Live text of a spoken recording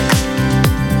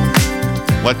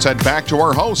Let's head back to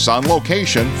our hosts on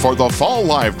location for the Fall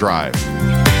Live Drive.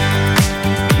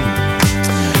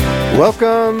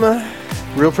 Welcome,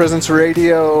 Real Presence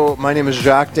Radio. My name is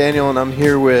Jacques Daniel, and I'm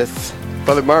here with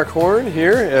Father Mark Horn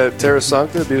here at Terra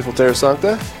Sancta, beautiful Terra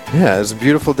Sancta. Yeah, it's a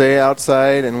beautiful day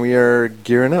outside, and we are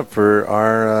gearing up for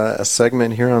our a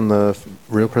segment here on the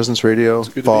Real Presence Radio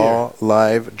Fall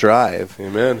Live Drive.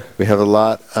 Amen. We have a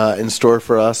lot in store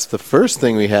for us. The first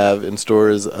thing we have in store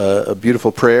is a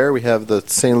beautiful prayer. We have the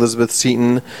St. Elizabeth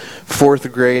Seton 4th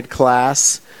grade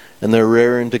class, and they're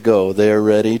raring to go. They are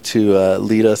ready to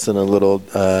lead us in a little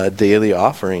daily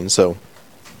offering. So,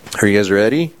 are you guys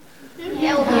ready?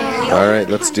 Yeah. All right,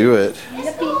 let's do it.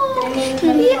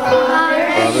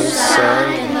 Father,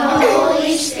 Son, and the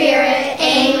Holy Spirit.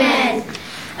 Amen.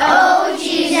 Oh,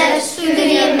 Jesus, through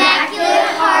the Immaculate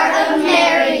Heart of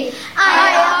Mary,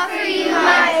 I offer you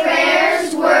my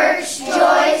prayers, works,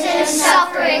 joys, and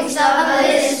sufferings of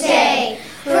this day,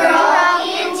 for all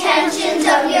the intentions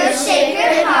of your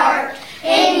Sacred Heart,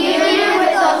 in union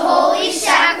with the holy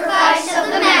sacrifice of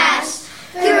the Mass,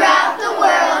 throughout the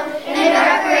world, in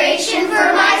reparation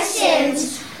for my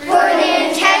sins, for the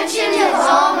intentions of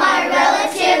all my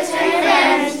relatives and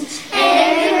friends,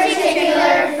 and in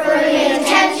particular for the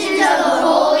intentions of the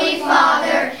Holy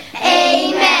Father.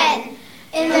 Amen.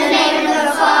 In the name of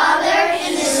the Father,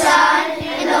 and the Son,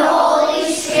 and the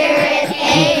Holy Spirit.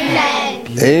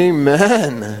 Amen.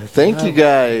 Amen. Thank you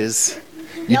guys.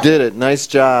 You did it. Nice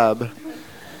job.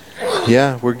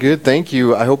 Yeah, we're good. Thank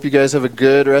you. I hope you guys have a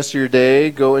good rest of your day.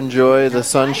 Go enjoy the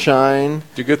sunshine.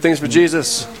 Do good things for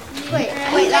Jesus.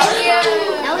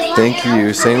 Thank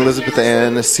you, St. Elizabeth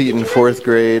Ann Seton 4th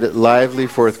grade, lively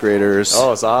 4th graders.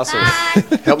 Oh, it's awesome.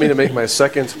 Help me to make my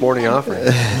second morning offering.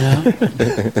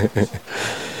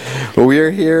 Well, we are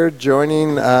here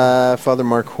joining Father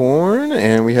Mark Horn,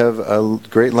 and we have a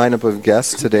great lineup of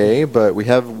guests today, but we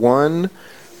have one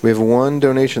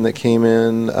donation that came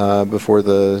in before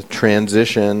the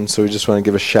transition, so we just want to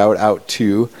give a shout out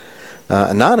to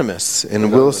Anonymous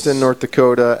in Williston, North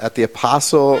Dakota at the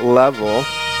Apostle level.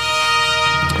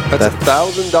 That's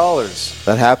 $1,000.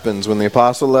 That happens. When the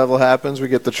Apostle level happens, we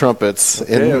get the trumpets.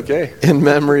 Okay. In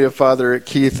memory of Father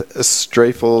Keith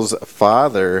Strafel's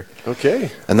father.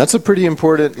 Okay. And that's a pretty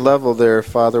important level there,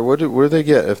 Father. What do they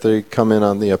get if they come in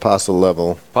on the Apostle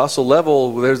level? Apostle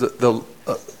level, there's the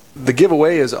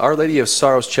giveaway is Our Lady of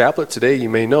Sorrows Chaplet. Today, you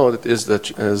may know, that is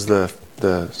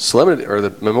the solemnity or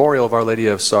the memorial of Our Lady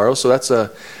of Sorrows. So that's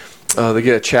they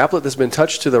get a chaplet that's been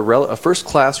touched to a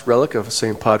first-class relic of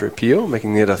St. Padre Pio,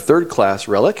 making it a third-class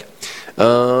relic.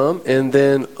 And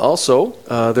then also,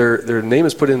 their name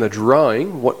is put in the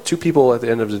drawing. Two people at the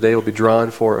end of the day will be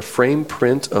drawn for a frame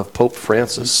print of Pope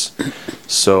Francis.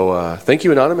 So thank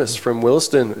you, Anonymous from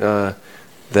Williston,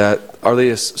 that Our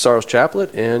Lady of Sorrows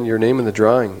Chaplet and your name in the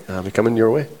drawing be coming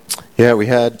your way. Yeah, we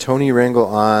had Tony Rangel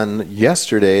on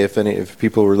yesterday. If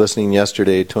people were listening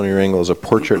yesterday, Tony Rangel is a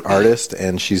portrait artist,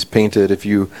 and she's painted. If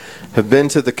you have been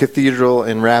to the cathedral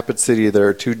in Rapid City, there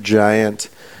are two giant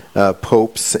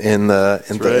popes in the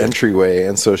entryway,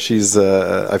 and so she's.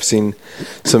 I've seen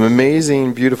some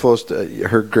amazing, beautiful.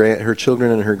 Her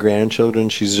children and her grandchildren.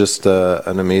 She's just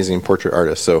an amazing portrait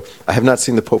artist. So I have not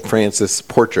seen the Pope Francis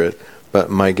portrait, but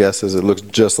my guess is it looks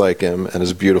just like him and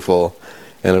is beautiful.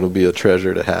 And it'll be a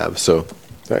treasure to have. So,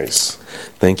 nice.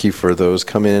 Thank you for those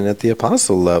coming in at the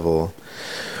Apostle level.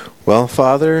 Well,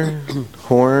 Father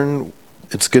Horn,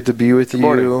 it's good to be with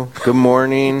you. Good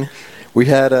morning. We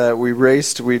had we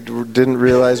raced. We didn't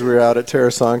realize we were out at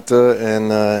Terra Sancta,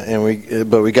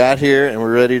 but we got here and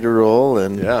we're ready to roll.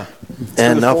 And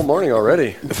and now, full morning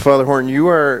already. Father Horn, you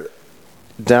are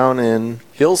down in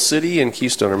Hill City and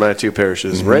Keystone are my two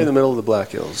parishes, right in the middle of the Black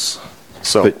Hills.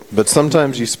 So, but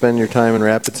sometimes you spend your time in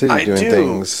Rapid City doing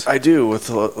things. I do.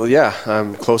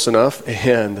 I'm close enough.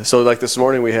 And so, like this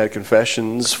morning, we had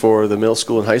confessions for the middle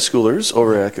school and high schoolers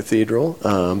over at Cathedral.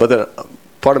 But then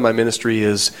part of my ministry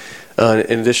is,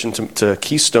 in addition to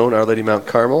Keystone, Our Lady Mount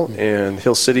Carmel, and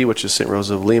Hill City, which is St.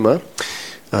 Rosa of Lima,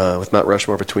 with Mount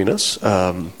Rushmore between us.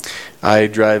 I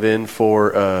drive in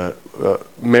for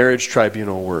marriage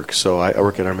tribunal work. So I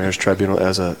work at our marriage tribunal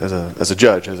as a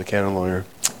judge, as a canon lawyer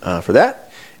for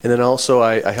that. And then also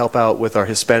I help out with our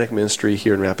Hispanic ministry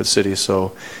here in Rapid City.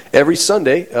 So every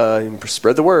Sunday,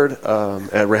 spread the word,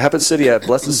 at Rapid City at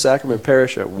Blessed Sacrament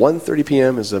Parish at 1:30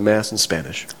 p.m. is a Mass in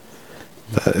Spanish.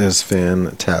 That is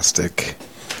fantastic.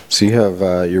 So you have,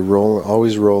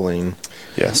 always rolling.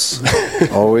 Yes.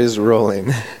 Always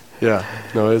rolling. Yeah.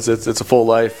 No, it's a full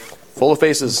life, full of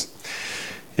faces.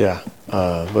 Yeah.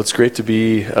 But it's great to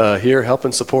be here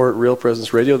helping support Real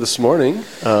Presence Radio this morning.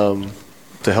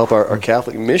 to help our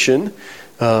Catholic mission.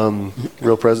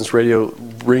 Real Presence Radio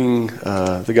bring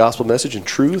the gospel message and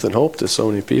truth and hope to so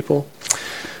many people.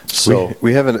 So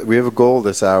we have a goal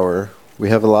this hour. We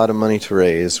have a lot of money to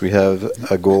raise. We have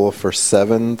a goal for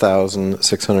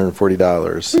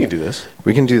 $7,640. We can do this.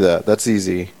 We can do that. That's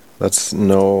easy.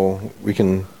 We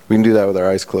can do that with our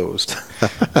eyes closed.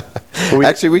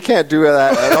 Actually, we can't do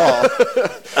that at all.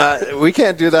 We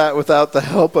can't do that without the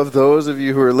help of those of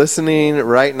you who are listening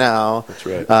right now. That's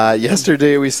right.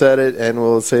 Yesterday we said it, and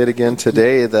we'll say it again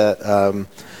today, that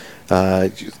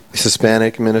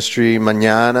Hispanic ministry,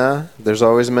 mañana. There's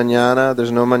always mañana.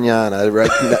 There's no mañana.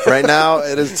 Right now,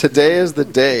 today is the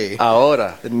day.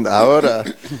 Ahora.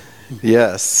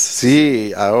 Yes.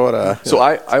 Sí, ahora. So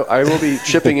I will be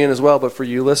chipping in as well, but for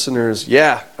you listeners,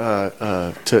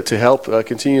 to help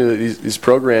continue these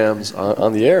programs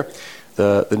on the air,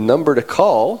 the number to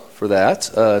call for that,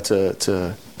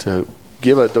 to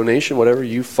give a donation, whatever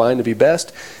you find to be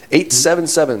best,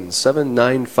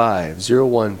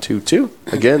 877-795-0122.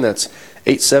 Again, that's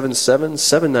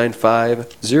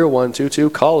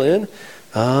 877-795-0122. Call in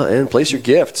and place your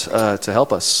gift to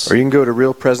help us. Or you can go to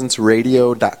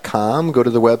realpresenceradio.com. Go to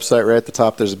the website. Right at the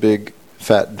top, there's a big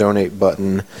fat donate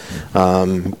button.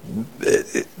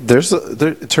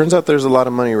 It turns out there's a lot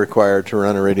of money required to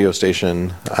run a radio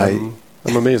station.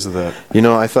 I'm amazed at that.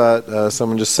 I thought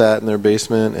someone just sat in their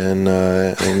basement, and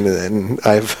I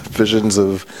have visions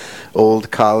of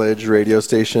old college radio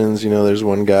stations. There's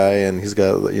one guy, and he's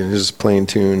got he's just playing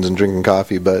tunes and drinking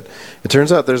coffee. But it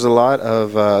turns out there's a lot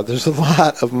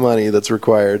of money that's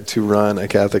required to run a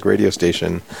Catholic radio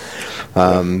station.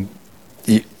 As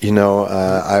we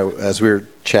were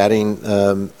chatting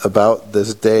about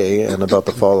this day and about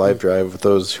the Fall Live Drive with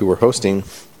those who were hosting,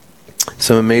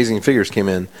 some amazing figures came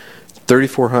in.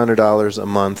 $3,400 a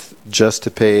month just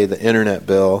to pay the internet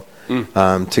bill,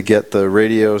 to get the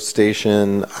radio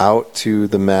station out to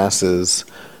the masses.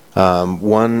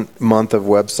 1 month of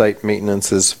website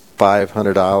maintenance is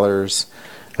 $500.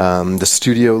 The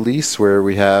studio lease, where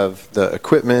we have the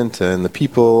equipment and the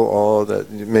people, all that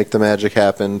make the magic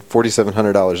happen,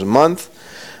 $4,700 a month.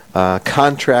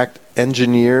 Contract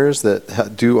engineers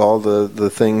that do all the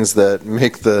things that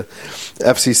make the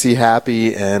FCC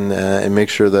happy and make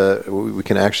sure that we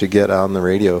can actually get on the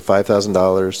radio. $5,000,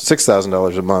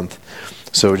 $6,000 a month.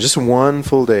 So just one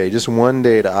full day, just one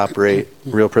day to operate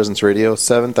Real Presence Radio,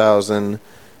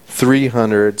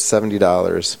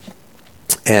 $7,370,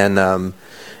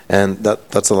 and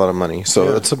that's a lot of money.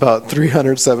 So it's about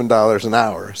 $307 an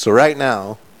hour. So right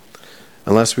now,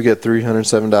 unless we get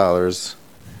 $307.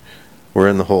 We're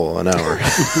in the hole an hour.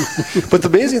 But the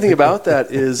amazing thing about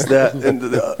that is that, and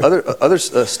the other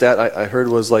stat I heard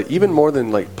was like even more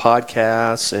than like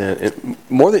podcasts and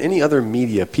more than any other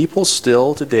media, people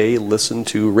still today listen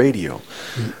to radio,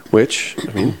 which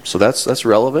so that's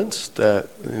relevant that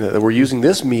that we're using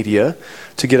this media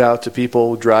to get out to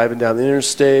people driving down the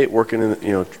interstate, working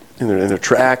in in their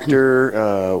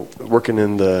tractor, working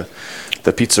in the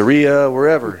pizzeria,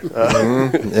 wherever.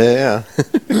 Yeah.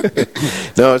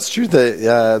 No, it's true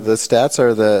that the stats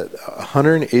are that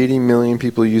 180 million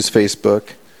people use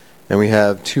Facebook, and we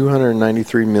have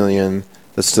 293 million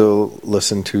that still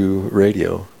listen to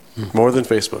radio. More than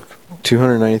Facebook.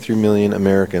 293 million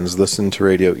Americans listen to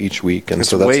radio each week, and it's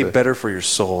so that's way better for your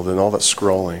soul than all that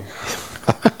scrolling.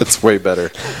 It's way better.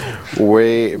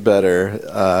 Way better.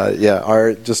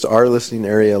 Our listening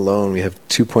area alone, we have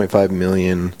 2.5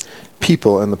 million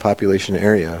people in the population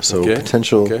area. So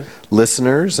potential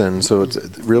listeners, and so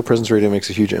Real Presence Radio makes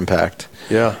a huge impact.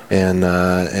 Yeah.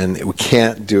 And we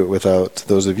can't do it without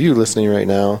those of you listening right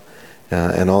now,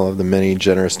 and all of the many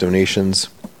generous donations.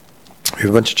 We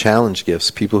have a bunch of challenge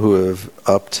gifts, people who have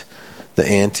upped the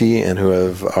ante and who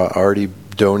have already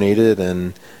donated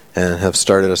and have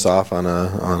started us off on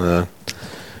a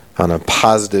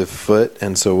positive foot,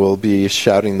 and so we'll be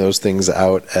shouting those things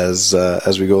out as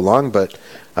we go along. But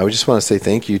I would just want to say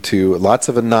thank you to lots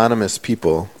of anonymous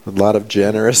people, a lot of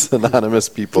generous anonymous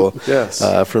people,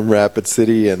 from Rapid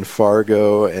City and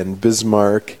Fargo and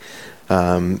Bismarck,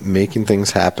 making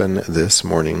things happen this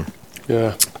morning.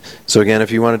 Yeah. So again, if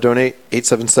you want to donate,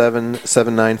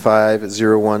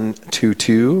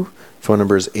 877-795-0122. Phone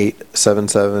number is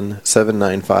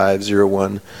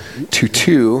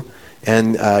 877-795-0122.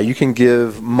 And you can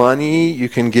give money, you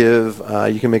can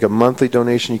make a monthly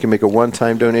donation, you can make a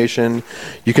one-time donation,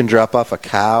 you can drop off a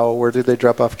cow. Where did they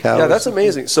drop off cows? Yeah, that's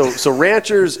amazing. So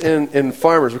ranchers and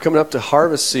farmers, we're coming up to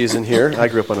harvest season here. I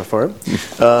grew up on a farm.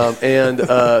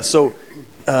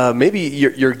 Maybe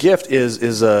your gift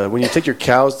is when you take your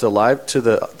cows to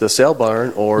the sale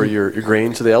barn or your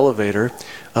grain to the elevator,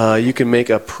 you can make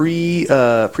a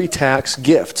pre-tax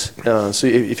gift. So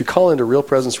if you call into Real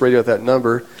Presence Radio at that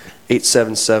number,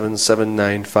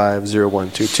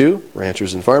 877-795-0122,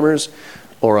 Ranchers and Farmers,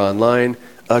 or online,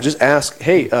 just ask,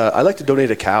 hey, I'd like to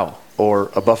donate a cow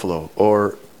or a buffalo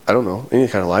or, I don't know, any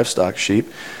kind of livestock, sheep,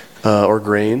 or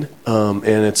grain, and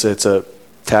it's a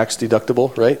tax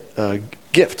deductible, right,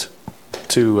 gift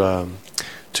to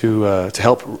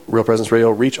help Real Presence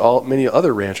Radio reach many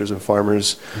other ranchers and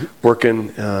farmers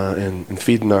working and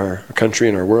feeding our country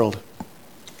and our world.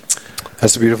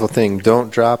 That's a beautiful thing.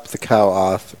 Don't drop the cow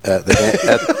off at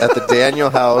the Daniel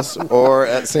House or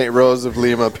at St. Rose of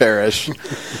Lima Parish.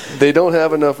 They don't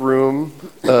have enough room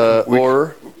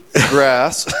or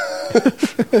grass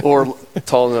or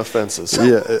tall enough fences.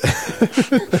 Yeah.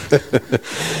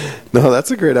 No,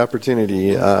 that's a great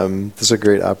opportunity. That's a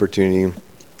great opportunity.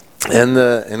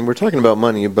 And we're talking about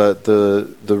money, but the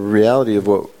reality of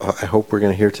what I hope we're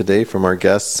going to hear today from our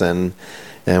guests and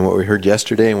what we heard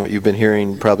yesterday and what you've been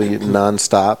hearing probably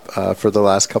nonstop for the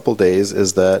last couple days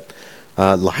is that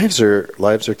lives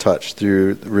are touched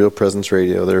through Real Presence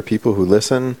Radio. There are people who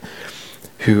listen,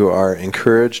 who are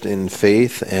encouraged in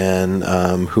faith, and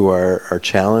who are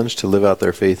challenged to live out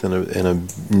their faith in a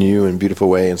new and beautiful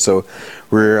way. And so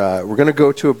we're going to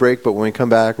go to a break, but when we come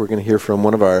back, we're going to hear from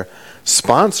one of our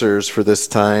sponsors for this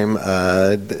time,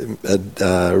 Russ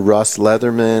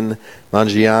Leatherman,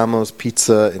 Mangiamo's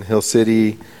Pizza in Hill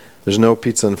City. There's no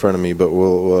pizza in front of me, but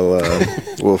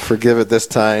we'll forgive it this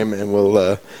time, and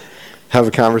we'll have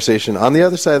a conversation on the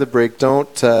other side of the break.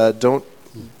 Don't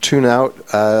tune out.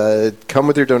 Come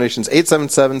with your donations.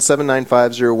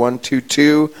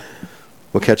 877-795-0122.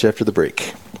 We'll catch you after the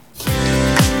break.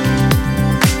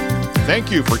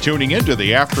 Thank you for tuning in to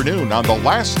the afternoon on the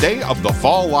last day of the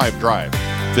Fall Live Drive.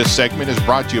 This segment is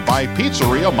brought to you by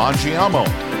Pizzeria Mangiamo,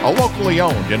 a locally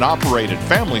owned and operated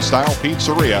family-style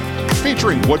pizzeria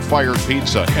featuring wood-fired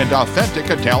pizza and authentic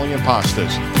Italian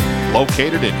pastas.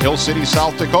 Located in Hill City,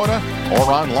 South Dakota,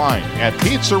 or online at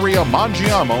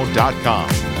pizzeriamangiamo.com.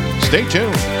 Stay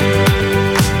tuned.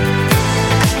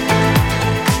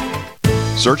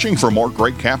 Searching for more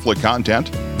great Catholic content?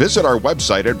 Visit our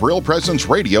website at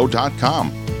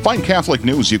realpresenceradio.com. Find Catholic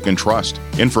news you can trust,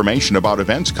 information about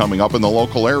events coming up in the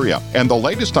local area, and the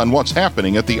latest on what's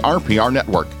happening at the RPR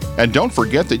network. And don't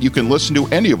forget that you can listen to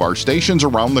any of our stations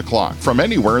around the clock from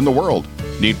anywhere in the world.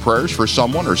 Need prayers for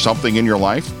someone or something in your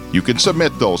life? You can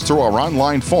submit those through our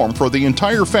online form for the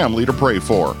entire family to pray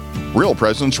for. Real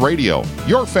Presence Radio,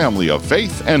 your family of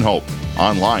faith and hope.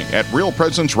 Online at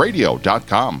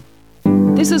realpresenceradio.com.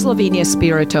 This is Lavinia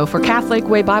Spirito for Catholic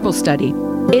Way Bible Study.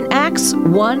 In Acts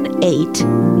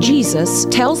 1:8, Jesus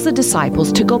tells the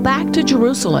disciples to go back to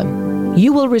Jerusalem.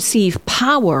 You will receive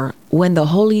power when the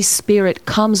Holy Spirit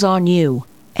comes on you,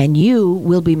 and you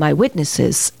will be my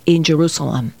witnesses in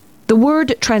Jerusalem. The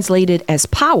word translated as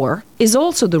power is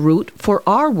also the root for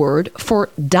our word for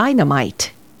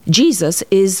dynamite. Jesus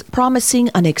is promising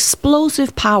an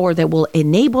explosive power that will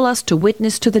enable us to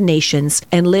witness to the nations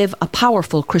and live a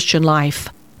powerful Christian life.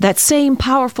 That same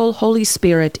powerful Holy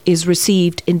Spirit is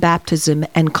received in baptism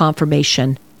and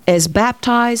confirmation. As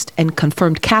baptized and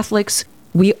confirmed Catholics,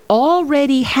 we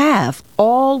already have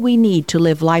all we need to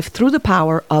live life through the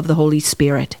power of the Holy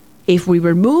Spirit. If we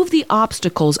remove the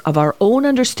obstacles of our own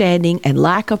understanding and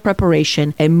lack of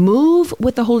preparation and move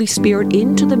with the Holy Spirit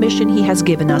into the mission He has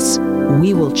given us,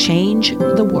 we will change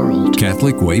the world.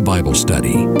 Catholic Way Bible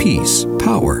Study. Peace,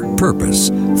 power,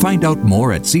 purpose. Find out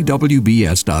more at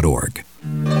cwbs.org.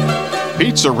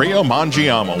 Pizzeria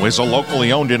Mangiamo is a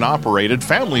locally owned and operated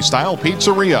family-style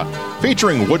pizzeria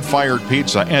featuring wood-fired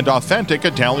pizza and authentic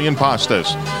Italian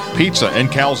pastas. Pizza and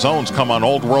calzones come on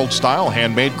old-world-style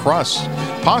handmade crusts.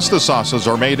 Pasta sauces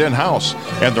are made in-house,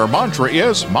 and their mantra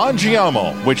is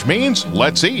Mangiamo, which means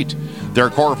let's eat. Their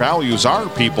core values are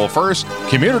people first,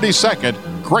 community second,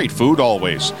 great food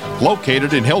always.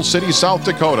 Located in Hill City, South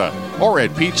Dakota, or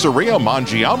at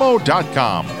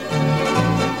pizzeriamangiamo.com.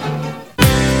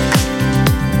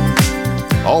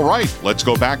 All right, let's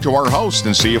go back to our host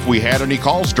and see if we had any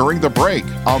calls during the break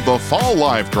on the Fall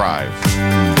Live Drive.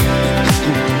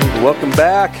 Welcome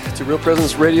back to Real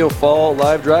Presence Radio Fall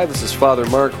Live Drive. This is Father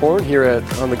Mark Horn here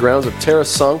on the grounds of Terra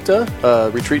Sancta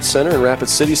Retreat Center in Rapid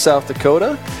City, South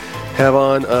Dakota. Have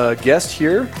on a guest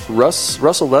here,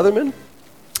 Russell Leatherman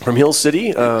from Hill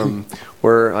City,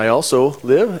 where I also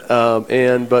live.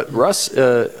 But Russ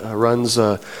runs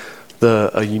a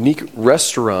unique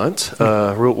restaurant.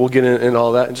 We'll get into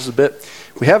all that in just a bit.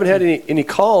 We haven't had any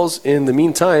calls in the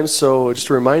meantime, so just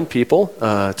to remind people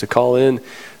to call in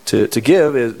to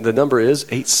give. The number is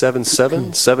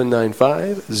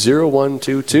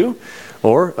 877-795-0122.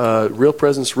 or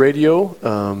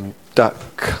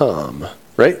realpresenceradio.com,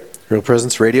 right?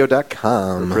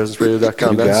 RealPresenceRadio.com.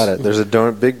 RealPresenceRadio.com. You got it. There's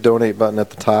a big donate button at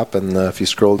the top, and if you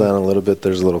scroll down a little bit,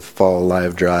 there's a little fall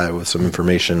live drive with some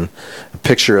information, a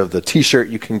picture of the T-shirt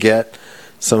you can get,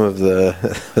 some of the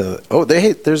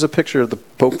there's a picture of the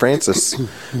Pope Francis.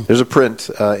 There's a print,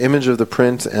 image of the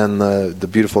print, and the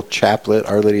beautiful chaplet,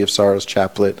 Our Lady of Sorrows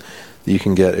chaplet, that you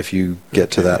can get if you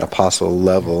get to that apostle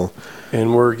level.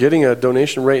 And we're getting a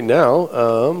donation right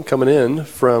now coming in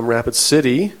from Rapid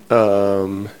City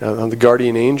on the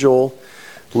Guardian Angel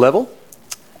level.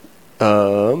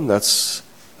 That's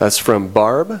from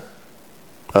Barb.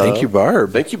 Thank you,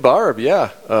 Barb. Thank you, Barb. Yeah.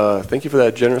 Thank you for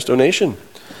that generous donation.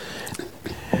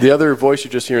 The other voice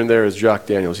you're just hearing there is Jacques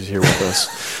Daniels. He's here with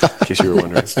us, in case you were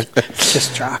wondering. It's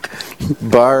just Jacques.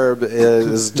 Barb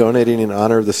is donating in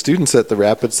honor of the students at the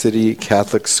Rapid City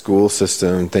Catholic School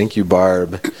System. Thank you,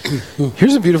 Barb.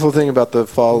 Here's a beautiful thing about the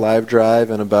Fall Live Drive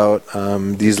and about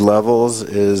these levels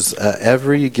is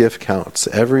every gift counts.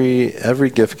 Every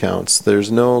gift counts.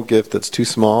 There's no gift that's too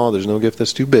small. There's no gift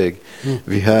that's too big. If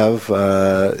you have,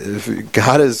 if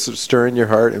God is stirring your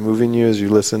heart and moving you as you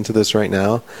listen to this right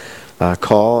now,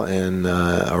 call and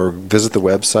or visit the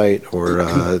website or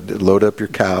load up your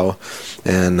cow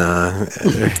and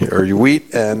or your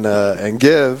wheat and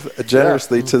give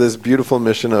generously to this beautiful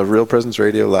mission of Real Presence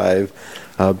Radio Live,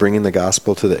 bringing the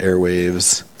gospel to the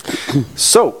airwaves.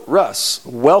 So, Russ,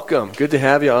 welcome. Good to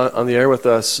have you on the air with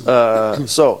us. How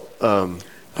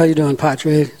you doing,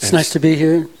 Padre? It's nice to be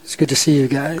here. It's good to see you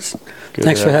guys.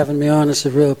 Thanks for having me on. It's a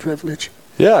real privilege.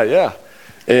 Yeah.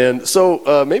 And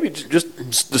so maybe just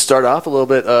to start off a little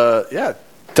bit,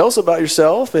 tell us about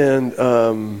yourself and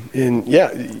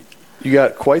you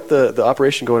got quite the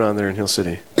operation going on there in Hill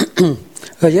City.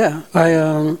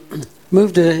 I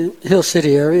moved to Hill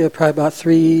City area probably about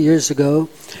 3 years ago,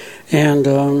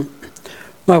 and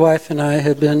my wife and I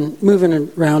had been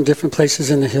moving around different places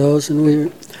in the hills, and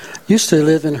we used to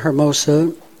live in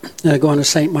Hermosa, going to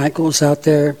St. Michael's out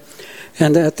there,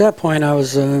 and at that point I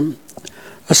was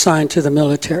assigned to the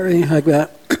military. I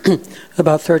got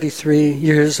about 33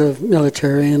 years of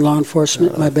military and law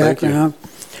enforcement in my background.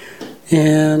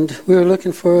 And we were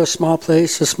looking for a small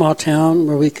place, a small town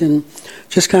where we can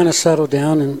just kind of settle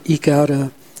down and eke out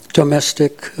a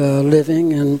domestic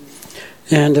living. And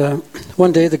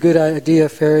one day the Good Idea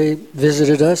Fairy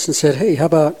visited us and said, hey, how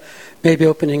about maybe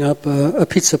opening up a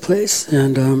pizza place?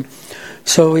 And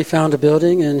so we found a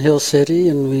building in Hill City,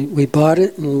 and we bought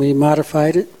it and we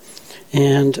modified it.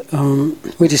 And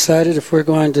we decided if we're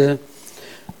going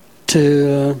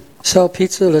to sell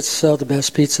pizza, let's sell the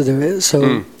best pizza there is.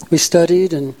 So we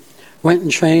studied and went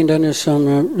and trained under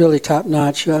some really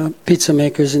top-notch pizza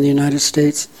makers in the United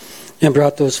States and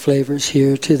brought those flavors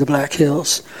here to the Black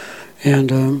Hills.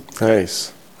 And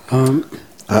nice. I'm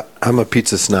a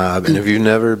pizza snob, and if you've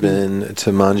never been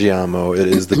to Mangiamo, it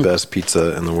is the best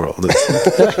pizza in the world.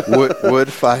 It's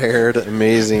wood-fired,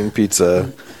 amazing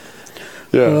pizza.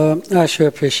 Yeah, I sure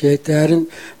appreciate that. And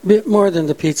a bit more than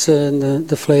the pizza and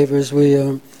the flavors, we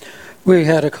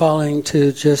had a calling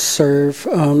to just serve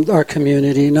our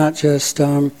community, not just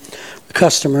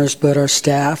customers, but our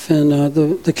staff and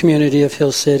the community of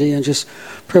Hill City, and just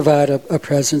provide a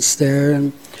presence there.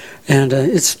 And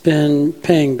it's been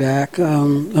paying back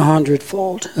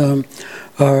 100-fold.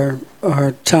 Our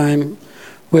time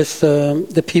with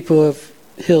the people of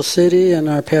Hill City and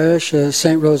our parish,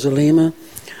 St. Rosalima,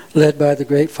 led by the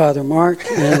great Father Mark,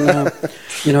 and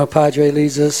Padre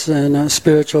leads us in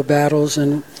spiritual battles,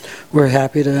 and we're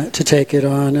happy to take it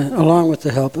on, along with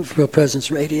the help of Real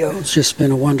Presence Radio. It's just been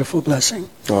a wonderful blessing.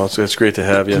 Oh, it's great to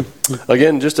have you.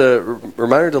 Again, just a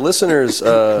reminder to listeners,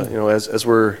 as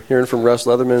we're hearing from Russ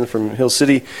Leatherman from Hill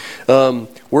City,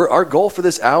 our goal for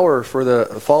this hour for the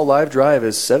Fall Live Drive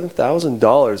is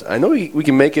 $7,000. I know we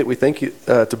can make it. We thank you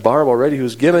to Barb already,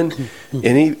 who's given.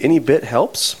 Any bit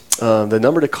helps. The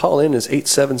number to call in is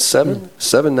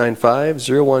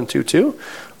 877-795-0122,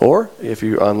 or if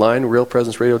you're online,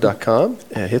 realpresenceradio.com,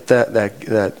 hit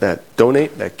that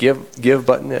donate, that give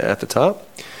button at the top.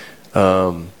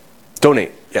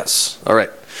 Donate, yes. All right.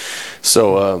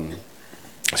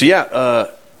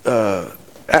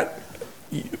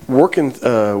 Working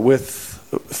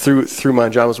through my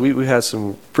jobs, we had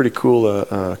some pretty cool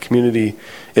community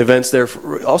events there,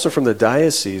 also from the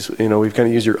diocese. We've kind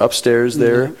of used your upstairs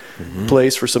there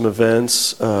place for some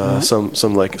events,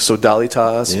 some like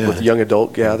Sodalitas with young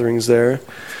adult gatherings there.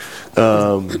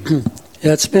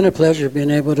 It's been a pleasure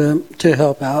being able to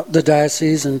help out the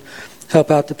diocese and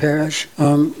help out the parish.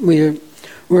 We're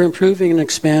improving and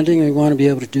expanding, and we want to be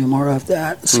able to do more of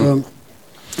that. So.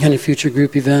 any future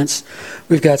group events.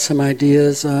 We've got some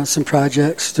ideas, some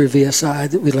projects through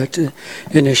VSI that we'd like to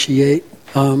initiate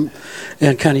and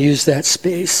kind of use that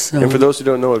space. And for those who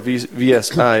don't know what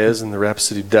VSI is in the Rapid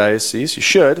City Diocese, you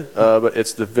should, but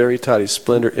it's the Veritatis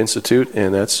Splendor Institute,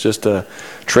 and that's just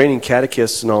training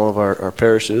catechists in all of our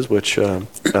parishes, which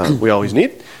we always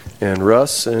need. And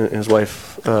Russ and his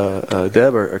wife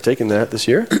Deb are taking that this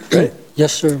year, right?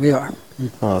 Yes, sir, we are.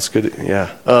 Oh, that's good.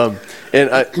 Yeah.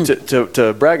 And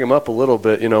to brag him up a little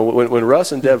bit, when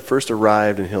Russ and Deb first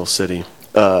arrived in Hill City,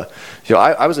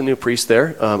 I was a new priest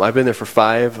there. I've been there for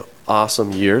 5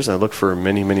 awesome years. I look for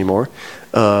many, many more.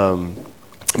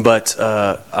 But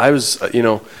I was,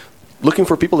 looking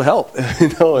for people to help.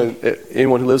 And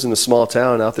anyone who lives in a small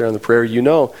town out there on the prairie,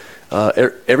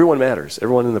 everyone matters.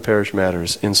 Everyone in the parish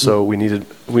matters. And so we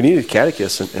needed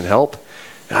catechists and help.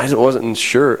 I wasn't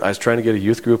sure. I was trying to get a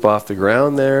youth group off the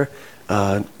ground there.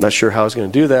 Not sure how I was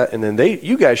going to do that. And then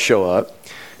you guys show up.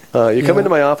 You come into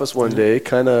my office one day,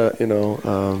 kind of,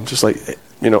 just like,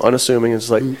 unassuming. It's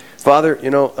like, Father, we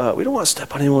don't want to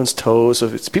step on anyone's toes. So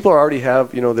if people already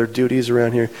have, their duties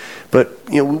around here, but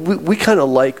we kind of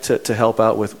like to help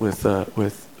out with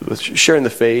sharing the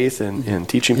faith and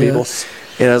teaching people. Yes.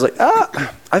 And I was like,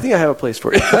 I think I have a place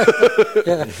for you.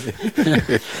 Yeah.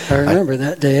 I remember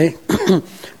that day.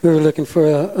 We were looking for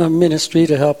a ministry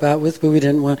to help out with, but we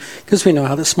didn't want, because we know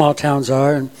how the small towns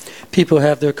are, and people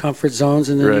have their comfort zones,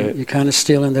 and then Right. you're kind of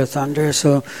stealing their thunder,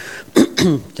 so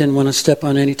didn't want to step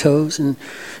on any toes, and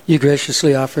you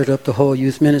graciously offered up the whole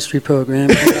youth ministry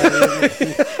program.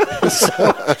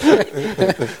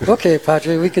 Okay,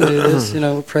 Padre, we can do this.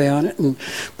 We'll pray on it,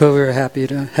 but we were happy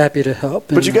to help.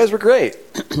 But you guys were great.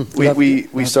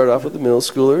 We started off with the middle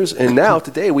schoolers, and now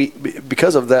today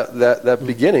because of that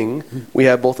beginning, we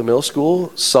have both a middle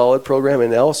school solid program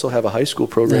and also have a high school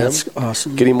program. That's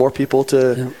awesome. Getting more people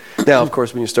to. Yeah. Now, of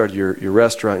course, when you started your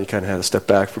restaurant, you kind of had to step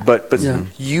back but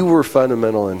you were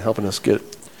fundamental in helping us get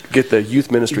the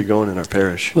youth ministry going in our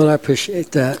parish. Well, I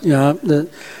appreciate that.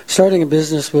 Starting a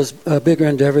business was a bigger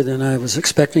endeavor than I was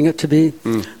expecting it to be.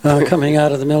 Coming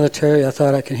out of the military, I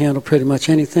thought I could handle pretty much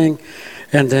anything.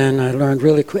 And then I learned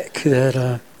really quick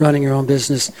that running your own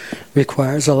business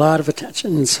requires a lot of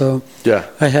attention. And so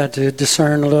I had to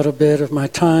discern a little bit of my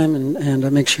time and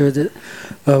make sure that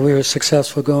we were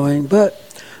successful going. But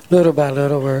little by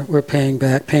little, we're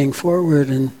paying forward,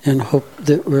 and hope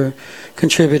that we're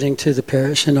contributing to the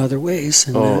parish in other ways.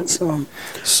 And so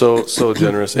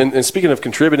generous. And speaking of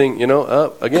contributing,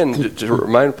 again, to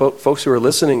remind folks who are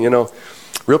listening,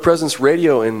 Real Presence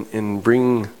Radio and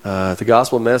bring the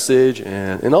gospel message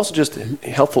and also just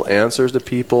helpful answers to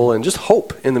people and just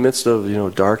hope in the midst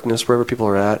of darkness wherever people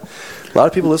are at. A lot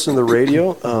of people listen to the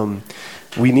radio.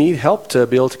 We need help to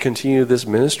be able to continue this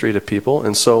ministry to people,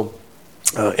 and so.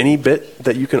 Any bit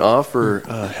that you can offer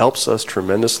helps us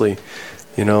tremendously.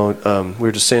 We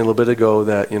were just saying a little bit ago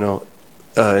that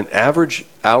an average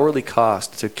hourly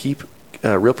cost to keep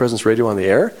Real Presence Radio on the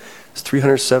air is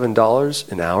 $307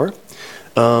 an hour.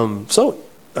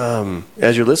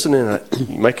 As you're listening,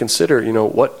 you might consider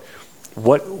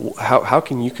how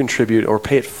can you contribute or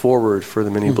pay it forward for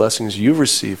the many blessings you've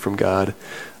received from God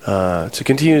to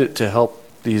continue to help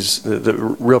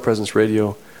the Real Presence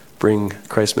Radio bring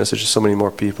Christ's message to so many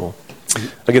more people.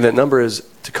 Again, that number is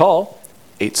to call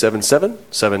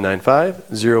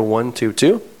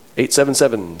 877-795-0122,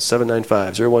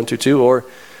 877-795-0122, or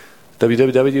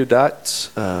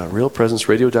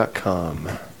www.realpresenceradio.com.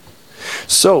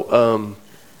 So,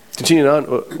 continuing on,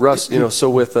 Russ, so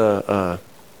with,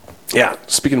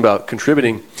 speaking about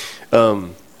contributing,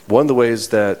 one of the ways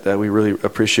that we really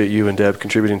appreciate you and Deb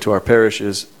contributing to our parish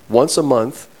is once a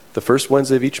month, the first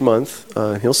Wednesday of each month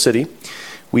in Hill City,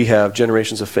 we have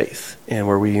Generations of Faith, and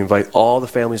where we invite all the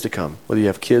families to come, whether you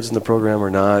have kids in the program or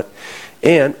not,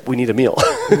 and we need a meal.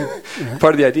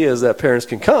 Part of the idea is that parents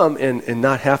can come and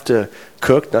not have to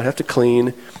cook, not have to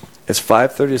clean. It's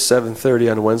 5:30 to 7:30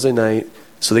 on a Wednesday night,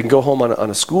 so they can go home on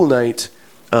a school night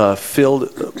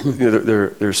filled,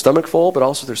 their stomach full, but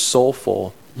also their soul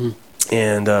full.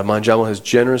 And Manjamo has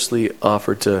generously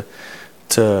offered to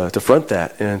front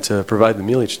that and to provide the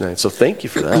meal each night. So thank you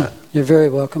for that. You're very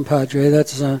welcome, Padre.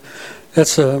 That's an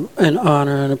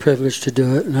honor and a privilege to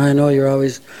do it. And I know you're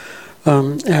always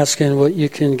asking what you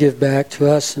can give back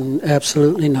to us, and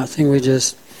absolutely nothing. We're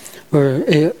just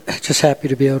happy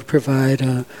to be able to provide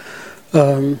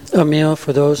a meal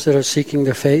for those that are seeking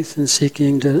their faith and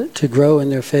seeking to grow in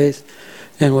their faith.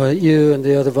 And what you and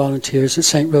the other volunteers at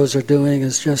St. Rose are doing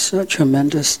is just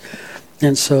tremendous.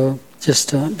 And so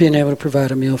just being able to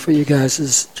provide a meal for you guys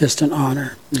is just an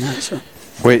honor.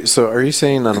 Wait, so are you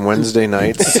saying on Wednesday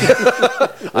nights?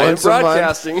 I am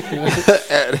broadcasting.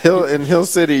 in Hill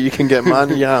City, you can get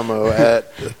mangiamo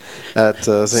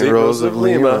at St. Rose of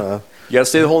Lima. You got to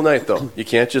stay the whole night, though. You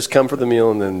can't just come for the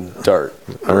meal and then dart.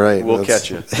 All right. We'll catch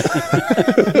you.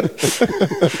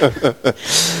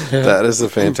 That is a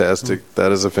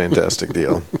fantastic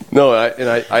deal. No,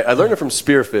 I learned it from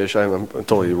Spearfish. I'm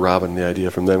totally robbing the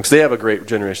idea from them because they have a great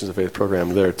Generations of Faith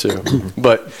program there too.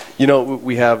 But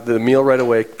we have the meal right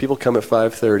away. People come at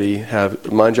 5:30, have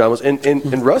mangiamos,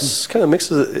 and Russ kind of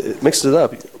mixes it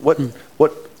up. What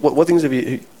things have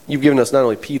you've given us? Not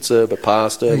only pizza but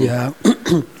pasta. Yeah,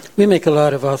 we make a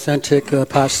lot of authentic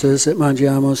pastas at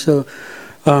Mangiamo, so.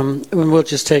 We'll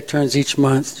just take turns each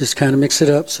month, just kind of mix it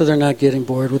up so they're not getting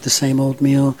bored with the same old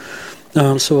meal.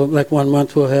 So like 1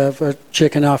 month we'll have a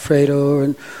chicken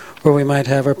Alfredo, or we might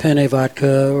have our penne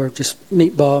vodka, or just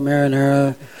meatball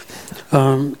marinara,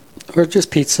 or just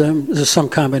pizza. There's some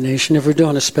combination. If we're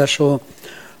doing a special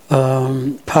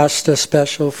pasta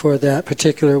special for that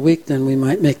particular week, then we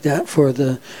might make that for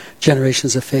the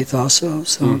Generations of Faith also.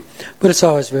 So, but it's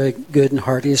always very good and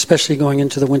hearty, especially going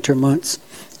into the winter months.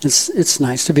 It's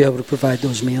nice to be able to provide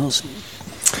those meals.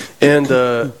 And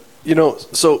so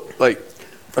like,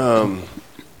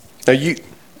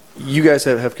 you guys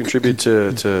have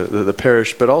contributed to the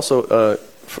parish, but also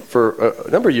for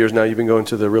a number of years now, you've been going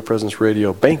to the Real Presence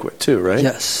Radio banquet too, right?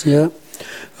 Yes, yeah.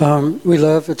 We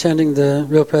love attending the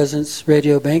Real Presence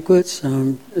Radio banquets,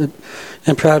 and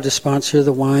proud to sponsor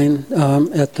the wine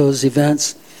at those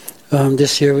events.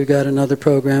 This year we've got another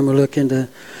program. We're looking to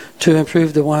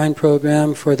improve the wine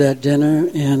program for that dinner,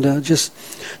 and just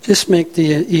make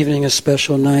the evening a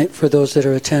special night for those that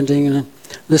are attending and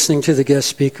listening to the guest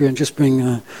speaker, and just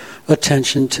bring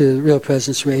attention to Real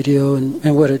Presence Radio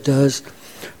and what it does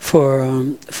for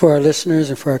our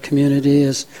listeners and for our community,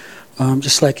 is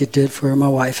just like it did for my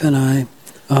wife and I.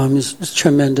 Is a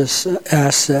tremendous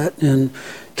asset in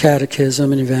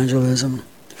catechism and evangelism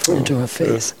into our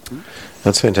faith.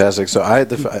 That's fantastic. So I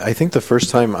think the first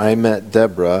time I met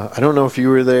Deborah, I don't know if you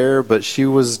were there, but she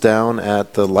was down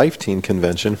at the Life Teen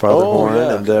Convention, Father Horn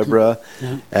and Deborah.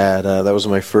 That was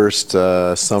my first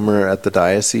summer at the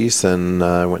diocese, and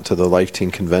I went to the Life Teen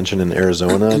Convention in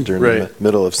Arizona during the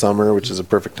middle of summer, which is a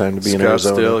perfect time to be in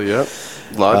Arizona. Still, yep.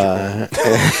 Logical.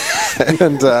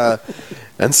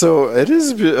 And so it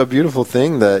is a beautiful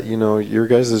thing that, your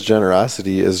guys'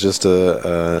 generosity is just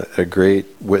a great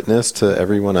witness to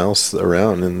everyone else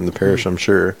around in the parish, I'm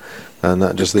sure.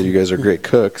 Not just that you guys are great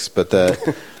cooks, but that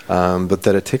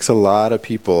it takes a lot of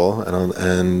people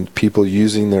and people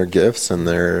using their gifts and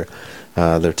their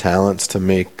talents to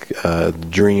make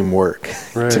dream work,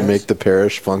 to make the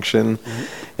parish function.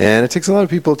 And it takes a lot of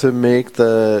people to make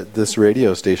this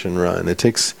radio station run. It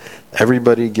takes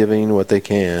everybody giving what they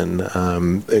can.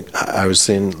 I was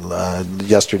saying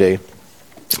yesterday,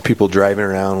 people driving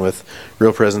around with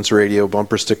Real Presence Radio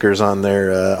bumper stickers on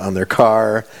their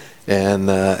car, and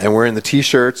wearing the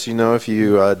T-shirts. If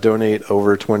you donate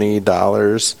over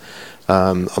 $20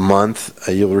 a month,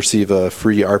 you'll receive a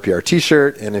free RPR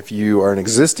T-shirt. And if you are an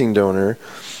existing donor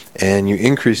and you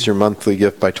increase your monthly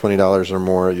gift by $20 or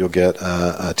more, you'll get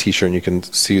a T-shirt, and you can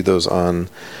see those on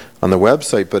the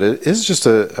website. But it is just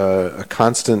a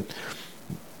constant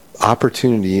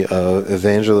opportunity of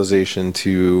evangelization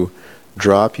to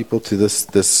draw people to this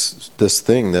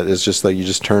thing that is just like you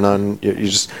just turn on.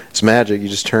 It's magic. You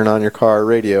just turn on your car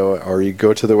radio, or you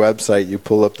go to the website, you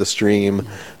pull up the stream.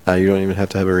 You don't even have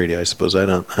to have a radio, I suppose. I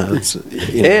don't.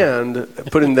 And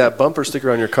putting that bumper sticker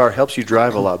on your car helps you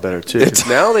drive a lot better too.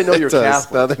 Now they know you're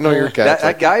Catholic. Now they know you're Catholic.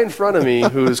 That guy in front of me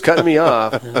who's cutting me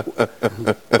off.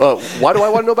 Why do I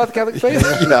want to know about the Catholic faith?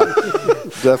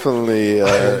 Definitely.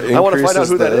 I want to find out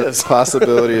who that is.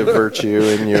 Possibility of virtue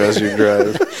in you as you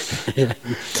drive. Yeah,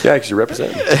 because you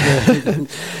represent.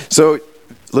 So,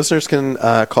 listeners can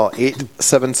call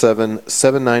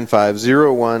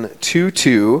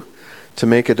 877-795-0122 to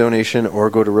make a donation, or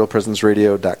go to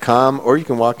realpresenceradio.com, or you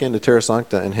can walk into Terra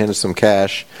Sancta and hand us some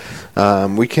cash.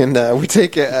 We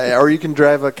take it, or you can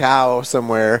drive a cow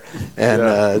somewhere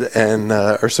and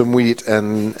or some wheat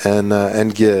and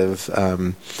give.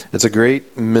 It's a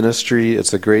great ministry.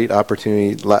 It's a great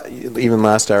opportunity. Even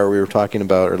last hour we were talking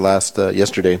about, or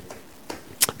yesterday,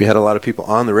 we had a lot of people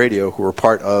on the radio who were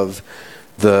part of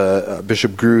the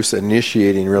Bishop Gruss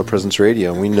initiating Real Presence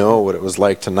Radio, and we know what it was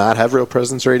like to not have Real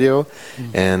Presence Radio,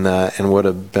 and what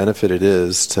a benefit it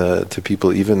is to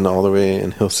people even all the way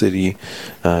in Hill City,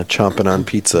 chomping on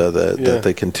pizza, that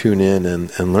they can tune in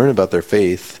and learn about their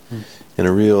faith in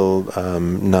a real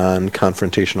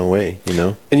non-confrontational way, you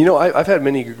know. And I've had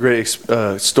many great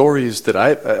stories that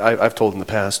I've told in the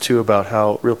past too about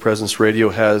how Real Presence Radio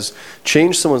has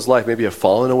changed someone's life. Maybe a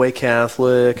fallen away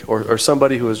Catholic or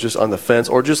somebody who was just on the fence,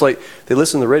 or just like they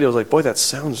listen to the radio, like, boy, that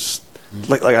sounds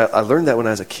like I learned that when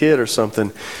I was a kid or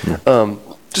something. Yeah.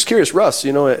 Just curious, Russ,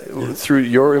 through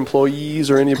your employees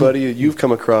or anybody you've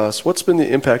come across, what's been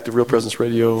the impact of Real Presence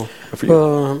Radio for you?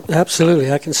 Well,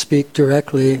 absolutely. I can speak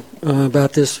directly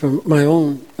about this from my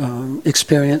own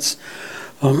experience.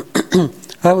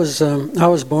 I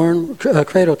was born a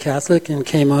cradle Catholic and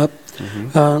came up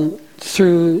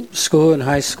through school and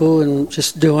high school and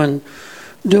just doing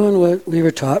what we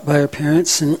were taught by our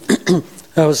parents. And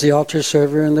I was the altar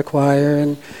server in the choir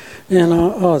and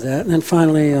all that. And then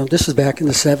finally, this was back in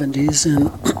the 70s, and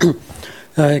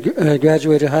I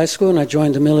graduated high school and I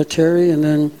joined the military. And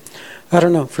then, I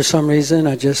don't know, for some reason,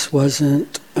 I just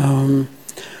wasn't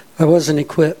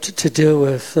equipped to deal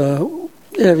with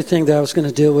everything that I was going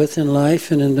to deal with in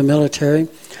life and in the military.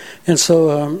 And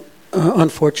so,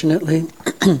 unfortunately,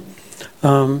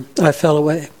 I fell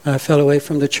away. I fell away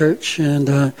from the church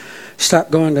and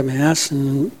stopped going to Mass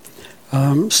and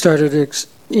started,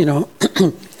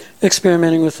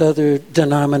 experimenting with other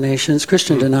denominations,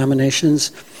 Christian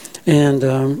denominations, and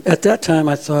at that time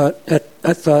I thought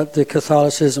that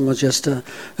Catholicism was just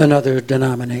another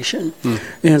denomination,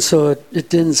 and so it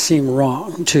didn't seem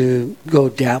wrong to go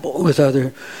dabble with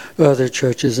other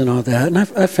churches and all that. And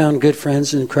I found good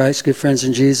friends in Christ, good friends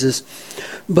in Jesus,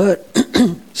 but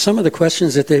some of the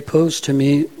questions that they posed to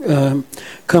me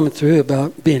coming through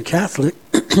about being Catholic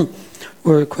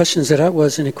were questions that I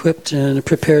wasn't equipped and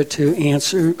prepared to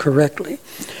answer correctly.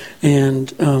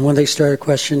 And when they started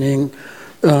questioning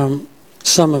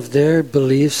some of their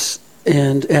beliefs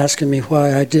and asking me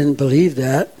why I didn't believe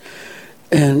that,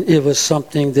 and it was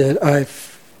something that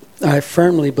I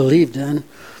firmly believed in,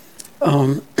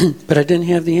 but I didn't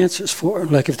have the answers for.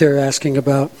 Like if they're asking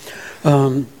about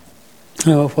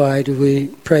why do we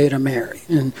pray to Mary,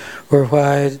 or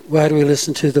why do we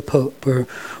listen to the Pope, or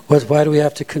why do we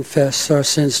have to confess our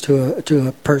sins to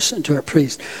a person, to a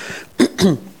priest?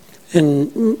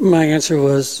 And my answer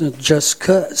was just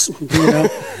 'cause,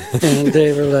 And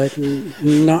they were like,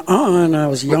 "Nuh-uh," and I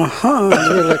was "Yah-huh," and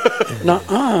they were like,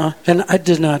 "Nuh-uh," and I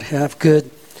did not have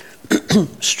good,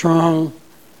 strong,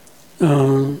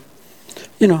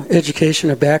 education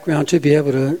or background to be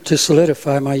able to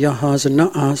solidify my yahas and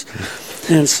nuh-ahs.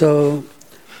 And so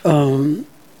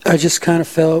I just kind of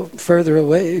fell further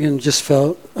away and just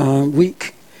felt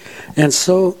weak. And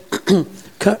so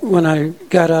when I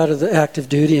got out of the active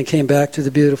duty and came back to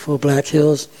the beautiful Black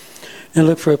Hills and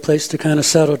looked for a place to kind of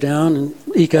settle down and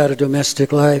eke out a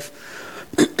domestic life,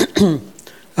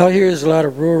 out here is a lot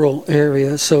of rural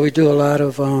areas, so we do a lot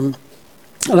of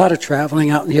traveling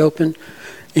out in the open.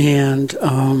 And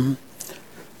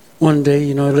one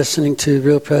day, listening to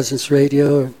Real Presence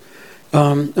Radio,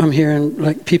 I'm hearing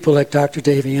like people like Dr.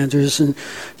 Dave Andrews and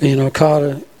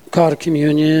call to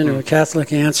communion or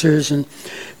Catholic Answers,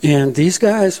 and these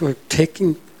guys were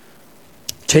taking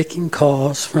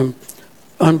calls from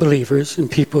unbelievers and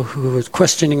people who were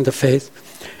questioning the faith,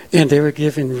 and they were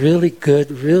giving really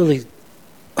good, really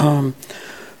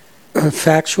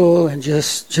factual and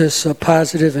just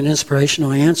positive and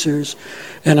inspirational answers.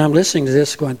 And I'm listening to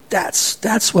this going,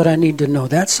 that's what I need to know.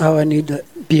 That's how I need to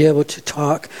be able to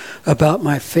talk about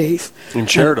my faith. And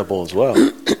charitable as well.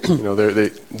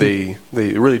 They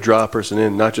really draw a person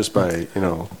in, not just by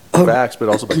facts, but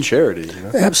also by charity.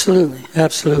 Absolutely.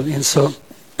 And so,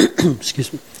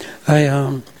 excuse me,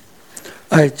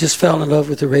 I just fell in love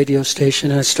with the radio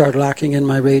station, and I started locking in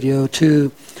my radio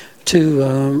to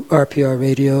RPR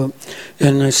radio,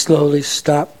 and I slowly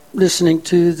stopped listening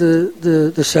to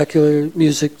the secular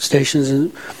music stations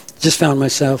and just found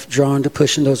myself drawn to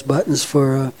pushing those buttons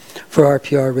for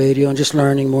RPR radio and just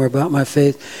learning more about my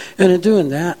faith. And in doing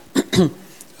that,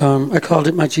 I called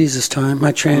it my Jesus time,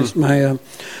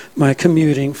 my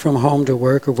commuting from home to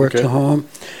work or work to home,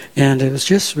 and it was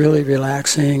just really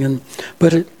relaxing.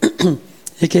 But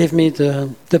it gave me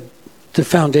the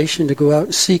foundation to go out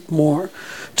and seek more,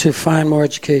 to find more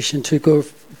education, to go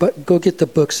get the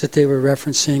books that they were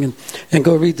referencing and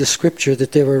go read the scripture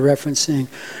that they were referencing.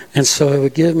 And so it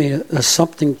would give me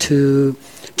something to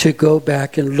go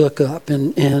back and look up.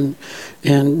 And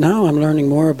now I'm learning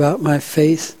more about my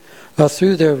faith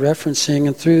through their referencing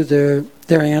and through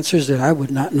their answers that I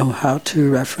would not know how to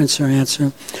reference or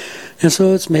answer. And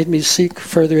so it's made me seek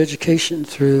further education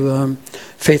through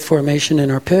faith formation in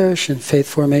our parish and faith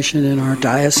formation in our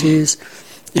diocese,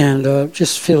 and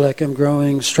just feel like I'm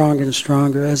growing stronger and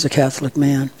stronger as a Catholic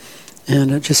man,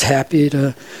 and just happy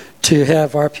to to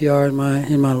have RPR in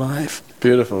my life.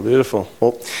 Beautiful, beautiful.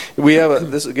 Well, we have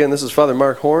this is Father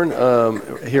Mark Horn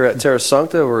here at Terra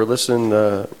Sancta. We're listening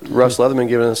to Russ Leatherman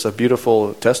giving us a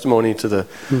beautiful testimony to the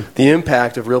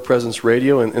impact of Real Presence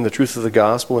Radio and the truth of the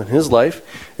gospel in his life.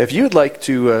 If you would like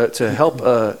to help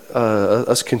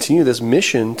us continue this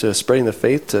mission to spreading the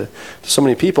faith to so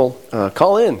many people,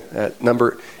 call in at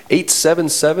number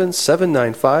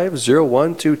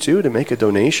 877-795-0122 to make a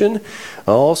donation.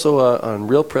 Also on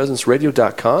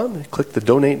realpresenceradio.com, click the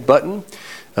donate button.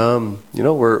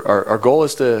 Our goal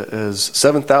is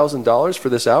 $7,000 for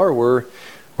this hour. We're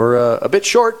a bit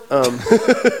short.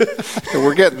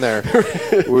 We're getting there.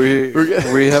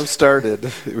 We have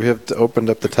started. We have opened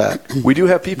up the tap. We do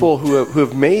have people who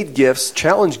have made gifts,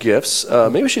 challenge gifts.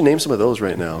 Maybe we should name some of those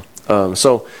right now.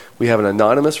 So we have an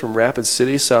anonymous from Rapid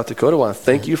City, South Dakota. I want to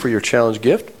thank you for your challenge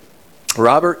gift.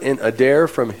 Robert and Adair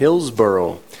from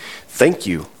Hillsboro. Thank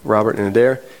you, Robert and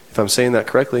Adair, if I'm saying that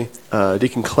correctly.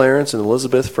 Deacon Clarence and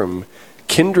Elizabeth from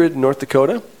Kindred, North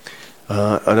Dakota.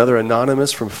 Another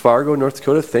anonymous from Fargo, North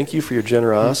Dakota. Thank you for your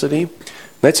generosity.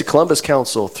 Knights of Columbus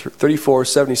Council,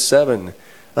 3477.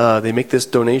 They make this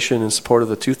donation in support of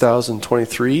the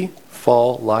 2023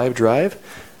 Fall Live Drive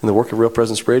and the work of Real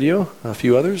Presence Radio. A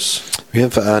few others. We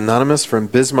have anonymous from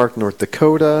Bismarck, North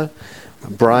Dakota.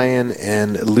 Brian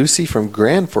and Lucy from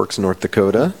Grand Forks, North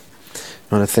Dakota.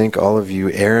 I want to thank all of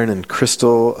you, Aaron and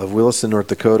Crystal of Williston, North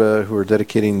Dakota, who are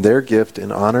dedicating their gift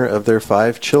in honor of their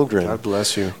 5 children. God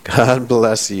bless you. God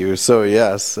bless you. So,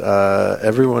 yes,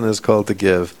 everyone is called to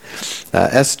give.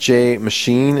 SJ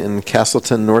Machine in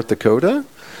Castleton, North Dakota.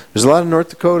 There's a lot of North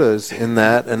Dakotas in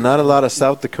that and not a lot of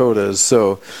South Dakotas.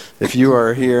 So if you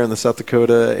are here in the South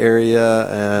Dakota area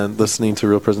and listening to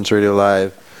Real Presence Radio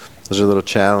Live, there's a little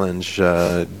challenge.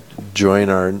 Join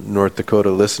our North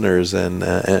Dakota listeners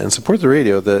and support the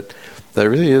radio. That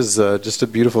really is just a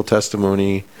beautiful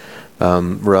testimony,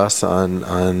 Russ, on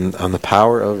the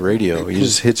power of radio. It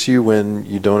just hits you when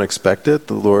you don't expect it.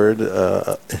 The Lord,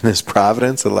 in His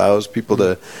providence, allows people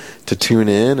to tune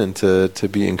in and to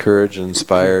be encouraged and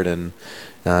inspired, and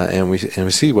we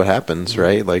see what happens,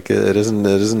 right? Like it isn't.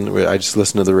 I just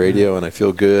listen to the radio and I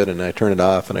feel good and I turn it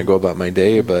off and I go about my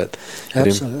day. But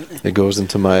it goes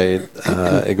into my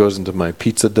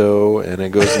pizza dough and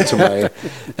it goes into my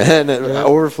and it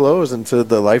overflows into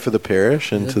the life of the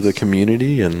parish and to the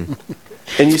community and.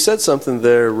 And you said something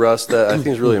there, Russ, that I think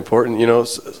is really important. You know,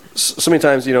 so many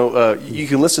times, you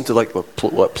can listen to like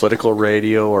what political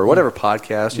radio or whatever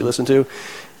podcast you listen to,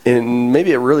 and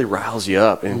maybe it really riles you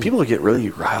up, and people get really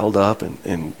riled up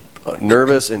and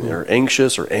nervous and or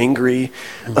anxious or angry.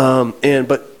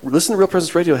 But listen to Real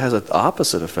Presence Radio has an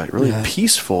opposite effect, really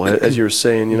peaceful, as you were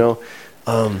saying.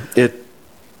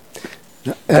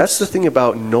 That's the thing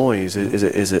about noise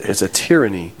is a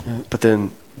tyranny, but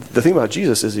then. The thing about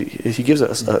Jesus is he gives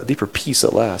us a deeper peace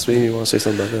at last. Maybe you want to say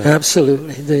something about that?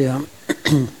 Absolutely.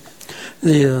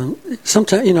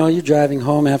 Sometimes you're driving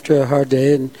home after a hard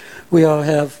day, and we all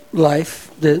have life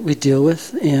that we deal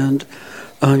with, and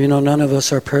none of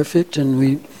us are perfect, and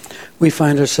we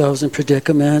find ourselves in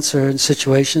predicaments or in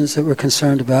situations that we're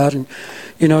concerned about, and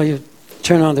you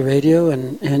turn on the radio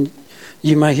and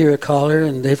you might hear a caller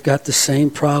and they've got the same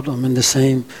problem and the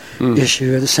same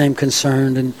issue or the same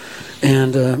concern,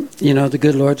 and the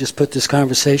good Lord just put this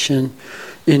conversation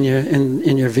in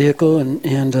your vehicle,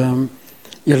 and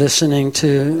you're listening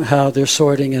to how they're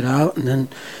sorting it out, and then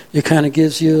it kind of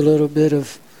gives you a little bit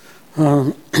of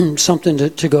something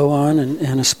to go on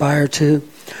and aspire to.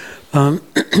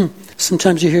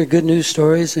 Sometimes you hear good news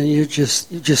stories and you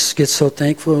just get so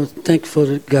thankful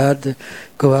to God to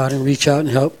go out and reach out and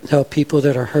help people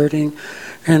that are hurting,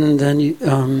 and then you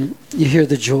hear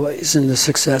the joys and the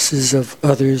successes of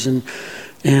others, and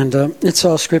it's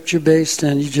all scripture based,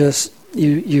 and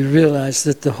you realize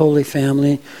that the Holy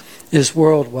Family is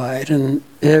worldwide, and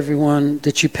everyone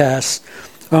that you pass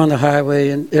on the highway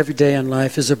and every day in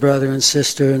life is a brother and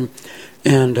sister,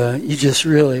 and you just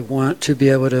really want to be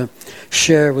able to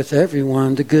share with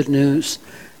everyone the good news.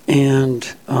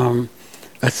 And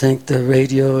I think the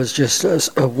radio is just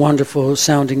a wonderful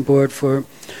sounding board for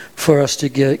us to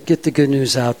get the good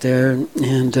news out there,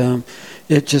 and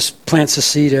it just plants a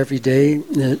seed every day.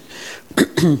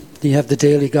 You have the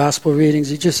daily gospel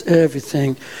readings.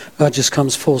 Everything just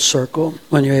comes full circle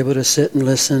when you're able to sit and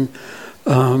listen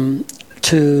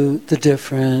to the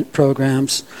different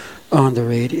programs on the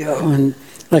radio. And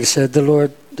like I said, the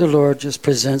Lord just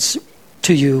presents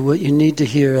to you what you need to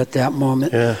hear at that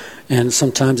moment. Yeah. And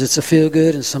sometimes it's a feel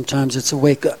good, and sometimes it's a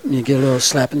wake up. And you get a little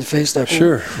slap in the face. Like,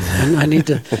 sure. And I need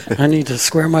to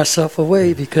square myself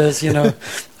away because I'm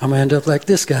gonna end up like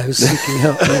this guy who's seeking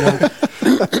help.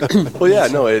 Well, yeah,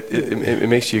 no, it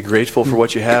makes you grateful for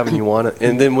what you have, and you want to.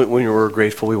 And then when we're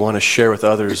grateful, we want to share with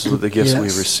others the gifts we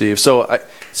receive. So,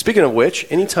 speaking of which,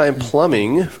 Anytime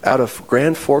Plumbing out of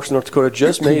Grand Forks, North Dakota,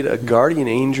 just made a Guardian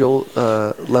Angel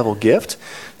level gift.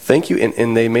 Thank you,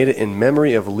 and they made it in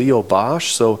memory of Leo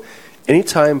Bosch. So,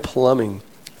 Anytime Plumbing,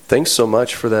 thanks so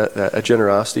much for that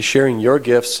generosity, sharing your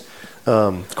gifts.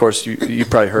 Of course, you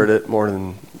probably heard it more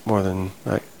than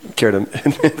I care to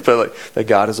admit, but like that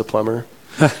God is a plumber.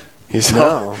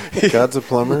 God's a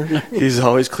plumber. He's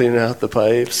always cleaning out the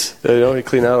pipes. He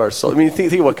clean out our soul. I mean,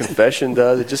 think of what confession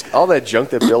does. It just all that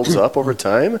junk that builds up over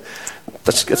time.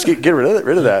 Let's get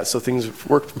rid of that so things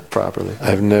work properly.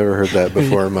 I've never heard that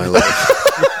before in my life.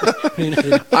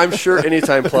 I'm sure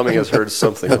Anytime Plumbing has heard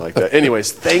something like that.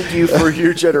 Anyways, thank you for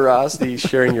your generosity,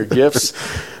 sharing your gifts,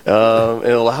 and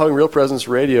allowing Real Presence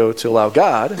Radio to allow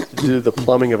God to do the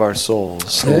plumbing of our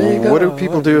souls. What do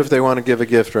people do if they want to give a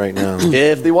gift right now?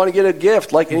 If they want to get a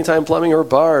gift, like Anytime Plumbing or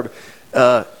Barb,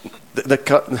 the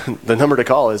number to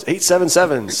call is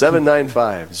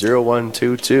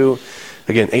 877-795-0122.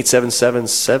 Again,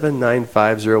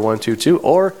 877-795-0122,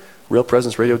 or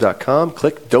realpresenceradio.com.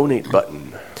 Click Donate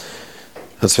button.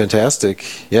 That's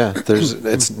fantastic. Yeah,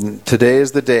 today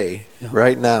is the day.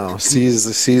 Right now,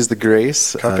 seize the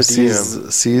grace,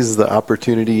 seize the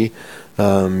opportunity.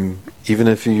 Even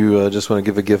if you just want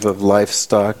to give a gift of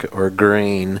livestock or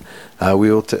grain,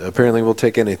 we will apparently we'll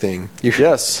take anything.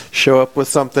 Show up with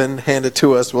something, hand it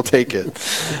to us, we'll take it.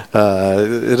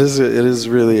 It is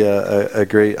really a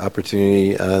great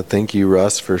opportunity. Thank you,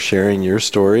 Russ, for sharing your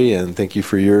story, and thank you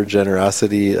for your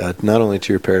generosity, not only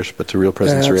to your parish but to Real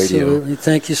Presence Radio. Absolutely.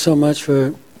 Thank you so much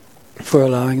for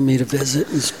allowing me to visit.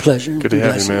 It's a pleasure. Good to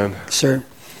have you, man. Sir.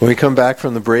 When we come back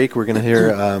from the break, we're going to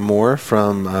hear more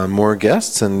from more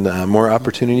guests and more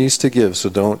opportunities to give. So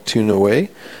don't tune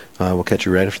away. We'll catch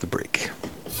you right after the break.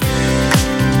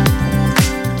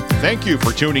 Thank you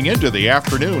for tuning in to the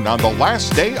afternoon on the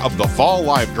last day of the Fall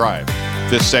Live Drive.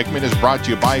 This segment is brought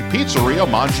to you by Pizzeria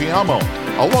Mangiamo,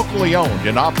 a locally owned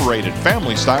and operated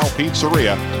family-style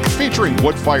pizzeria featuring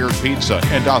wood-fired pizza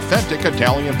and authentic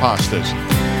Italian pastas.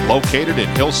 Located in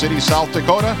Hill City, South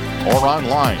Dakota, or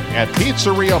online at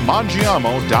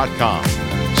pizzeriamangiamo.com.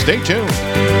 Stay tuned.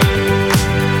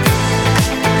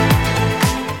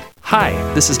 Hi,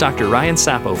 this is Dr. Ryan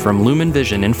Sappo from Lumen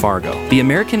Vision in Fargo. The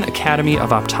American Academy of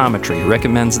Optometry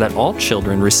recommends that all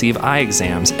children receive eye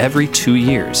exams every 2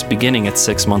 years, beginning at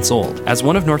 6 months old. As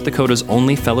one of North Dakota's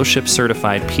only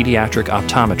fellowship-certified pediatric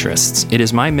optometrists, it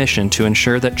is my mission to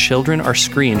ensure that children are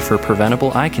screened for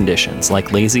preventable eye conditions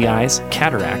like lazy eyes,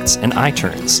 cataracts, and eye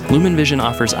turns. Lumen Vision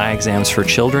offers eye exams for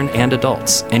children and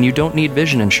adults, and you don't need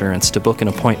vision insurance to book an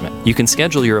appointment. You can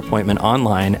schedule your appointment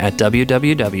online at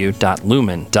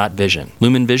www.lumen.vision.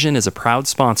 Lumen Vision is a proud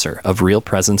sponsor of Real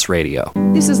Presence Radio.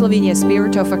 This is Lavinia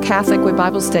Spirito for Catholic Way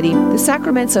Bible Study. The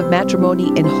sacraments of matrimony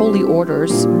and holy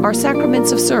orders are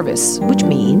sacraments of service, which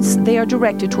means they are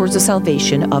directed towards the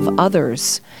salvation of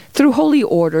others. Through holy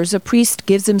orders, a priest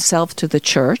gives himself to the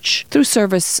church through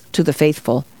service to the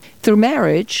faithful. Through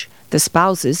marriage, the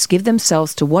spouses give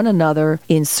themselves to one another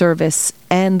in service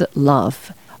and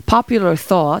love. Popular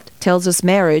thought tells us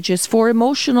marriage is for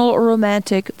emotional or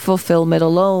romantic fulfillment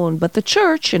alone, but the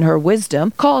Church, in her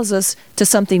wisdom, calls us to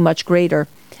something much greater,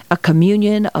 a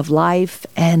communion of life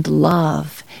and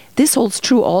love. This holds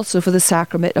true also for the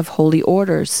sacrament of holy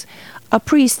orders. A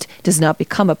priest does not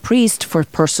become a priest for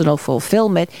personal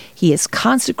fulfillment. He is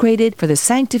consecrated for the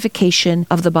sanctification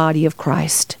of the body of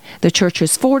Christ. The Church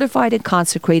is fortified and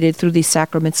consecrated through these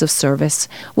sacraments of service.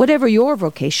 Whatever your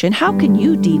vocation, how can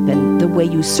you deepen the way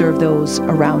you serve those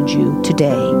around you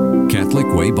today?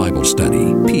 Catholic Way Bible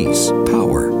Study. Peace,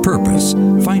 power, purpose.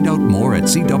 Find out more at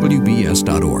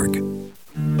cwbs.org.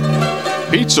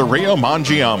 Pizzeria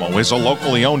Mangiamo is a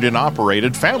locally owned and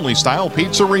operated family-style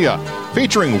pizzeria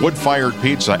featuring wood-fired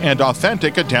pizza and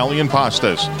authentic Italian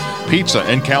pastas. Pizza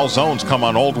and calzones come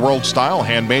on old-world-style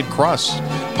handmade crusts.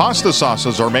 Pasta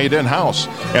sauces are made in-house,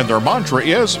 and their mantra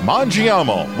is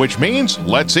Mangiamo, which means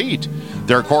let's eat.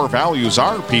 Their core values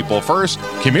are people first,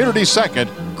 community second,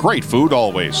 great food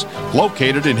always.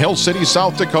 Located in Hill City,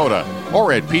 South Dakota,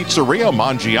 or at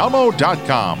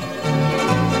pizzeriamangiamo.com.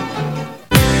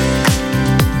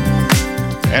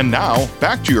 And now,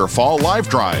 back to your Fall Live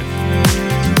Drive.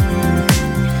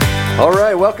 All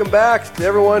right, welcome back to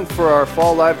everyone for our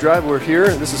Fall Live Drive. We're here.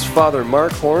 This is Father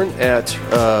Mark Horn at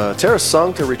Terra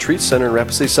Sancta Retreat Center in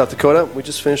Rapid City, South Dakota. We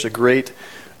just finished a great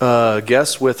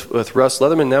guest with Russ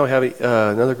Leatherman. Now we have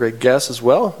another great guest as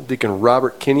well. Deacon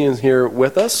Robert Kinyon here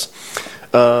with us.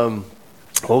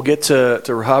 We'll get to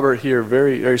Robert here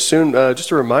very, very soon. Just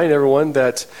to remind everyone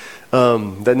that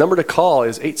The number to call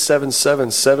is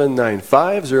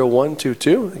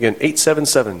 877-795-0122. Again,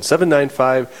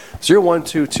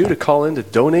 877-795-0122 to call in to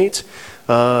donate.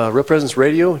 Real Presence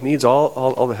Radio needs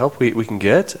all the help we can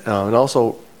get. And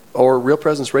also, or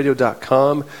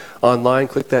realpresenceradio.com online,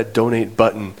 click that donate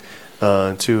button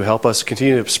to help us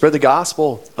continue to spread the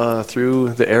gospel through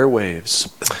the airwaves.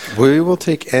 We will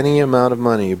take any amount of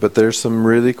money, but there's some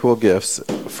really cool gifts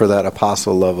for that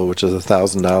apostle level, which is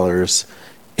 $1,000,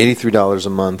 $83 a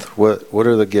month. What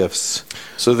are the gifts?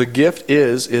 So the gift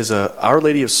is a Our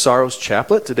Lady of Sorrows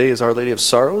chaplet. Today is Our Lady of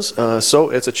Sorrows. So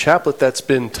it's a chaplet that's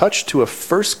been touched to a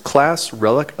first-class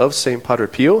relic of St. Padre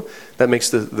Pio. That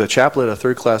makes the chaplet a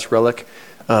third-class relic.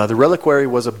 The reliquary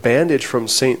was a bandage from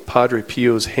St. Padre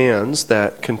Pio's hands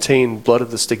that contained blood of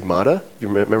the stigmata. You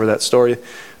remember that story?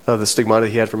 The stigmata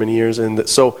he had for many years. And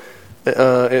so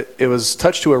it was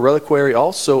touched to a reliquary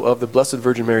also of the Blessed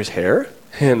Virgin Mary's hair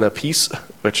and a piece,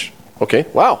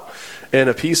 and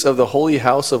a piece of the Holy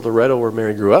House of Loretto where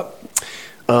Mary grew up.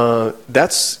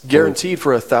 That's guaranteed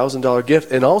for a $1,000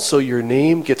 gift. And also your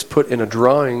name gets put in a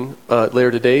drawing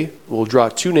later today. We'll draw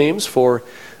 2 names for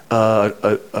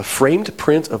a framed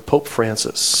print of Pope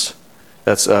Francis.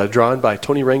 That's drawn by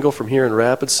Tony Rangel from here in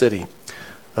Rapid City.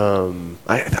 I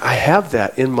have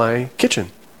that in my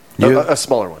kitchen. A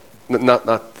smaller one. Not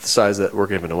the size that we're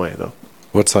giving away, though.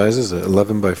 What size is it?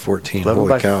 11 by 14. 11 Holy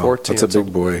by cow. 14. That's a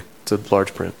big boy. It's a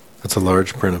large print. That's a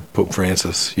large print of Pope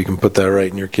Francis. You can put that right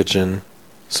in your kitchen.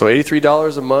 So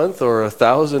 $83 a month or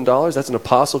 $1,000, that's an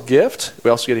apostle gift.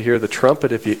 We also get to hear the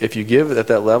trumpet if you give it at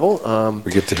that level.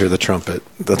 We get to hear the trumpet.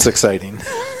 That's exciting.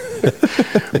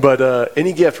 But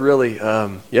any gift, really,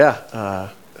 to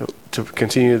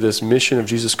continue this mission of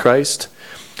Jesus Christ.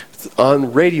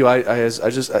 On radio,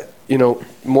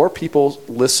 more people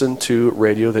listen to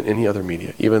radio than any other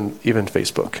media, even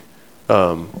Facebook.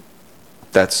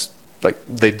 That's like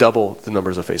they double the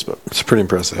numbers of Facebook. It's pretty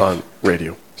impressive on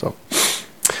radio. So,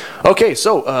 okay,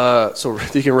 so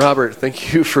Deacon Robert,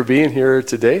 thank you for being here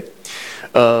today.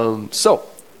 So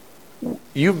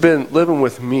you've been living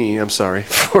with me, for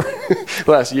the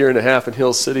last year and a half in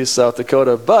Hill City, South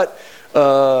Dakota, but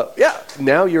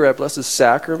now you're at Blessed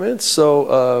Sacrament.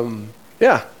 So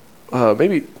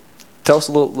maybe tell us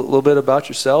a little bit about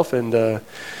yourself and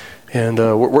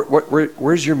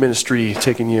where's your ministry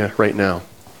taking you right now?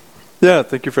 Yeah,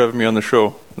 thank you for having me on the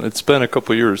show. It's been a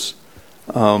couple years.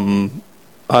 A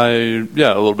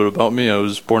little bit about me. I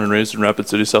was born and raised in Rapid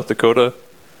City, South Dakota.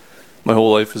 My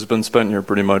whole life has been spent here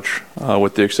pretty much,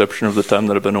 with the exception of the time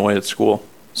that I've been away at school.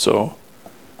 So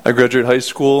I graduated high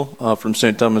school from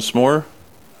St. Thomas More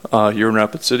here in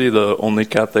Rapid City, the only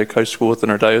Catholic high school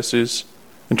within our diocese,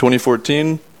 in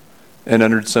 2014, and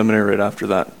entered seminary right after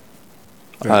that.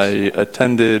 Nice. I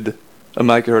attended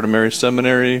Immaculate Heart of Mary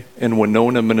Seminary in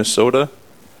Winona, Minnesota,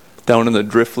 down in the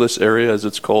Driftless area, as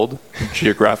it's called,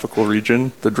 geographical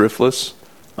region, the Driftless,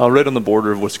 right on the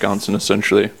border of Wisconsin,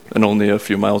 essentially, and only a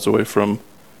few miles away from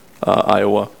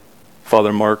Iowa.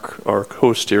 Father Mark, our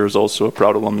host here, is also a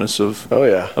proud alumnus of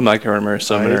Immaculate Heart of Mary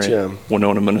Seminary,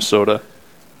 Winona, Minnesota.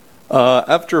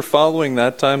 After following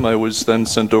that time, I was then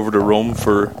sent over to Rome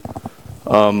for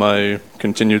my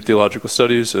continued theological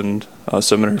studies and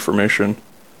seminary formation.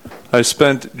 I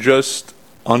spent just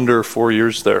under 4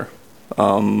 years there.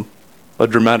 A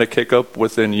dramatic hiccup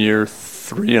within year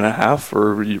 3.5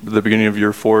 or the beginning of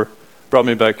year 4 brought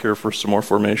me back here for some more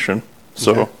formation.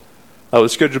 So I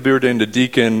was scheduled to be ordained a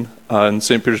deacon in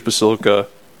St. Peter's Basilica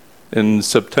in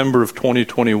September of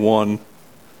 2021.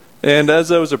 And as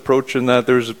I was approaching that,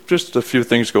 there was just a few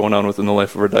things going on within the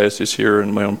life of our diocese here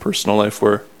and my own personal life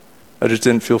where I just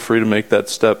didn't feel free to make that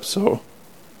step. So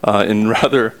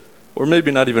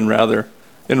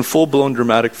in full-blown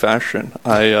dramatic fashion,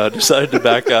 I decided to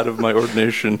back out of my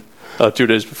ordination 2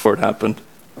 days before it happened.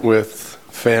 With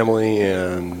family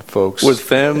and folks? With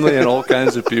family and all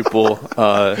kinds of people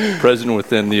present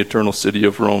within the eternal city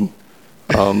of Rome.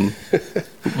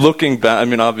 Looking back,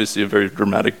 obviously a very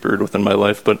dramatic period within my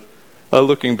life, but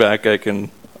looking back, I can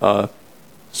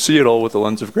see it all with a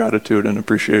lens of gratitude and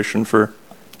appreciation for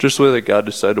just the way that God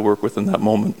decided to work within that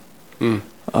moment.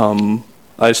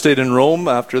 I stayed in Rome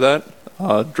after that,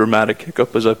 dramatic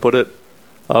hiccup as I put it,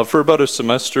 for about a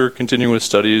semester, continuing with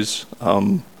studies,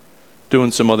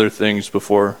 doing some other things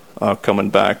before coming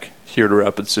back here to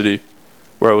Rapid City,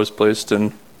 where I was placed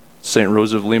in St.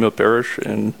 Rose of Lima Parish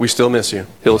in We still miss you.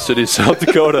 Hill City, South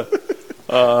Dakota,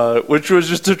 which was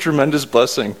just a tremendous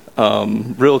blessing,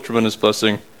 real tremendous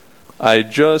blessing. I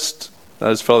just,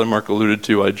 as Father Mark alluded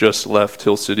to, I just left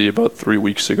Hill City about 3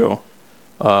 weeks ago.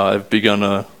 I've begun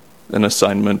an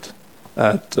assignment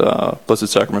at Blessed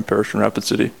Sacrament Parish in Rapid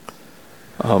City.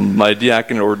 My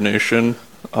diaconate ordination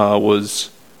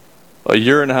was a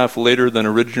year and a half later than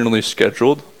originally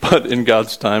scheduled, but in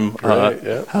God's time,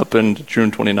 happened June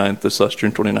 29th, this last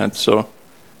June 29th. So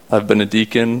I've been a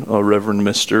deacon, a Reverend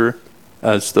Mister,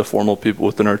 as the formal people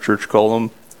within our church call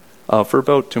them, for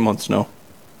about 2 months now.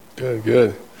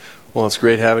 Good. Well, it's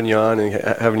great having you on and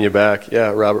having you back.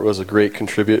 Yeah, Robert was a great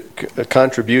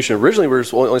contribution. Originally, we were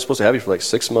only supposed to have you for like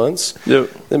 6 months. Yep.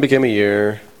 Then it became a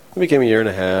year. It became a year and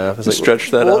a half. It's like,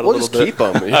 stretch that out a we'll little just bit. keep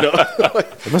them, you know?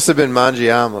 It must have been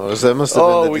Mangiamo's. That must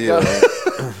have been the deal.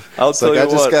 I'll tell you I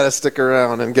what. just got to stick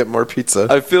around and get more pizza.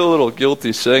 I feel a little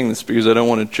guilty saying this because I don't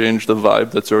want to change the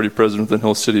vibe that's already present within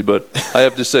Hill City, but I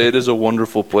have to say it is a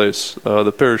wonderful place.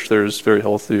 The parish there is very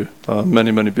healthy.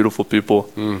 Many, many beautiful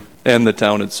people. And the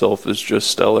town itself is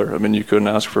just stellar. I mean, you couldn't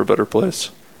ask for a better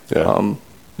place. Yeah.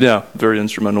 Very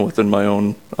instrumental within my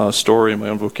own story, my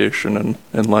own vocation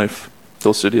and life.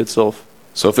 Hill City itself.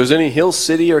 So if there's any Hill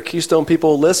City or Keystone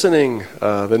people listening,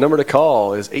 the number to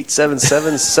call is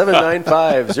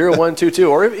 877-795-0122.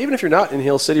 Or even if you're not in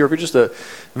Hill City, or if you're just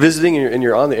visiting and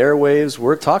you're on the airwaves,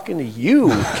 we're talking to you,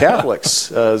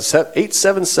 Catholics.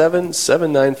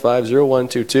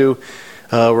 877-795-0122.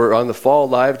 We're on the fall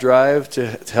live drive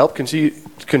to help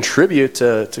contribute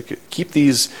to keep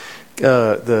these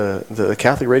the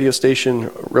Catholic radio station,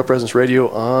 Real Presence Radio,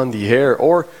 on the air.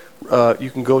 Or you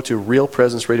can go to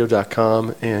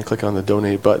realpresenceradio.com and click on the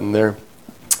donate button there.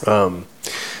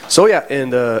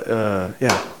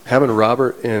 Having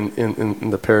Robert in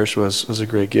the parish was a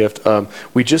great gift.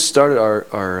 We just started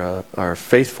our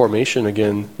faith formation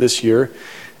again this year,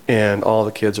 and all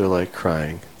the kids are like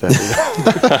crying that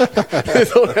they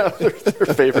don't have their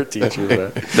favorite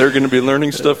teacher. They're going to be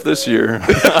learning stuff this year.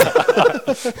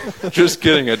 Just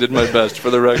kidding. I did my best.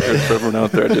 For the record, for everyone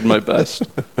out there, I did my best.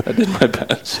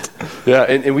 Yeah,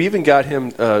 and we even got him,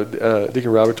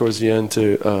 Deacon Robert, towards the end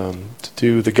to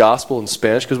do the gospel in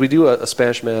Spanish, because we do a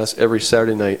Spanish Mass every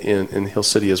Saturday night in Hill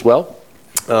City as well.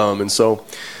 We're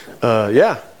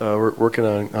working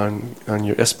on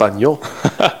your Español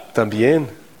también.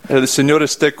 El Señor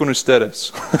esté con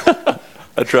ustedes.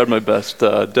 I tried my best.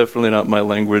 Definitely not my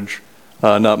language,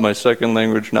 not my second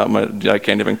language, I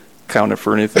can't even count it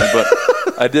for anything, but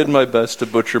I did my best to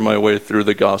butcher my way through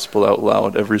the gospel out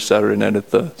loud every Saturday night at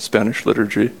the Spanish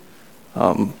liturgy.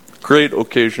 Great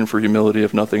occasion for humility,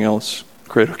 if nothing else.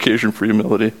 Great occasion for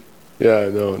humility. Yeah,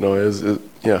 no, it is.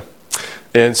 Yeah.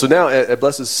 And so now at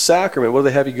Blessed Sacrament, what do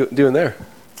they have you doing there?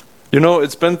 You know,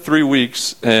 it's been 3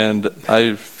 weeks, and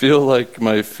I feel like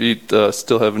my feet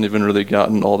still haven't even really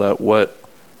gotten all that wet.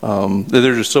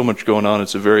 There's just so much going on.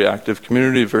 It's a very active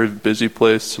community, very busy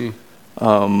place.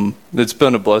 It's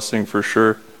been a blessing for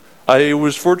sure. I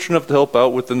was fortunate enough to help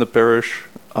out within the parish.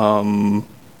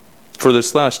 For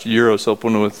this last year, I was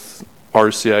helping with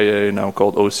RCIA, now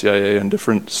called OCIA, and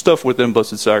different stuff within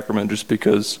Blessed Sacrament, just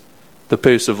because the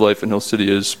pace of life in Hill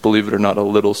City is, believe it or not, a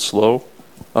little slow.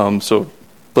 So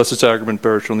Blessed Sacrament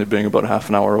Parish only being about half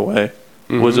an hour away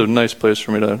was a nice place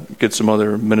for me to get some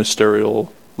other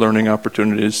ministerial learning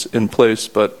opportunities in place.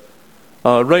 But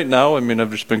right now, I mean,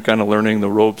 I've just been kind of learning the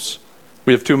ropes.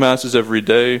 We have 2 masses every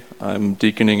day. I'm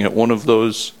deaconing at one of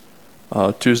those.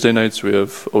 Tuesday nights we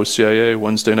have OCIA,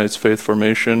 Wednesday nights faith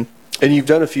formation. And you've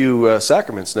done a few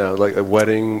sacraments now, like a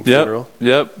wedding, funeral?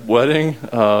 Yep, wedding,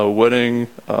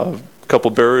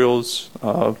 couple burials,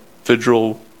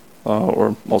 vigil,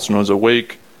 or also known as a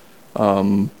wake.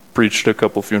 Preached a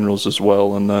couple funerals as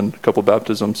well, and then a couple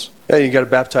baptisms. Yeah, you got to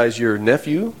baptize your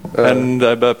nephew. And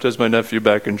I baptized my nephew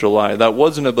back in July. That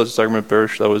wasn't at Blessed Sacrament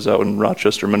Parish. That was out in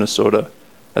Rochester, Minnesota,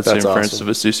 at St. Francis of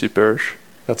Assisi Parish.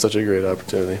 That's such a great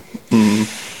opportunity.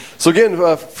 So again,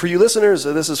 for you listeners,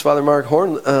 this is Father Mark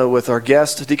Horn with our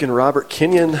guest, Deacon Robert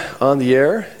Kinyon, on the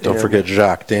air. Don't forget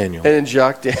Jacques Daniel. And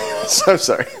Jacques Daniel. I'm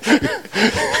sorry.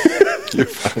 You're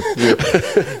fine.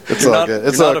 It's all good.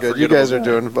 It's all good. You guys are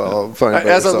doing fine.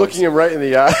 As I'm looking him right in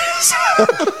the eyes.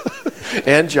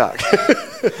 And Jacques.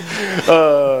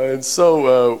 And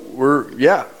so we're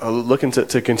looking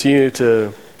to continue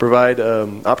to provide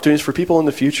opportunities for people in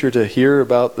the future to hear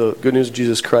about the good news of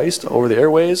Jesus Christ over the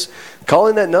airways. Call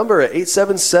in that number at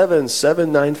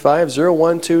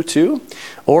 877-795-0122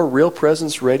 or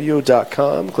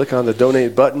realpresenceradio.com. Click on the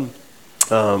donate button.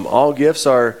 All gifts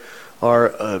are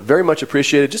very much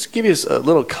appreciated. Just to give you a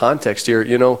little context here,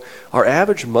 you know, our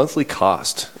average monthly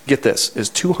cost, get this, is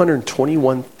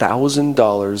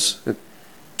 $221,000,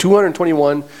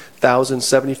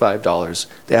 $221,075,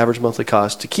 the average monthly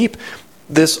cost to keep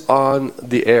this on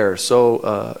the air. So,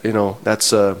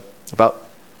 that's about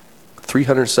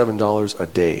 $307 a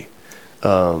day.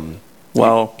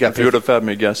 Wow. If you would have had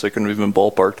me guess, I couldn't have even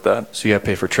ballparked that. So you got to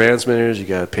pay for transmitters, you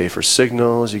got to pay for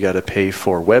signals, you got to pay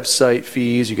for website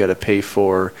fees, you got to pay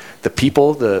for the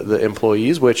people, the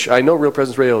employees, which I know Real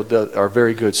Presence Radio are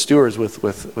very good stewards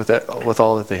with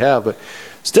all that they have, but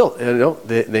still,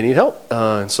 they need help.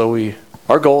 And so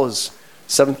our goal is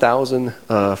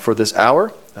 $7,000 for this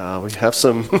hour. We have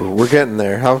some. We're getting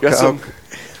there.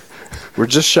 We're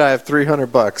just shy of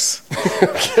 $300.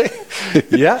 Okay.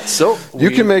 Yeah. So you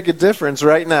can make a difference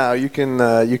right now. You can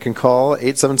call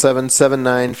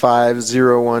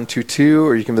 877-795-0122,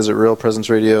 or you can visit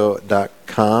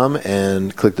realpresenceradio.com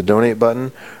and click the donate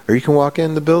button, or you can walk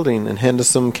in the building and hand us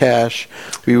some cash.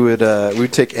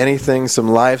 We'd take anything, some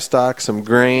livestock, some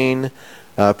grain,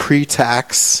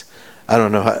 pre-tax. I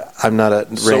don't know. I'm not a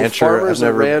rancher. So farmers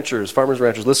and ranchers,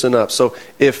 listen up. So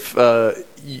if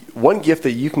one gift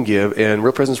that you can give, and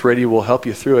Real Presence Radio will help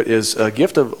you through it, is a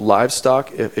gift of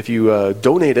livestock. If you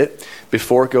donate it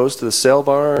before it goes to the sale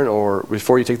barn or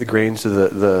before you take the grains to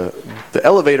the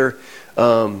elevator,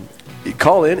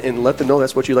 call in and let them know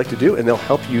that's what you'd like to do, and they'll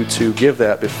help you to give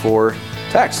that before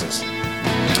taxes.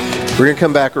 We're going to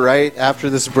come back right after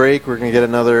this break. We're going to get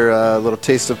another little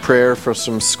taste of prayer for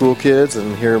some school kids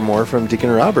and hear more from Deacon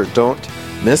Robert. Don't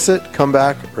miss it. Come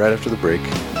back right after the break.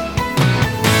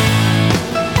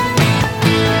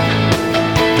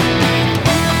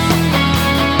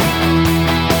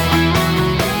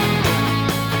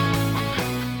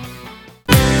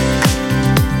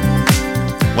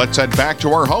 Let's head back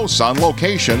to our hosts on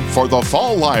location for the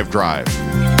Fall Live Drive.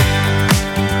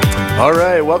 All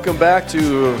right, welcome back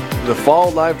to the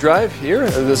Fall Live Drive here.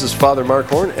 This is Father Mark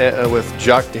Horn with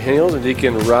Jacques Daniels and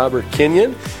Deacon Robert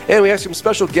Kinyon. And we have some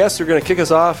special guests who are going to kick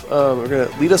us off. We're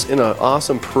going to lead us in an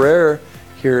awesome prayer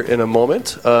here in a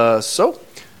moment. So,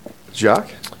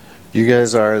 Jacques? You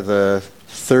guys are the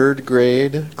third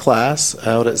grade class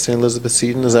out at St. Elizabeth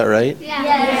Seton, is that right?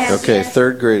 Yes. Okay,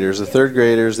 third graders. The third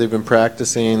graders, they've been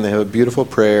practicing. They have a beautiful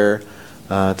prayer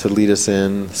to lead us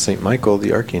in St. Michael,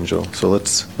 the Archangel. So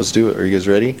let's do it. Are you guys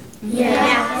ready?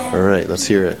 Yes. All right, let's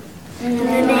hear it. In the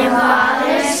name of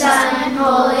Father, Son, and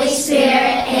Holy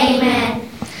Spirit, amen.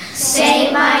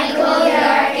 Saint Michael, the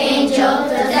Archangel,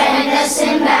 defend us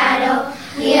in battle.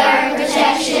 Be our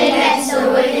protection against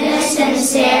the wickedness and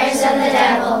snares of the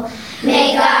devil.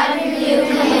 May God rebuke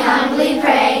him, we humbly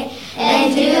pray.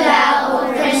 And do thou,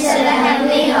 O Prince of the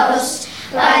heavenly host,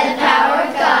 by the power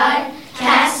of God,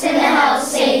 cast into hell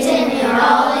Satan and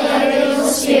all the other evil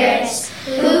spirits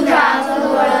who prowl the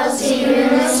world, seeking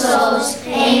the souls.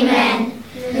 Amen.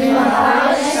 In the name of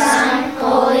Father, Son,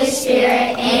 Holy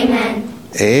Spirit. Amen.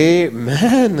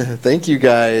 Amen. Thank you,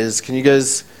 guys. Can you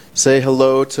guys say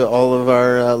hello to all of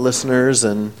our listeners,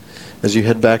 and as you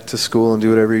head back to school and do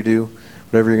whatever you do,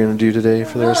 whatever you're going to do today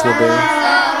for the rest of the day?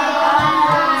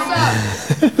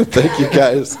 Thank you,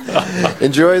 guys.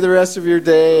 Enjoy the rest of your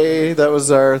day. That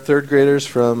was our third graders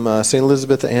from St.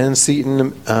 Elizabeth and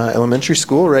Seton Elementary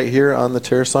School right here on the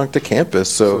Terra Sancta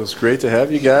campus. So it's great to have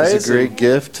you guys. It's a great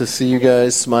gift to see you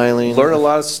guys smiling. Learn a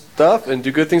lot of stuff and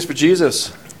do good things for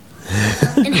Jesus.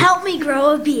 And help me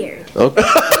grow a beard. Okay.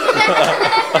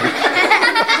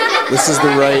 This is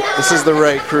the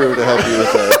right crew to help you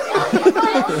with that.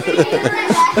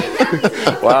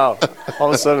 Wow. All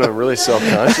of a sudden, I'm really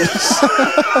self-conscious.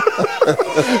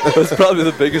 That's probably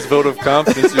the biggest vote of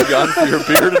confidence you've gotten for your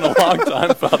beard in a long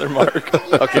time, Father Mark.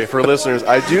 Okay, for listeners,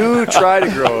 I do try to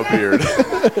grow a beard.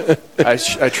 I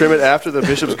trim it after the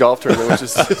Bishop's golf tournament, which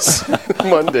is this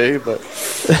Monday. But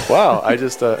wow, I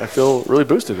feel really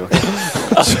boosted. Okay.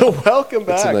 So welcome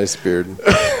back. That's a nice beard.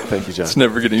 Thank you, John. It's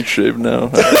never getting shaved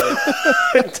now. I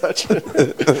didn't touch it.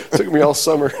 Took me all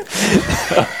summer.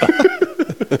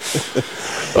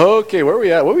 Okay, where are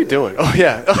we at? What are we doing? Oh,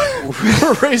 yeah.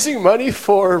 We're raising money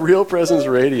for Real Presence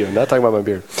Radio. Not talking about my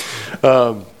beard.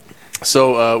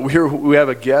 So we have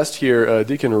a guest here,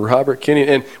 Deacon Robert Kinyon.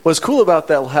 And what's cool about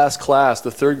that last class,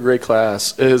 the third grade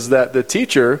class, is that the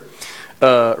teacher,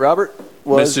 Robert,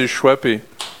 was... Mrs. Schweppe.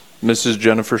 Mrs.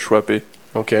 Jennifer Schweppe.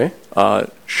 Okay.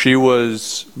 She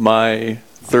was my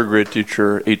third grade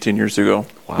teacher 18 years ago.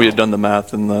 Wow. We had done the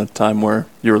math in the time where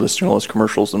you were listening to all those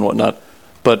commercials and whatnot.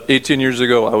 But 18 years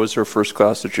ago, I was her first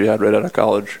class that she had right out of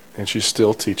college. And she's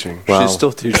still teaching. Wow. She's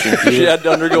still teaching. She had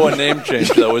to undergo a name change,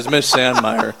 though. It was Miss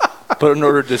Sandmeyer. But in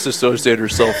order to disassociate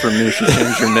herself from me, she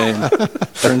changed her name.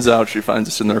 Turns out she finds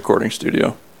us in the recording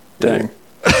studio. Dang.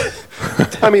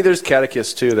 I mean, there's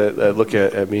catechists, too, that look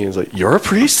at me and is like, you're a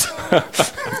priest?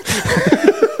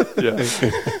 Yeah.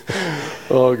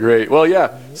 Oh, great. Well,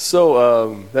 yeah.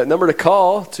 So that number to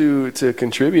call to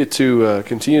contribute to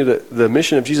continue the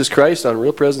mission of Jesus Christ on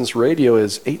Real Presence Radio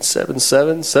is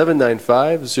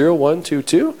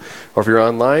 877-795-0122. Or if you're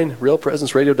online,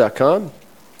 realpresenceradio.com,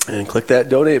 and click that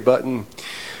donate button.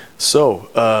 So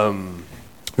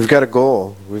we've got a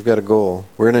goal.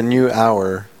 We're in a new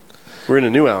hour.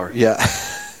 Yeah.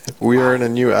 We are in a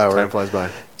new hour.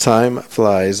 Time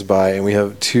flies by, and we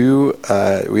have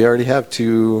we already have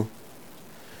two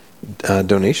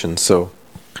donations. So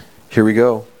here we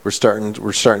go. We're starting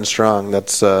strong.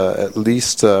 That's at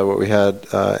least what we had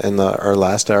in our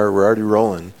last hour. We're already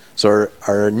rolling. So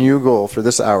our new goal for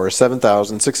this hour is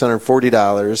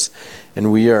 $7,640,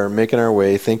 and we are making our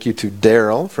way. Thank you to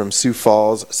Daryl from Sioux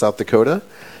Falls, South Dakota,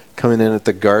 coming in at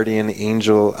the Guardian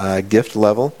Angel gift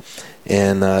level.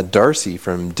 And Darcy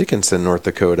from Dickinson, North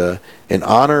Dakota, in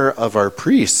honor of our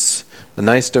priests. A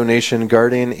nice donation,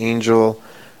 Guardian Angel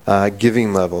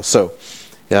giving level. So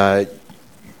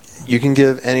you can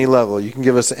give any level. You can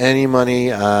give us any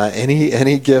money.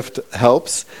 Any gift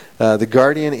helps. The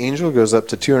Guardian Angel goes up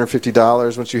to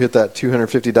 $250. Once you hit that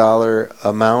 $250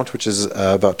 amount, which is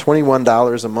about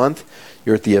 $21 a month,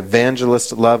 you're at the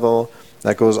Evangelist level.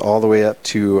 That goes all the way up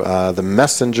to the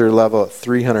Messenger level at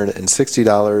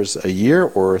 $360 a year,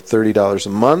 or $30 a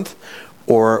month,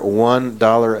 or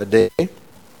 $1 a day.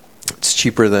 It's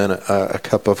cheaper than a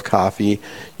cup of coffee.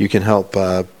 You can help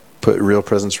put Real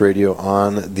Presence Radio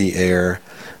on the air.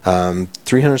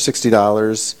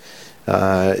 $360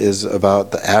 is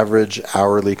about the average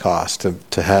hourly cost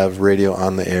to have radio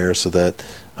on the air, so that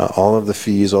all of the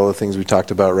fees, all the things we talked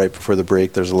about right before the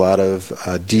break, there's a lot of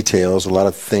details, a lot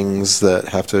of things that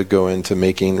have to go into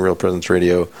making Real Presence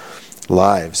Radio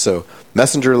live. So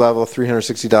Messenger level,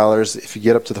 $360. If you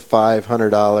get up to the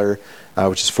 $500,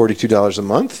 which is $42 a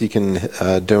month, you can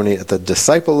donate at the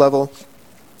Disciple level.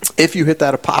 If you hit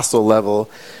that Apostle level,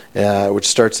 which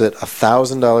starts at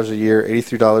 $1,000 a year,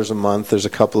 $83 a month, there's a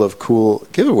couple of cool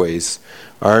giveaways.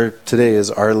 Today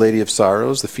is Our Lady of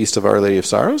Sorrows, the Feast of Our Lady of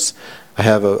Sorrows. I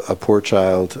have a poor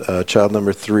child, child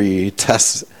number 3,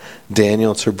 Tess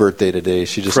Daniel. It's her birthday today.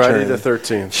 She just Friday the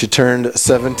 13th. She turned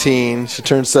 17. She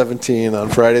turned 17 on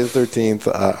Friday the 13th.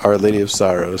 Our Lady of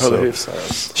Sorrows. Our Lady of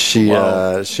Sorrows.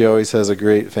 She always has a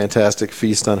great, fantastic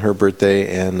feast on her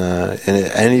birthday, and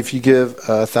if you give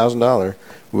 $1,000,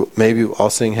 maybe I'll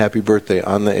sing Happy Birthday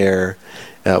on the air.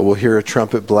 We'll hear a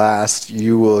trumpet blast.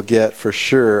 You will get for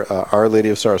sure Our Lady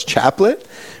of Sorrows chaplet,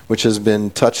 which has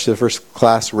been touched to the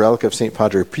first-class relic of St.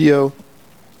 Padre Pio.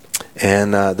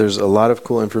 And there's a lot of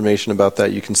cool information about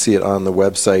that. You can see it on the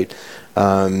website.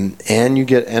 And you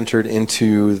get entered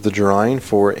into the drawing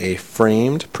for a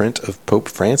framed print of Pope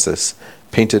Francis,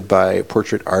 painted by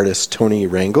portrait artist Tony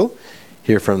Rangel,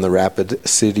 here from the Rapid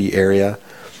City area.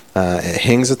 It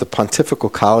hangs at the Pontifical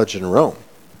College in Rome.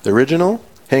 The original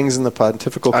hangs in the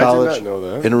Pontifical College did not know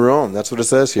that. in Rome. That's what it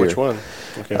says here. Which one?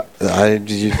 Okay.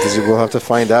 We'll have to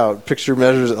find out. Picture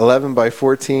measures 11 by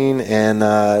 14,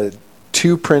 and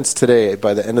 2 prints today.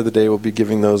 By the end of the day, we'll be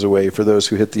giving those away for those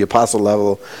who hit the Apostle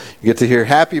level. You get to hear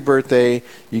Happy Birthday.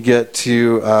 You get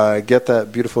to get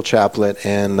that beautiful chaplet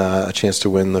and a chance to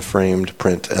win the framed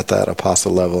print at that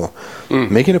Apostle level.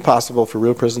 Making it possible for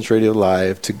Real Presence Radio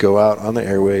Live to go out on the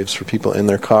airwaves for people in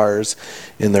their cars,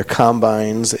 in their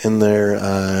combines, in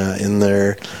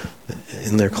their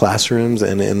classrooms,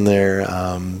 and in their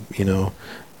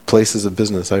places of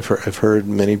business. I've heard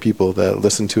many people that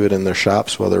listen to it in their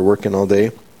shops while they're working all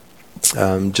day,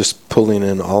 just pulling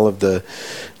in all of the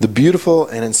beautiful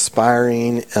and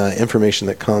inspiring information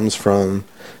that comes from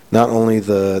not only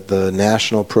the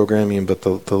national programming, but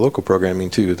the local programming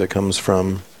too, that comes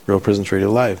from Real Presence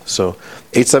Radio Live. So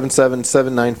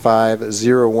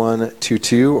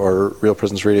 877-795-0122 or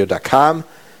realpresenceradio.com.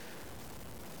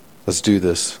 Let's do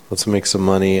this. Let's make some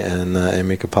money and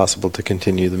make it possible to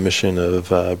continue the mission of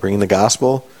bringing the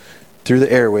gospel through the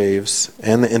airwaves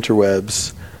and the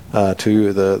interwebs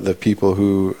to the people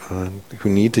who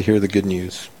need to hear the good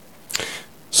news.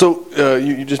 So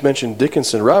you just mentioned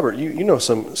Dickinson. Robert, you know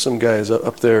some guys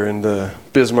up there in the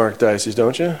Bismarck Diocese,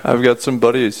 don't you? I've got some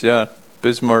buddies, yeah.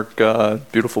 Bismarck,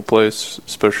 beautiful place,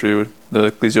 especially with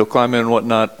the ecclesial climate and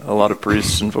whatnot. A lot of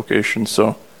priests and vocations,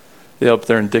 so... Yeah, up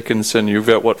there in Dickinson, you've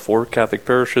got, 4 Catholic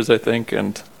parishes, I think,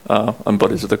 and I'm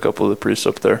buddies with a couple of the priests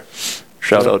up there.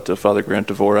 Shout out to Father Grant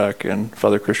Dvorak and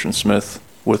Father Christian Smith,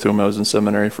 with whom I was in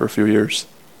seminary for a few years.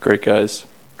 Great guys.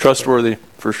 Trustworthy,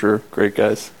 for sure. Great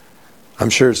guys. I'm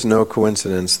sure it's no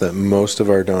coincidence that most of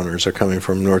our donors are coming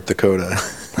from North Dakota.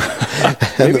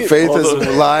 And the faith is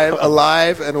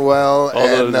alive and well.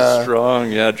 All those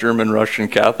strong, German, Russian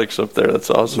Catholics up there. That's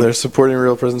awesome. They're supporting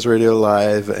Real Presence Radio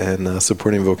Live and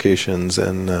supporting vocations,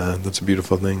 and that's a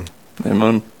beautiful thing.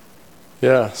 Amen.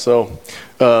 Yeah. So,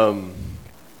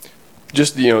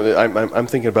 just I'm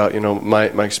thinking about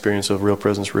my experience of Real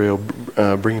Presence Radio,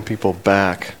 bringing people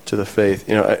back to the faith.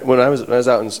 When I was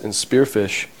out in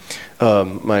Spearfish,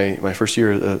 my first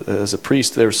year as a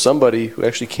priest, there was somebody who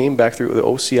actually came back through the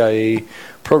OCIA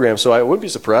program. So I wouldn't be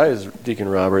surprised, Deacon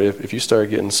Robert, if you start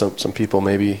getting some people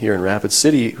maybe here in Rapid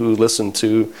City who listen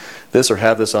to this or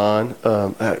have this on.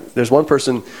 There's one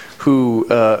person who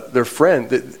their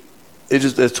friend.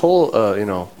 It's total,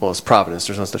 it's providence.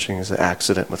 There's no such thing as an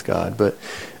accident with God, but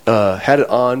had it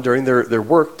on during their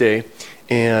work day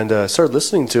and started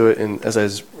listening to it. And as I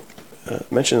was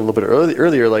mentioned a little bit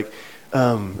earlier,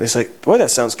 it's like, boy,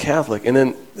 that sounds Catholic. And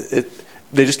then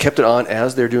they just kept it on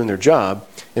as they're doing their job.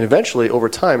 And eventually, over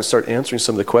time, it started answering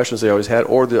some of the questions they always had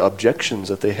or the objections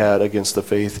that they had against the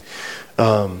faith.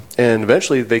 And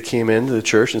eventually, they came into the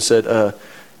church and said, I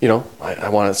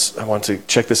want to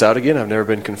check this out again. I've never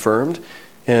been confirmed,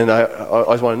 and I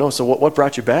always want to know. So what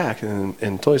brought you back? And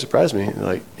totally surprised me.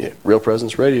 Real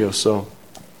Presence Radio. So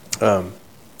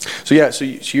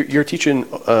you're teaching.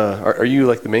 Are you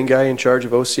like the main guy in charge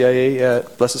of OCIA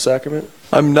at Blessed Sacrament?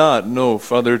 I'm not. No,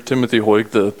 Father Timothy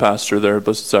Hoyk, the pastor there at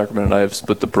Blessed Sacrament, and I have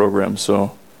split the program.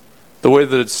 So the way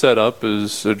that it's set up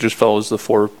is it just follows the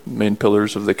four main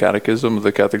pillars of the Catechism of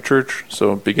the Catholic Church.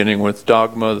 So beginning with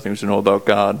dogma, the things to know about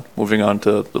God, moving on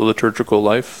to the liturgical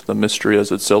life, the mystery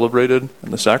as it's celebrated,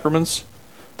 and the sacraments,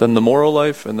 then the moral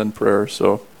life, and then prayer.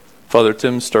 So Father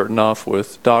Tim's starting off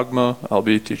with dogma. I'll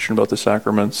be teaching about the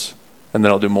sacraments, and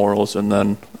then I'll do morals, and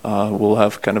then we'll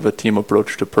have kind of a team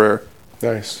approach to prayer.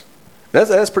 Nice.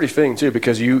 That's pretty fitting too,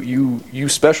 because you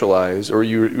specialize, or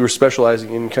you were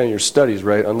specializing in kind of your studies,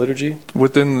 right, on liturgy.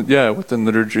 Within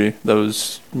liturgy, that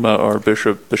was our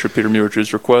Bishop Peter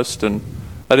Muir's request, and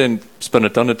I didn't spend a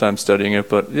ton of time studying it,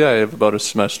 but I have about a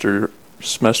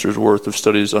semester's worth of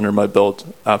studies under my belt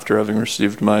after having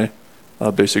received my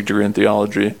basic degree in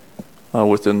theology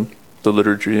within the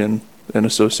liturgy and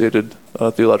associated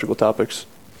theological topics.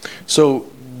 So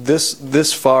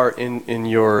this far in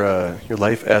your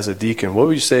life as a deacon, what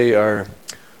would you say are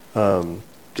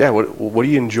what do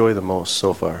you enjoy the most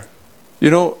so far?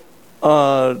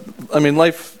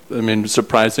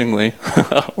 Surprisingly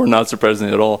or not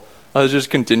surprisingly at all, has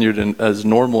just continued as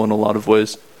normal in a lot of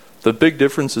ways. The big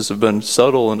differences have been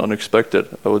subtle and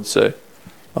unexpected, I would say.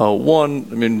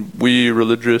 We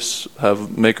religious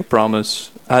make a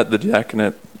promise at the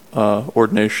diaconate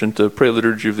ordination to pray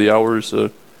Liturgy of the Hours,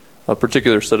 a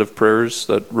particular set of prayers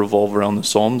that revolve around the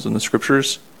Psalms and the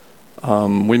Scriptures.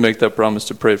 We make that promise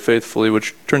to pray faithfully,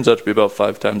 which turns out to be about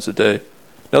 5 times a day.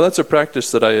 Now, that's a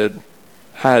practice that I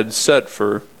had set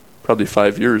for probably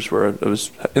 5 years, where I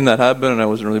was in that habit and I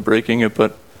wasn't really breaking it.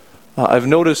 But I've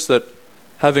noticed that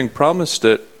having promised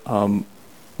it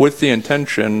with the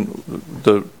intention,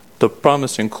 the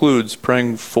promise includes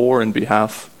praying for and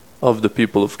behalf of the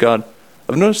people of God.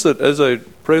 I've noticed that as I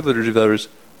pray Liturgy of the Hours,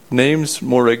 names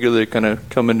more regularly kind of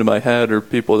come into my head, or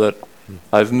people that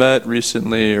I've met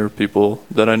recently, or people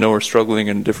that I know are struggling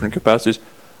in different capacities.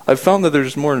 I've found that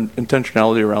there's more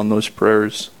intentionality around those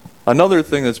prayers. Another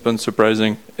thing that's been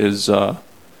surprising is,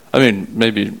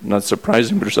 maybe not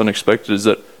surprising, but just unexpected, is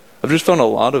that I've just found a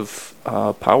lot of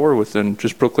power within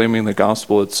just proclaiming the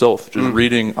gospel itself, just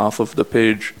reading off of the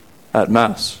page at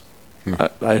Mass. I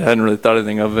hadn't really thought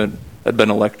anything of it. I'd been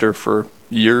a lector for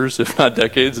years, if not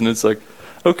decades, and it's like,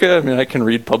 okay, I can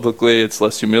read publicly. It's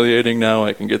less humiliating now.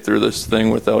 I can get through this thing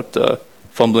without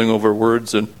fumbling over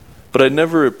words. But I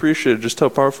never appreciated just how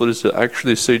powerful it is to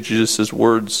actually say Jesus'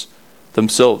 words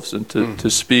themselves and to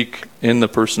speak in the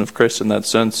person of Christ in that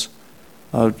sense.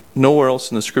 Nowhere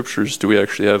else in the Scriptures do we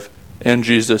actually have, and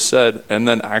Jesus said, and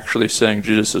then actually saying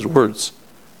Jesus' words.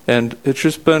 And it's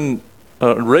just been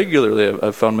regularly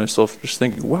I've found myself just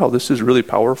thinking, wow, this is really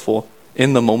powerful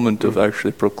in the moment of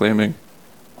actually proclaiming.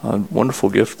 A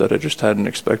wonderful gift that I just hadn't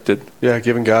expected. Yeah,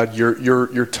 giving God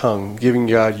your tongue, giving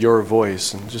God your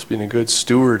voice, and just being a good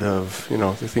steward of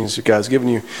the things that God's given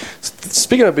you.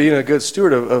 Speaking of being a good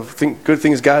steward of good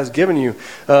things God's given you,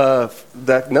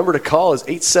 that number to call is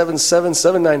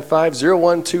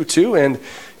 877-795-0122.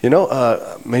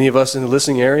 And many of us in the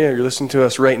listening area, you're listening to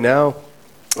us right now.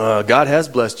 God has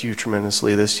blessed you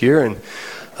tremendously this year, and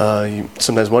you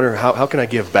sometimes wonder, how can I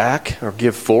give back or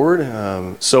give forward?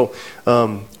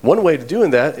 One way to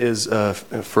doing that is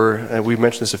we've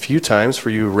mentioned this a few times, for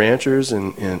you ranchers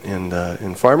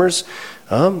and farmers,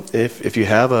 if you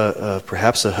have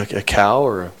perhaps a cow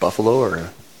or a buffalo or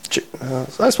a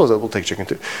I suppose we'll take chicken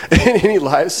too. Any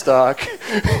livestock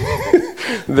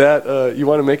that you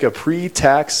want to make a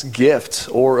pre-tax gift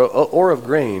or of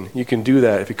grain, you can do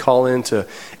that if you call in to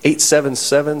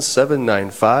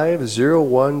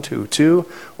 877-795-0122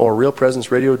 or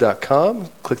realpresenceradio.com.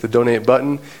 Click the donate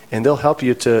button, and they'll help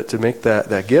you to make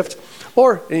that gift.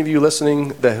 Or any of you listening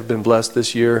that have been blessed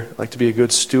this year, like to be a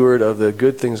good steward of the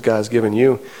good things God's given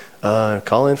you,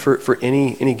 call in for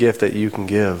any gift that you can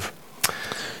give.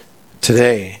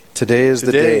 Today is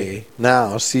the day.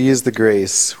 Now, seize the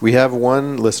grace. We have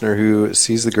one listener who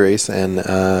sees the grace,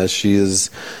 and she is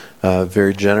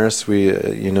very generous.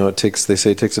 They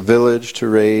say it takes a village to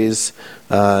raise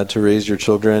your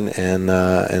children,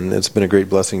 and it's been a great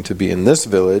blessing to be in this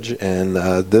village. And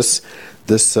this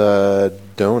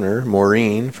donor,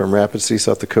 Maureen from Rapid City,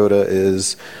 South Dakota,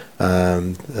 is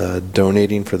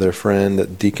donating for their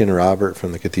friend Deacon Robert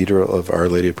from the Cathedral of Our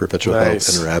Lady of Perpetual Help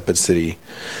in Rapid City.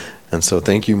 And so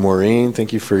thank you, Maureen.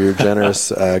 Thank you for your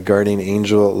generous guardian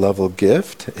angel level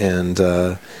gift, and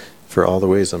for all the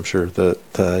ways I'm sure that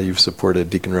you've supported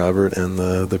Deacon Robert and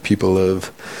the people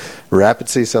of Rapid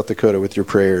City, South Dakota with your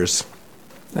prayers.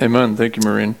 Amen. Thank you,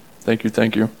 Maureen. Thank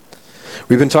you.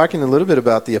 We've been talking a little bit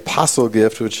about the apostle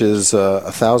gift, which is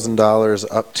 $1,000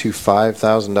 up to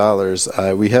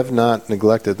 $5,000. We have not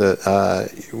neglected that.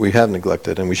 We have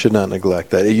neglected, and we should not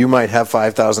neglect that. You might have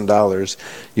 $5,000.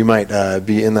 You might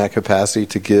be in that capacity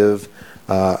to give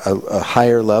a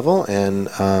higher level, and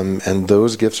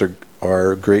those gifts are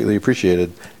greatly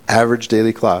appreciated. Average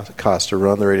daily cost to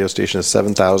run the radio station is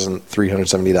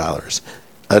 $7,370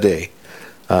 a day.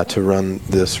 To run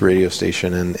this radio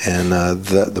station, and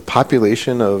the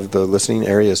population of the listening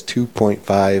area is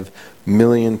 2.5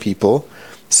 million people,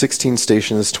 16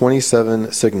 stations,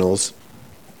 27 signals,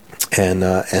 and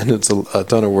it's a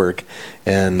ton of work,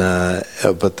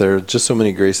 but there are just so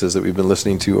many graces that we've been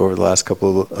listening to over the last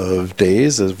couple of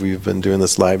days as we've been doing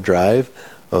this live drive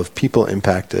of people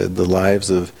impacted, the lives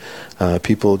of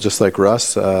people just like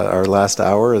Russ, our last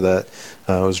hour that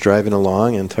was driving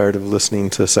along and tired of listening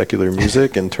to secular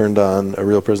music and turned on a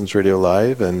Real Presence Radio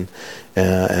Live, and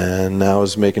now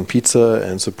is making pizza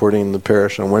and supporting the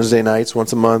parish on Wednesday nights,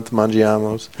 once a month,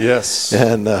 Mangiamos. Yes,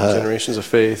 and generations of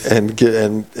faith,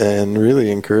 and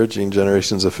really encouraging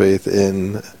generations of faith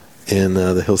in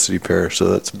the Hill City Parish.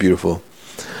 So that's beautiful.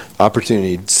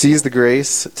 Opportunity. Seize the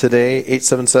grace today,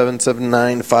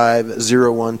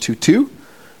 877-795-0122,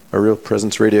 or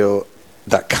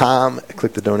realpresenceradio.com.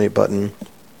 Click the donate button.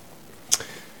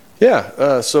 Yeah,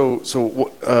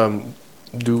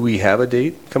 do we have a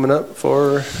date coming up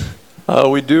for?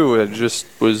 We do. I just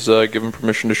was given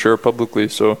permission to share publicly,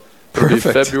 so it'll be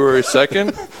February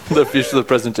 2nd, the feast of the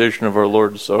presentation of our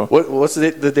Lord. So what's the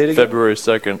date again? February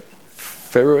 2nd.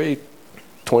 February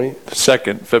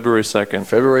 22nd, February 2nd.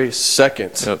 February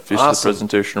 2nd. Yep, feast of the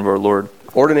presentation of our Lord.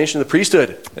 Ordination of the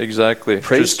priesthood. Exactly.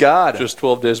 Praise God. Just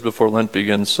 12 days before Lent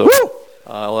begins, so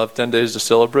I'll have 10 days to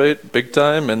celebrate, big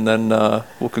time, and then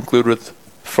we'll conclude with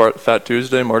Fat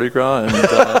Tuesday, Mardi Gras, and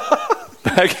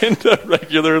back into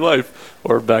regular life,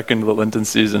 or back into the Lenten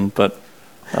season, but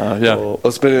Well,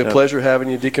 it's been a pleasure having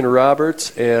you, Deacon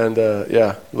Robert, and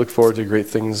look forward to great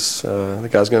things that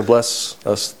God's going to bless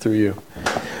us through you.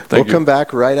 We'll come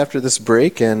back right after this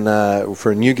break and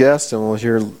for a new guest, and we'll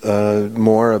hear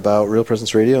more about Real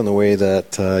Presence Radio and the way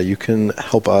that you can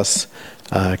help us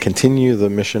continue the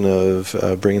mission of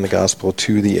bringing the gospel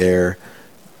to the air.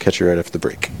 Catch you right after the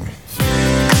break.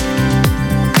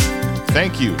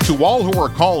 Thank you to all who are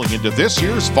calling into this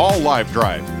year's Fall Live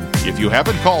Drive. If you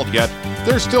haven't called yet,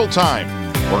 there's still time.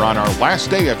 We're on our last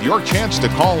day of your chance to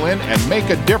call in and make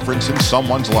a difference in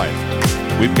someone's life.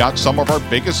 We've got some of our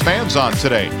biggest fans on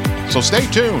today, so stay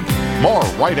tuned. More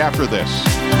right after this.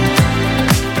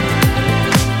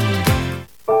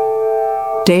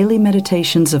 Daily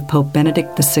Meditations of Pope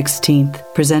Benedict XVI,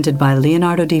 presented by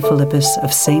Leonardo D. Philippus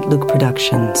of St. Luke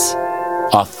Productions.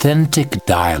 Authentic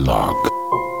dialogue.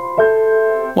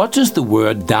 What does the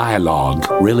word dialogue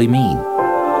really mean?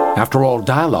 After all,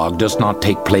 dialogue does not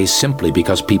take place simply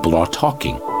because people are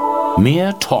talking.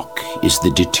 Mere talk is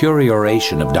the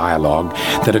deterioration of dialogue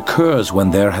that occurs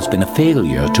when there has been a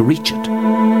failure to reach it.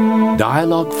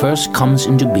 Dialogue first comes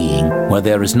into being where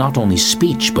there is not only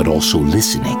speech but also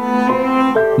listening.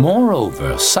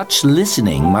 Moreover, such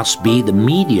listening must be the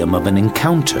medium of an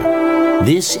encounter.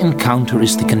 This encounter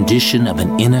is the condition of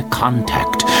an inner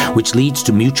contact, which leads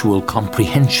to mutual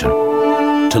comprehension.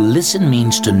 To listen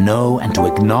means to know and to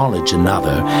acknowledge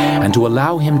another, and to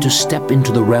allow him to step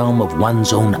into the realm of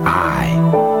one's own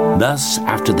I. Thus,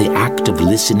 after the act of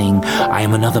listening, I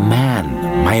am another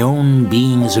man. My own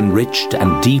being is enriched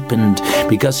and deepened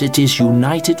because it is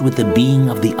united with the being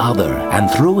of the other,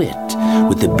 and through it,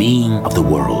 with the being of the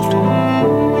world.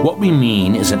 What we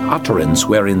mean is an utterance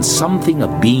wherein something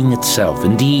of being itself,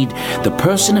 indeed, the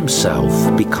person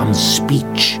himself, becomes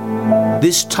speech.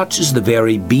 This touches the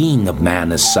very being of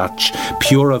man as such,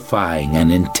 purifying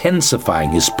and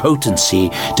intensifying his potency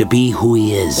to be who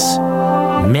he is.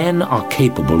 Men are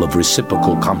capable of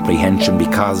reciprocal comprehension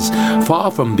because, far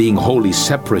from being wholly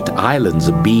separate islands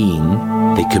of being,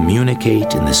 they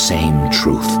communicate in the same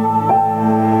truth.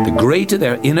 The greater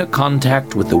their inner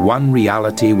contact with the one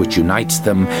reality which unites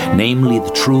them, namely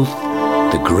the truth,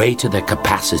 the greater their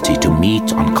capacity to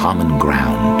meet on common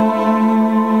ground.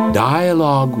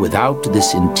 Dialogue without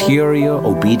this interior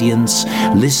obedience,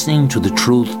 listening to the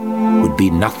truth, would be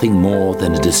nothing more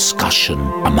than a discussion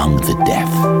among the deaf.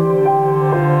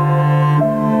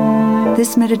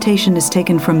 This meditation is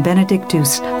taken from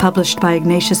Benedictus, published by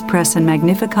Ignatius Press and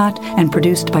Magnificat, and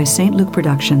produced by St. Luke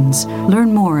Productions.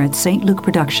 Learn more at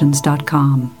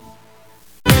stlukeproductions.com.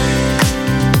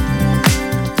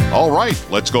 All right,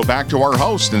 let's go back to our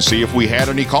host and see if we had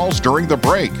any calls during the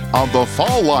break on the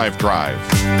Fall Live Drive.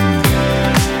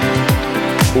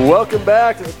 Welcome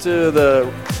back to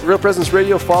the Real Presence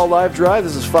Radio Fall Live Drive.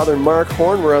 This is Father Mark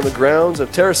Horn. We're on the grounds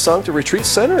of Terra Sancta Retreat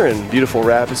Center in beautiful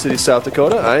Rapid City, South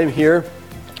Dakota. I am here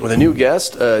with a new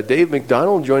guest, Dave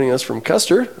McDonald, joining us from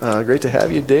Custer. Great to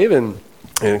have you, Dave. And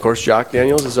of course, Jacques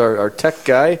Daniels is our tech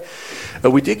guy.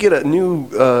 We did get a new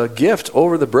gift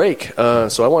over the break,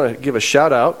 so I want to give a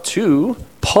shout out to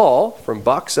Paul from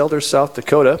Box Elder, South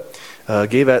Dakota.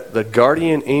 Gave at the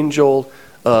Guardian Angel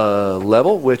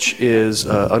level, which is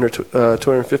under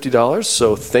 $250.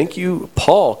 So thank you,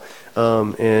 Paul.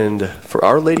 And for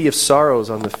Our Lady of Sorrows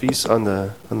on the feast, on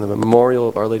the memorial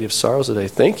of Our Lady of Sorrows today,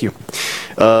 thank you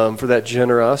for that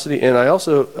generosity. And I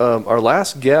also, our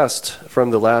last guest from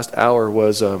the last hour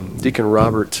was Deacon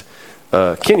Robert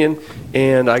Kinyon,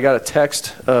 and I got a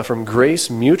text from Grace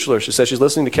Mutuler. She said she's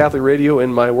listening to Catholic radio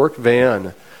in my work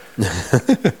van.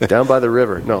 Down by the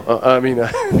river. No,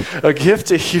 a gift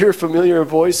to hear familiar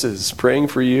voices. Praying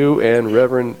for you and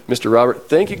Reverend Mr. Robert.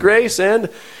 Thank you, Grace, and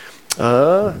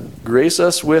grace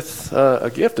us with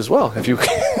a gift as well, if you.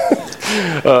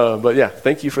 But yeah,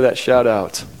 thank you for that shout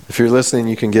out. If you're listening,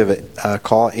 you can give it a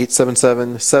call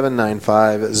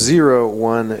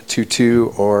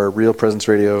 877-795-0122 or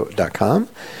realpresenceradio.com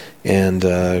and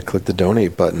click the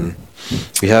donate button.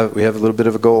 We have a little bit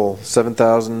of a goal,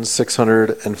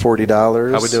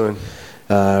 $7,640. How we doing?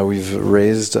 We've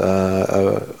raised,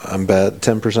 I'm bad,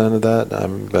 10% of that.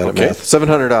 I'm bad at math.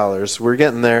 $700. We're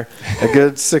getting there. A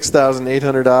good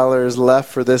 $6,800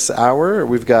 left for this hour.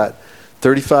 We've got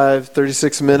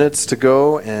 36 minutes to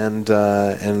go, and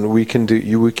we can do it.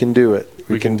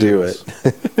 We can do it.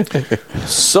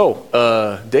 So,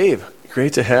 Dave,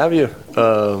 great to have you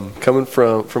coming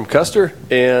from Custer,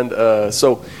 and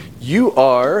so. You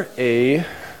are a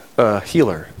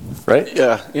healer, right?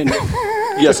 Yeah.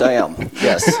 Yes, I am.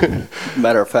 Yes.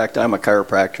 Matter of fact, I'm a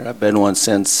chiropractor. I've been one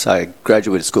since I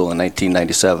graduated school in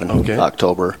 1997,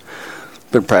 October.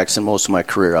 Been practicing most of my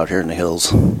career out here in the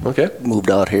hills. Okay.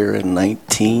 Moved out here in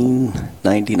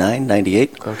 1999,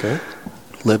 98. Okay.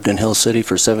 Lived in Hill City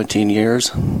for 17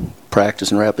 years.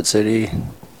 Practiced in Rapid City.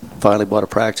 Finally bought a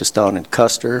practice down in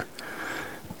Custer.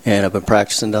 And I've been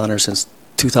practicing down there since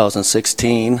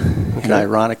 2016, and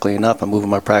ironically enough, I'm moving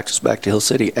my practice back to Hill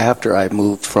City after I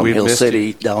moved from Hill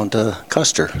City down to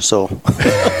Custer. So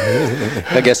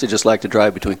I guess I just like to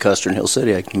drive between Custer and Hill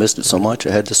City. I missed it so much,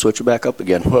 I had to switch it back up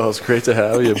again. Well, it's great to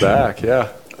have you back.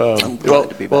 Yeah. I'm glad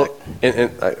to be back.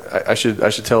 And I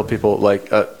should tell people,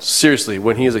 like, seriously,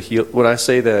 when I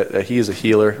say that he is a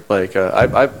healer, like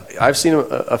I've seen him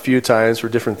a few times for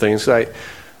different things.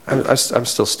 I'm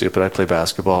still stupid. I play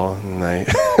basketball, and I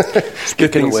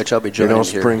get things. Which I'll be joining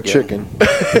spring chicken.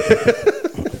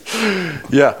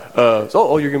 Yeah.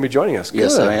 So, you're going to be joining us.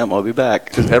 Yes, I am. I'll be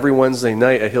back. Every Wednesday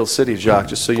night at Hill City, Jacques.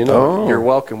 Just so you know, you're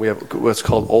welcome. We have what's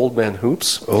called Old Man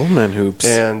Hoops. Old Man Hoops.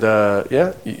 And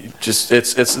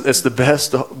it's the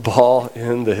best ball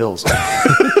in the hills.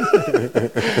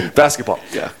 Basketball.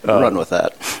 Yeah. Run with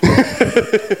that.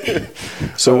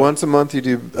 So once a month you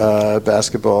do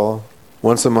basketball.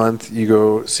 Once a month, you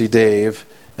go see Dave,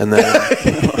 and then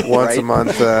once a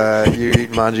month, you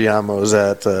eat mangiamos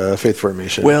at Faith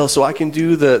Formation. Well, so I can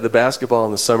do the basketball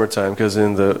in the summertime because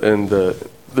in the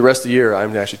the rest of the year,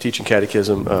 I'm actually teaching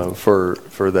catechism for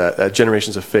that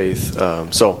Generations of Faith.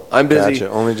 So I'm busy. Gotcha.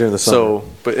 Only during the summer.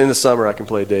 But in the summer, I can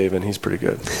play Dave, and he's pretty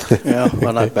good. Yeah,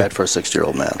 well, not bad for a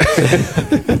 60-year-old man.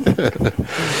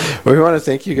 Well, we want to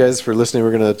thank you guys for listening.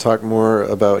 We're going to talk more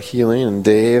about healing. And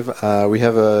Dave, we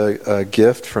have a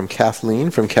gift from Kathleen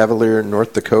from Cavalier,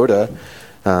 North Dakota,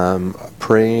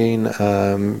 praying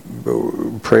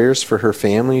prayers for her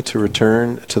family to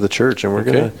return to the church. And we're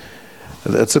going to.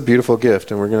 That's a beautiful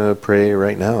gift, and we're going to pray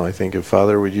right now. I think,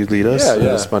 Father, would you lead us in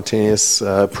a spontaneous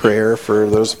prayer for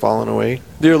those fallen away?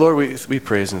 Dear Lord, we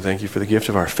praise and thank you for the gift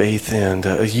of our faith, and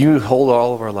you hold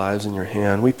all of our lives in your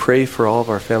hand. We pray for all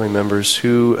of our family members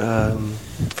who,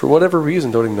 for whatever reason,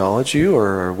 don't acknowledge you or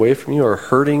are away from you or are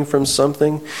hurting from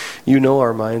something. You know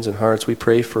our minds and hearts. We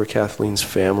pray for Kathleen's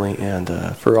family and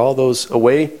for all those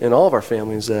away and all of our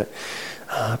families that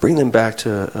bring them back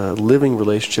to a living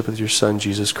relationship with your Son,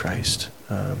 Jesus Christ.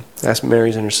 Ask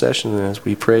Mary's intercession as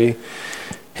we pray.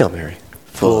 Hail Mary,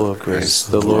 full of grace,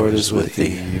 the Lord is with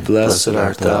thee. Blessed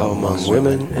art thou among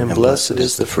women, and blessed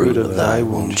is the fruit of thy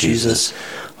womb, Jesus.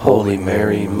 Holy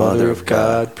Mary, Mother of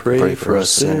God, pray for us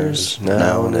sinners,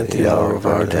 now and at the hour of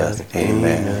our death.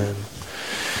 Amen.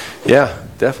 Yeah,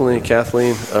 definitely,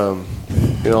 Kathleen.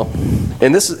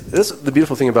 And this is the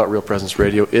beautiful thing about Real Presence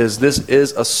Radio is this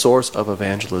is a source of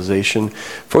evangelization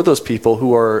for those people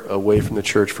who are away from the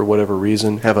church for whatever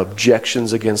reason, have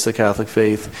objections against the Catholic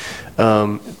faith,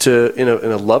 to in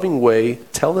a loving way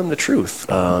tell them the truth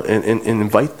and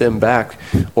invite them back,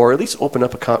 or at least open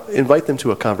up invite them to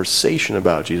a conversation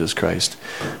about Jesus Christ.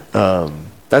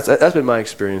 That's been my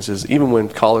experience. Is even when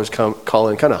callers call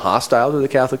in kind of hostile to the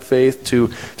Catholic faith,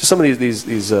 to some of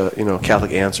these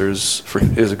Catholic answers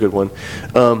is a good one.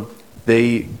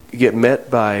 They get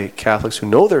met by Catholics who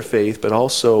know their faith, but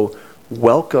also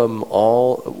welcome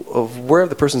all of wherever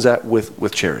the person's at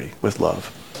with charity, with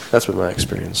love. That's been my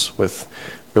experience with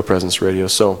Real Presence Radio.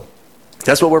 So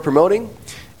that's what we're promoting,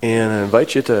 and I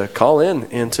invite you to call in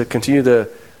and to continue to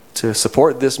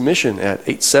support this mission at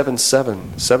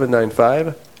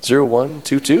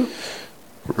 877-795-0122,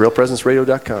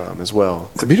 realpresenceradio.com as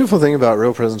well. The beautiful thing about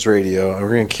Real Presence Radio, we're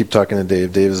going to keep talking to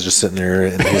Dave. Dave is just sitting there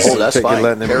and he's letting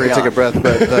him take a breath.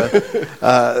 But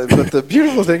the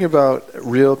beautiful thing about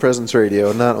Real Presence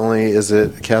Radio, not only is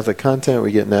it Catholic content,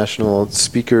 we get national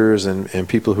speakers and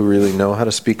people who really know how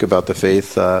to speak about the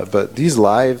faith, but these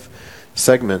live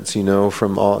segments,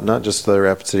 from all, not just the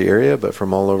Rapid City area, but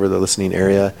from all over the listening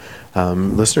area.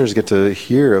 Listeners get to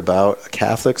hear about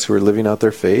Catholics who are living out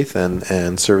their faith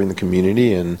and serving the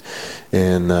community and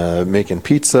making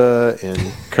pizza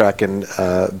and cracking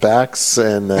backs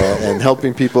and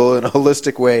helping people in a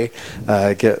holistic way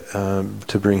get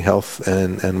to bring health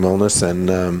and wellness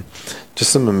and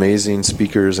just some amazing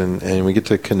speakers and we get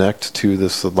to connect to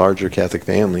this larger Catholic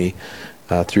family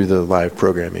through the live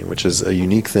programming, which is a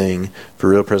unique thing for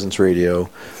Real Presence Radio.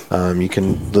 You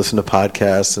can listen to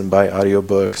podcasts and buy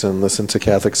audiobooks and listen to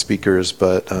Catholic speakers,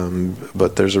 but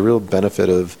there's a real benefit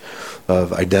of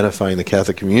identifying the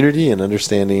Catholic community and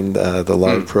understanding the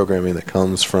live programming that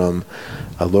comes from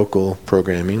a local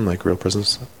programming like Real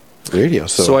Presence Radio.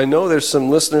 So I know there's some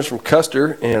listeners from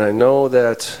Custer, and I know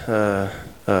that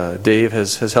Dave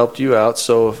has helped you out.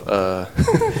 So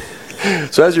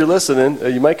So as you're listening,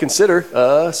 you might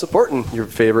consider supporting your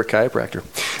favorite chiropractor.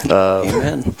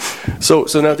 Amen. So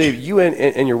now, Dave, you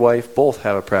and your wife both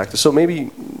have a practice. So maybe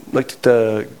like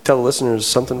to tell the listeners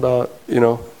something about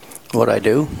what I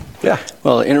do. Yeah.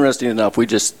 Well, interesting enough, we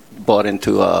just bought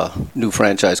into a new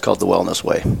franchise called the Wellness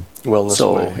Way.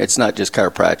 So it's not just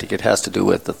chiropractic; it has to do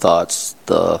with the thoughts,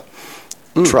 the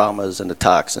traumas and the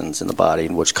toxins in the body,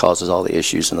 which causes all the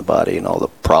issues in the body and all the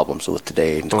problems with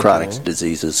today, and chronic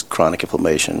diseases, chronic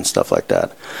inflammation, and stuff like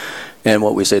that. And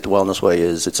what we say at the Wellness Way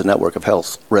is it's a network of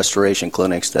health restoration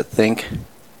clinics that think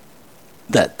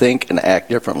and act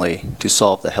differently to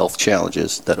solve the health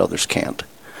challenges that others can't.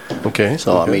 Okay.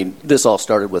 So, I mean, this all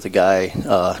started with a guy,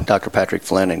 Dr. Patrick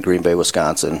Flynn in Green Bay,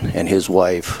 Wisconsin, and his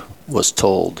wife was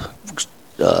told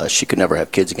she could never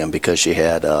have kids again because she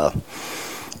had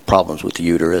problems with the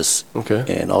uterus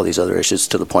and all these other issues,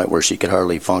 to the point where she could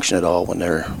hardly function at all when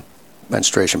their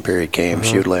menstruation period came.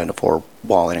 She would lay on the floor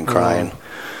bawling and crying.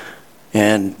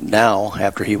 And now,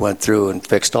 after he went through and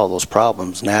fixed all those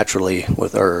problems naturally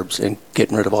with herbs and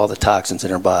getting rid of all the toxins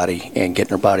in her body and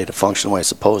getting her body to function the way it's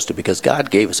supposed to, because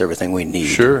God gave us everything we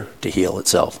need to heal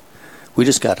itself. We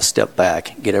just got to step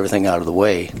back, get everything out of the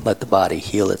way, let the body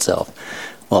heal itself.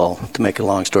 Well, to make a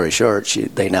long story short,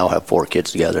 they now have 4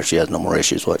 kids together. She has no more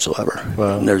issues whatsoever.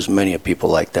 Wow. And there's many people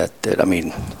like that, I mean,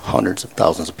 hundreds of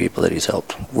thousands of people that he's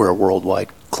helped. We're a worldwide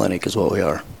clinic is what we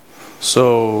are.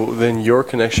 So then your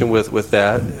connection with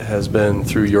that has been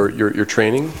through your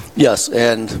training? Yes,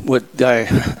 and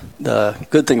the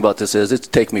good thing about this is it's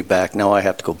taken me back. Now I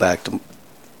have to go back to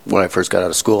when I first got out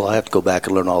of school. I have to go back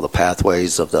and learn all the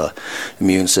pathways of the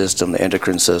immune system, the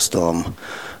endocrine system,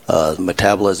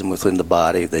 metabolism within the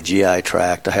body, the GI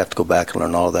tract. I have to go back and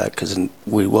learn all that because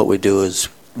what we do is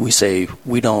we say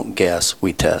we don't guess,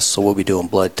 we test. So we'll be doing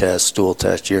blood tests, stool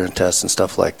tests, urine tests, and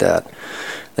stuff like that.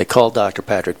 They call Dr.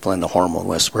 Patrick Flynn the hormone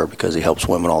whisperer because he helps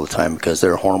women all the time because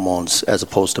their hormones, as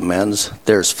opposed to men's,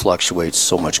 theirs fluctuates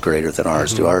so much greater than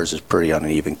ours do. Ours is pretty on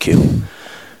an even keel.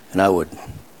 And I would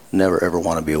never, ever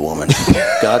want to be a woman.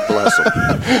 God bless them.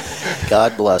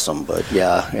 God bless them. But,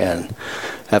 yeah, and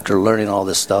after learning all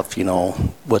this stuff,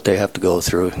 what they have to go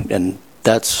through, and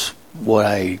that's what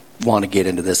I want to get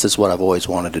into this. This is what I've always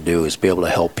wanted to do, is be able to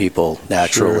help people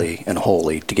naturally and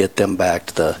wholly to get them back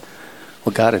to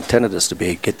what God intended us to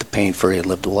be, get the pain free and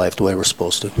live the life the way we're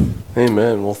supposed to.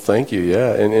 Amen. Well, thank you.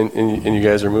 Yeah, and you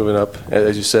guys are moving up,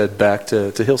 as you said, back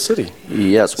to Hill City.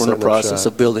 Yes, we're in the process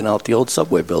of building out the old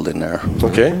subway building there.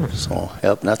 Okay. So,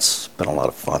 that's been a lot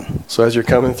of fun. So as you're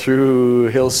coming through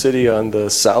Hill City on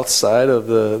the south side of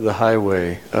the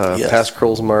highway, past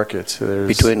Crowell's Market,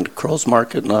 between Crowell's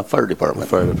Market and the fire department.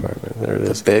 The fire department. There it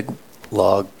is. The big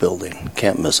log building.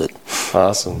 Can't miss it.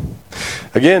 Awesome.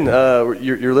 Again,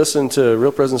 you're listening to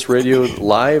Real Presence Radio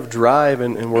live drive,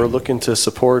 and we're looking to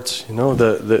support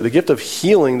the gift of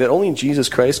healing that only Jesus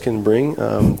Christ can bring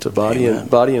to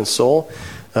body and soul.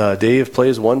 Dave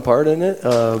plays one part in it,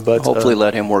 but hopefully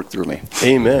let him work through me.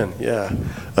 Amen. Yeah.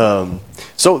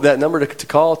 So that number to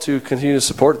call to continue to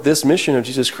support this mission of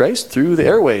Jesus Christ through the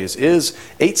airways is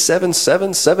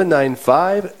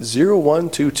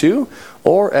 877-795-0122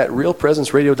 or at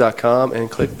realpresenceradio.com and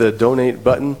click the donate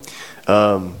button.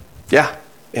 And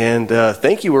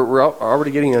thank you. We're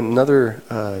already getting another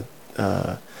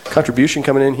contribution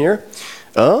coming in here.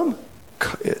 The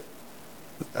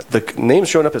name's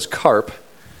showing up as Carp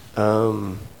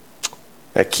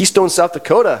at Keystone, South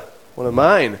Dakota, one of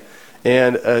mine.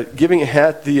 And giving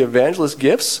at the evangelist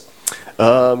gifts,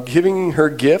 giving her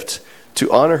gift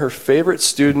to honor her favorite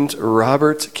student,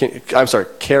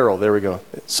 Carol. There we go.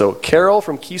 So Carol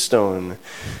from Keystone,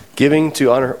 giving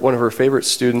to honor one of her favorite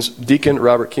students, Deacon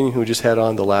Robert Kinyon, who just had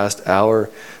on the last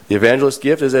hour. The evangelist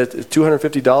gift is at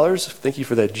 $250. Thank you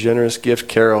for that generous gift,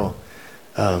 Carol.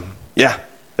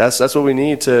 That's what we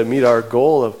need to meet our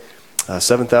goal of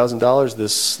 $7,000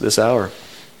 this hour.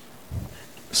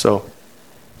 So.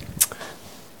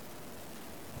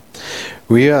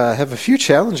 We have a few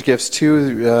challenge gifts,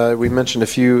 too. We mentioned a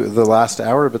few the last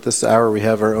hour, but this hour we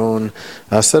have our own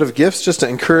set of gifts just to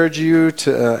encourage you,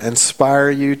 to inspire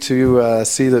you to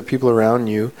see the people around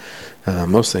you,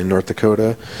 mostly in North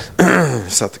Dakota,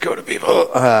 South Dakota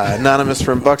people. Anonymous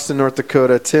from Buxton, North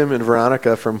Dakota, Tim and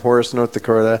Veronica from Horace, North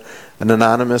Dakota, an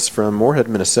anonymous from Moorhead,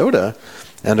 Minnesota,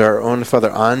 and our own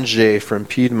Father Anjay from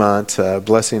Piedmont,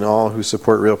 blessing all who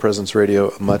support Real Presence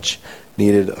Radio, a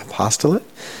much-needed apostolate.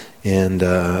 And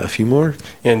a few more.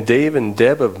 And Dave and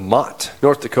Deb of Mott,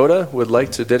 North Dakota, would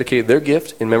like to dedicate their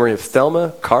gift in memory of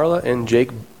Thelma, Carla, and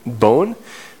Jake Bone,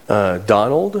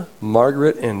 Donald,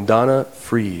 Margaret, and Donna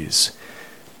Fries.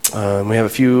 We have a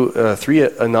few, three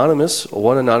anonymous,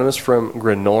 one anonymous from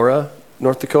Grenora,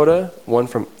 North Dakota, one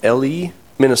from Ellie,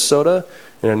 Minnesota,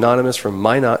 and anonymous from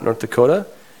Minot, North Dakota,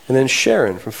 and then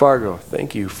Sharon from Fargo.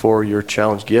 Thank you for your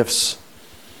challenge gifts.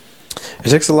 It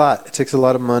takes a lot. It takes a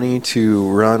lot of money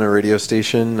to run a radio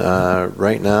station.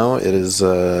 Right now, it is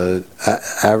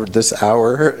this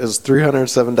hour is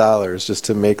 $307 just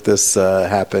to make this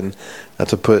happen.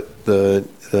 To put the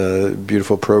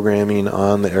beautiful programming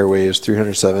on the airwaves,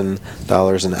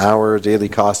 $307 an hour. Daily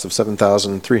cost of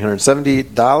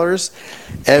 $7,378.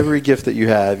 Every gift that you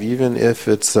have, even if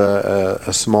it's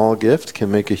a small gift,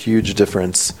 can make a huge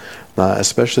difference.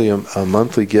 Especially a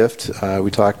monthly gift.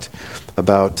 We talked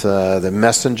about the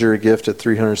messenger gift at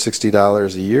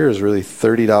 $360 a year is really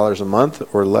 $30 a month,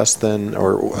 or less than,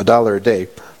 or $1 a day,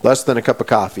 less than a cup of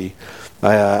coffee.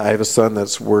 I have a son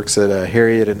that works at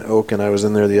Harriet and Oak, and I was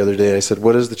in there the other day. I said,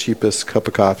 "What is the cheapest cup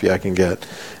of coffee I can get?"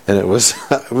 And it was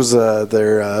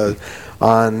their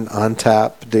on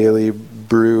tap daily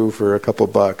brew for a couple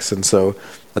bucks, and so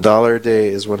 $1 a day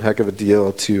is one heck of a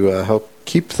deal to help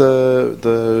keep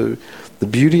the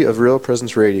beauty of Real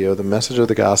Presence Radio, the message of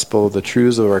the gospel, the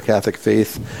truths of our Catholic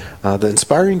faith, the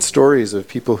inspiring stories of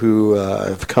people who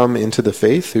have come into the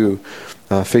faith, who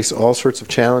face all sorts of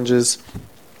challenges,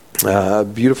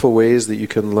 beautiful ways that you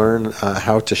can learn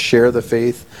how to share the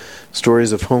faith,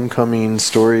 stories of homecoming,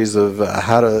 stories of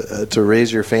how to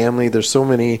raise your family. There's so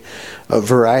many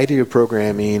variety of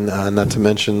programming, not to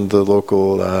mention the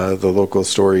local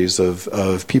stories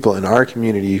of people in our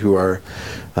community who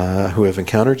have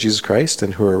encountered Jesus Christ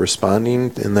and who are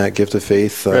responding in that gift of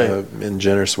faith in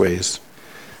generous ways.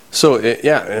 So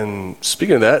and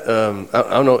speaking of that,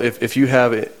 I don't know if you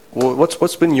have it. Well,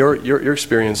 what's been your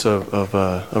experience of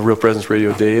Real Presence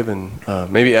Radio, Dave, and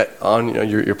maybe on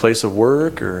your place of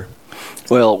work or?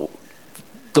 Well,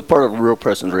 the part of Real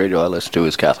Presence Radio I listen to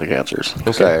is Catholic Answers.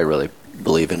 Okay. I really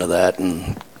believe into that,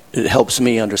 and it helps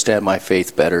me understand my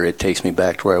faith better. It takes me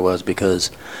back to where I was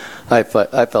because I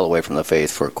fell away from the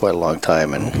faith for quite a long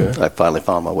time, and I finally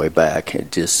found my way back.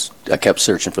 I kept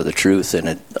searching for the truth, and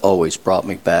it always brought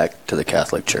me back to the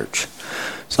Catholic Church.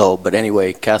 So, but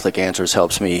anyway, Catholic Answers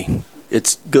helps me.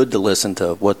 It's good to listen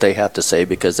to what they have to say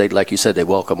because they, like you said, they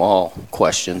welcome all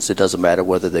questions. It doesn't matter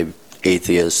whether they're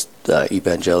atheists,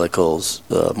 evangelicals,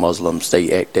 Muslims.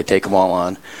 They take them all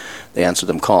on. They answer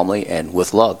them calmly and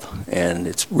with love. And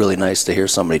it's really nice to hear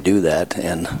somebody do that.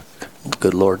 And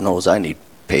good Lord knows I need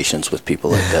patience with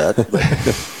people like that.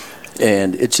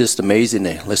 And it's just amazing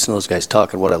to listen to those guys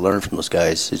talk, and what I learned from those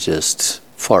guys is just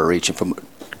far-reaching from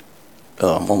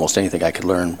almost anything I could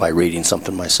learn by reading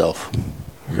something myself.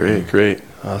 Great,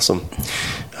 awesome.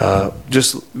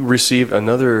 Just received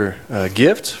another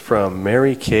gift from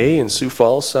Mary Kay in Sioux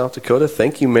Falls, South Dakota.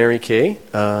 Thank you, Mary Kay,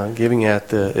 giving at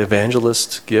the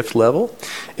evangelist gift level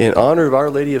in honor of Our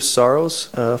Lady of Sorrows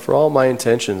for all my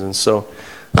intentions. And so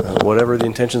whatever the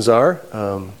intentions are,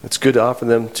 it's good to offer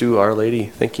them to Our Lady.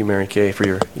 Thank you, Mary Kay,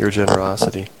 for your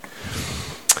generosity.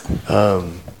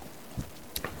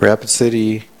 Rapid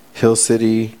City, Hill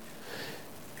City,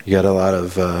 you got a lot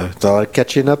of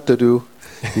catching up to do.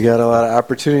 You got a lot of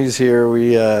opportunities here.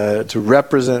 We to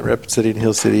represent Rapid City and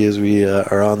Hill City as we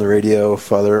are on the radio.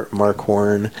 Father Mark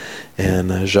Horn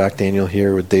and Jacques Daniel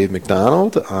here with Dave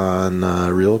McDonald on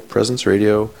Real Presence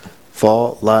Radio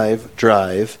Fall Live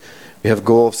Drive. We have a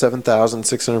goal of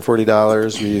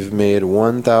 $7,640. We've made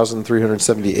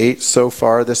 $1,378 so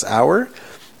far this hour.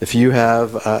 If you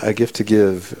have a gift to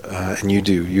give, and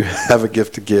you have a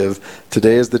gift to give,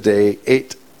 today is the day,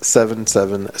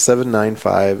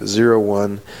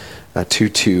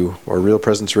 877-795-0122 or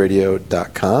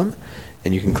realpresenceradio.com,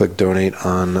 and you can click donate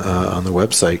on the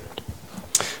website.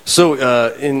 So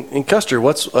in Custer,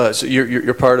 so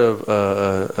you're part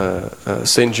of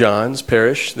St. John's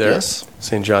Parish there? Yes.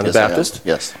 St. John the Baptist?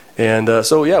 Yes. And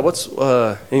what's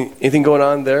anything going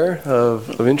on there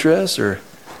of interest or?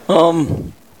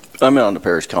 I'm on the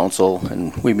parish council,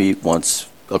 and we meet once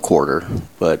a quarter.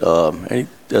 But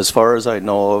as far as I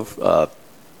know of,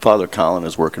 Father Colin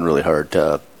is working really hard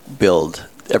to build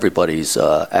everybody's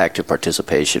active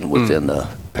participation within the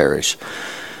parish.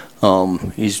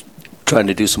 He's trying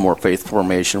to do some more faith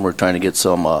formation. We're trying to get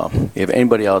some, if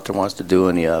anybody out there wants to do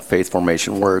any faith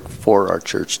formation work for our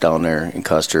church down there in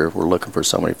Custer, we're looking for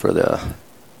somebody for the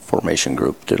formation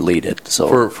group to lead it.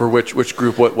 So for which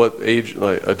group? What age?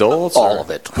 Like adults? All of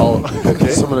it. Okay.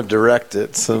 Someone to direct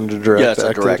it. Someone to direct. Yeah, it's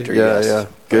a director. Yes. Yeah.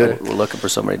 Good. We're looking for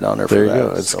somebody down there. There for you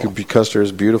that, go. It's Custer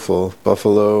is beautiful.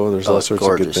 Buffalo. There's all sorts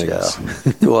gorgeous, of good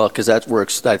things. Yeah. Well, because that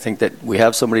works. I think that we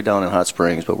have somebody down in Hot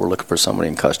Springs, but we're looking for somebody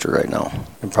in Custer right now,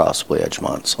 and possibly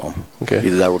Edgemont. So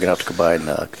either that, we're gonna have to combine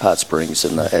Hot Springs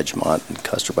and Edgemont and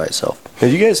Custer by itself. Now,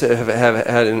 you guys have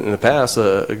had in the past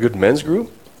a good men's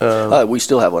group. We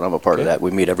still have one. I'm a part of that.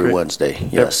 We meet every Wednesday.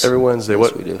 Yes, every Wednesday.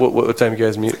 Yes, What time you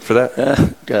guys meet for that?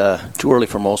 Too early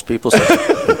for most people. So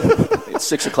it's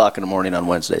 6 o'clock in the morning on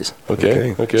Wednesdays.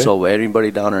 Okay. So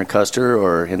anybody down there in Custer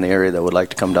or in the area that would like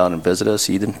to come down and visit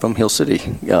us, even from Hill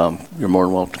City, you're more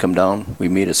than welcome to come down. We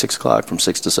meet at 6 o'clock from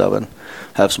 6 to 7,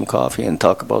 have some coffee, and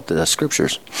talk about the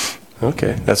scriptures.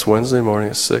 Okay, that's Wednesday morning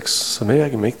at 6. So maybe I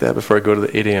can make that before I go to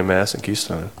the 8 a.m. Mass in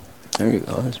Keystone. There you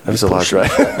go. That's a lot, right?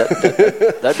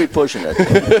 That'd be pushing it.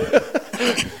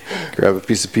 Grab a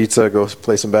piece of pizza, go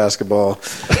play some basketball.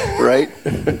 Right?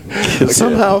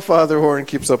 Somehow Father Horn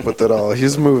keeps up with it all.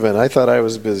 He's moving. I thought I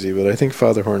was busy, but I think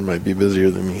Father Horn might be busier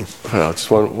than me. Well, just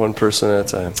one person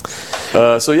at a time.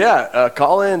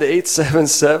 Call in to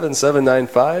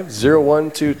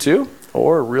 877-795-0122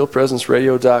 or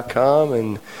realpresenceradio.com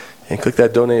and click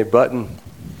that donate button.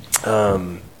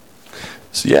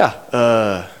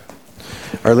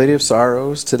 Our Lady of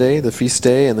Sorrows today, the feast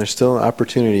day, and there's still an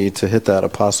opportunity to hit that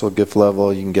apostle gift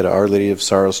level. You can get an Our Lady of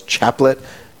Sorrows chaplet.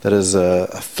 That is a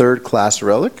third-class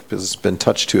relic. It's been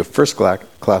touched to a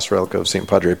first-class relic of St.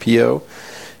 Padre Pio.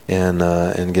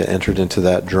 and get entered into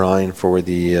that drawing for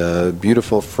the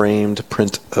beautiful framed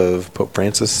print of Pope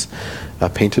Francis,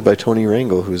 painted by Tony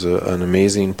Rangel, who's an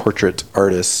amazing portrait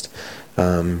artist.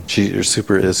 She is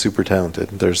super talented.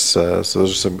 There's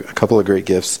those are a couple of great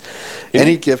gifts.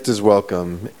 Any gift is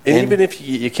welcome. And even if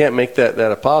you can't make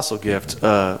that apostle gift,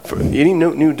 for any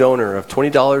new donor of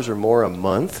 $20 or more a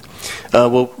month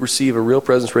will receive a Real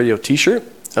Presence Radio T-shirt.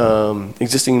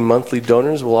 Existing monthly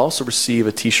donors will also receive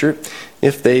a T-shirt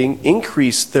if they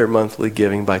increase their monthly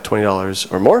giving by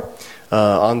 $20 or more.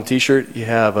 On the T-shirt, you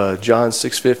have John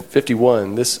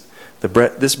 6:51. This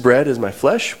bread is my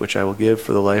flesh, which I will give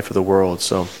for the life of the world.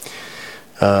 So,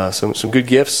 some good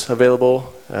gifts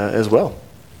available as well.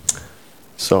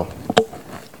 So,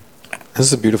 this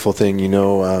is a beautiful thing.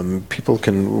 People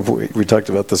can. We talked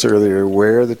about this earlier.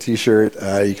 Wear the T-shirt.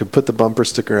 You can put the bumper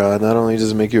sticker on. Not only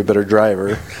does it make you a better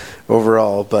driver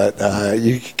overall, but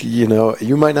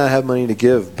you might not have money to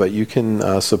give, but you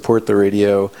can support the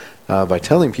radio by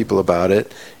telling people about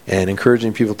it and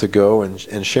encouraging people to go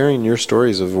and sharing your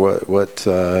stories of what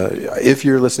if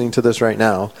you're listening to this right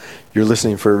now, you're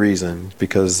listening for a reason,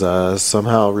 because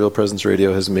somehow Real Presence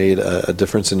Radio has made a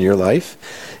difference in your life.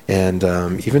 And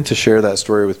even to share that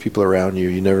story with people around you,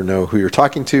 you never know who you're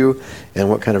talking to and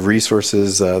what kind of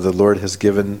resources the Lord has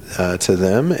given to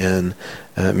them. And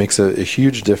it makes a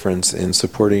huge difference in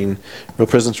supporting Real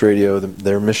Presence Radio,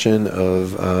 their mission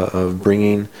of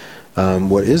bringing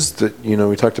what is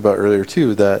we talked about earlier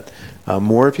too, that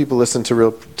more people listen to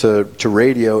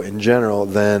radio in general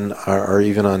than are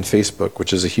even on Facebook,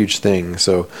 which is a huge thing.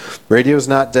 So radio is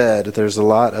not dead. There's a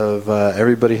lot of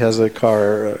everybody has a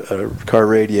car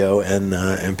radio,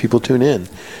 and people tune in.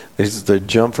 They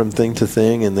jump from thing to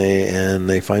thing, and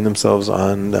they find themselves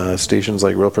on stations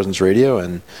like Real Presence Radio,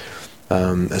 and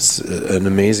it's an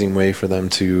amazing way for them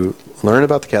to learn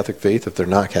about the Catholic faith if they're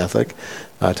not Catholic,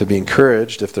 to be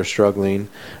encouraged if they're struggling.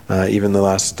 Even the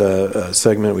last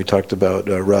segment we talked about,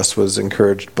 Russ was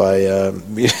encouraged by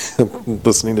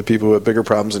listening to people with bigger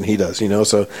problems than he does.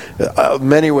 So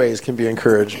many ways can be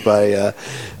encouraged by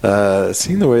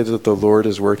seeing the way that the Lord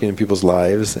is working in people's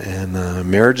lives, and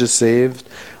marriage is saved.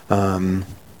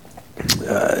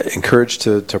 Encouraged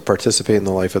to participate in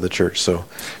the life of the church. So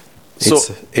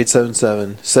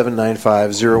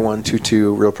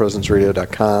 877-795-0122,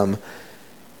 realpresenceradio.com.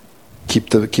 Keep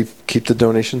the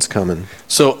donations coming.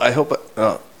 So I hope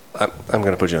I'm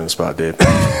going to put you on the spot, Dave.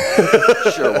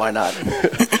 Sure, why not?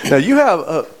 Now you have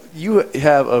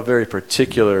a very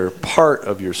particular part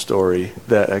of your story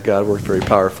that God worked very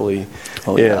powerfully.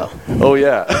 Oh yeah. Oh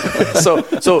yeah.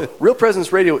 So Real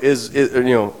Presence Radio is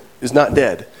not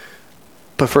dead,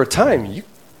 but for a time you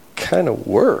kind of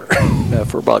were. Yeah,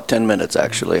 for about 10 minutes,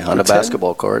 actually, on a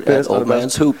basketball court at Old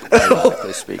Man's Hoop,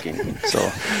 ironically speaking.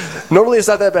 So normally it's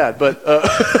not that bad, but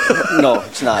no,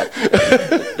 it's not.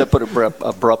 That put an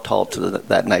abrupt halt to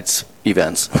that night's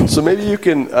events. So maybe you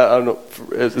can, I don't know,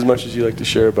 as much as you like to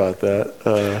share about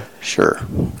that. Sure.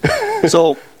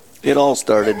 So it all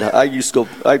started. I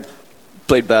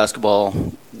played basketball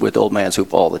with Old Man's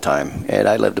Hoop all the time, and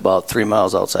I lived about 3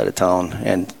 miles outside of town,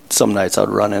 and some nights I'd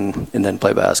run in and then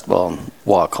play basketball and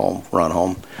walk home, run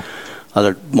home.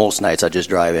 Most nights I'd just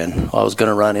drive in. I was going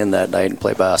to run in that night and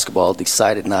play basketball,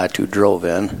 decided not to, drove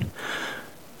in.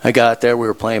 I got there, we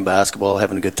were playing basketball,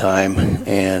 having a good time,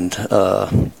 and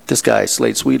this guy,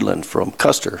 Slade Sweedland from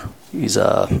Custer, he's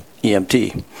a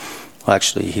EMT. Well,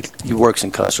 actually, he works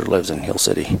in Custer, lives in Hill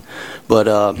City. But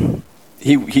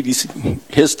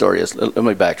his story is, let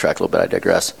me backtrack a little bit, I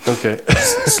digress. Okay.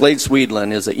 Slade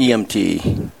Sweedland is an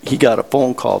EMT. He got a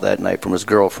phone call that night from his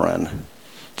girlfriend.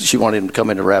 She wanted him to come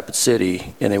into Rapid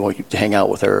City, and they want you to hang out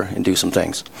with her and do some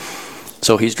things.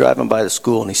 So he's driving by the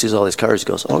school, and he sees all these cars. He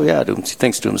goes, oh, yeah, dude. He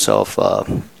thinks to himself,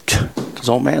 there's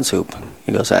Old Man's Hoop.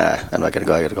 He goes, I'm not going to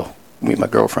go. I got to go meet my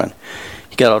girlfriend.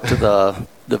 He got out to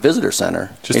the visitor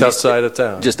center. Just outside of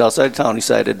town. Just outside of town. He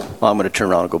decided, I'm going to turn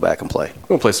around and go back and play. I'm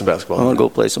going to play some basketball. I'm going to go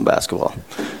play some basketball.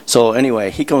 So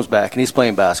anyway, he comes back, and he's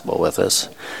playing basketball with us.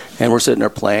 And we're sitting there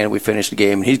playing. We finished the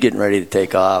game, and he's getting ready to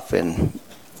take off. And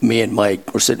me and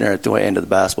Mike were sitting there at the end of the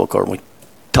basketball court, and we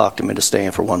talked him into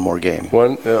staying for one more game.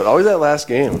 Always that last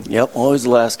game. Yep, always the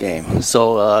last game.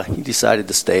 So he decided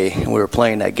to stay, and we were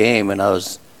playing that game, and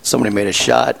somebody made a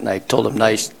shot, and I told him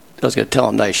I was going to tell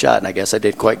him nice shot, and I guess I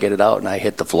didn't quite get it out, and I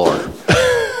hit the floor.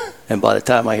 And by the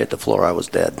time I hit the floor, I was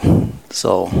dead.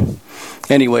 So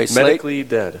anyway. Medically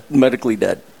dead? Medically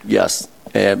dead, yes.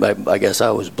 And I guess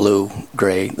I was blue,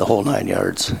 gray, the whole 9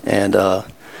 yards. And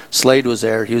Slade was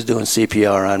there. He was doing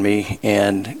CPR on me.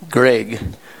 And Greg,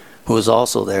 who was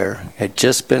also there, had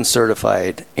just been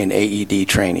certified in AED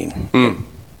training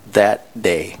that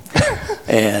day.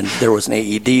 and there was an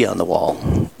AED on the wall.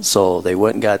 So they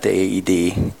went and got the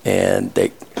AED,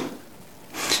 and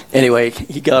anyway,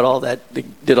 he got all that, they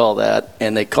did all that,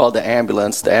 and they called the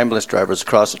ambulance. The ambulance driver was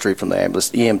across the street from the ambulance.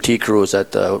 The EMT crew was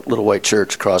at the little white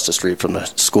church across the street from the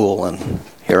school, and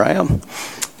here I am.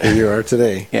 Here you are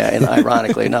today. Yeah, and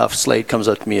ironically enough, Slade comes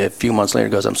up to me a few months later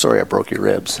and goes, "I'm sorry I broke your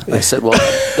ribs." I said, "Well,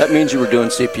 that means you were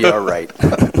doing CPR right."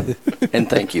 And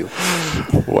thank you.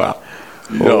 Wow.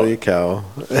 Holy cow.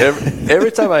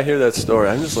 Every time I hear that story,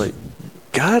 I'm just like,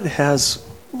 God has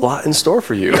a lot in store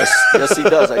for you. Yes, he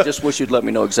does. I just wish you'd let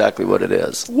me know exactly what it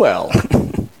is. Well,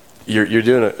 you're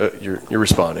doing you're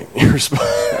responding. You're responding.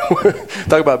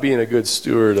 Talk about being a good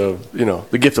steward of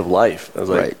the gift of life. I was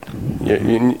like, right.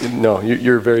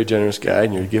 You're a very generous guy,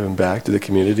 and you're giving back to the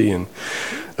community, and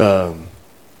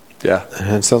yeah.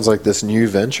 And it sounds like this new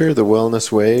venture, the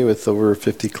Wellness Way, with over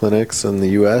 50 clinics in the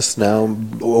U.S. now,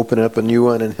 open up a new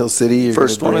one in Hill City. You're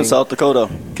First one in South Dakota.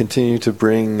 Continue to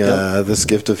bring this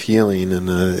gift of healing in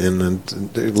a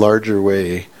larger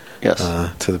way. Yes.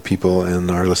 To the people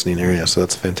in our listening area. So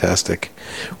that's fantastic.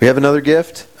 We have another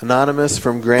gift, anonymous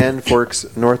from Grand Forks,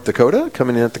 North Dakota,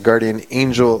 coming in at the guardian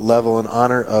angel level in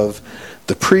honor of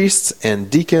the priests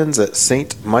and deacons at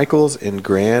St. Michael's in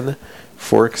Grand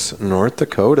Forks, North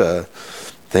Dakota.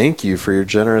 Thank you for your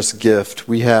generous gift.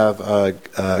 We have a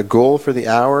goal for the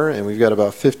hour, and we've got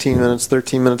about 13 minutes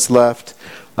left.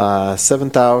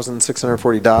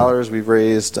 $7,640. We've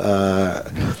raised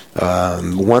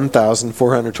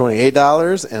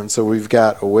 $1,428, and so we've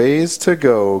got a ways to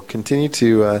go. Continue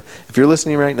to, if you're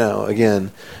listening right now, again,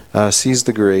 seize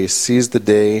the grace, seize the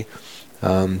day,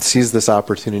 seize this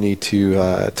opportunity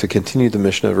to continue the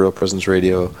mission of Real Presence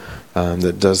Radio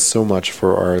that does so much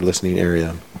for our listening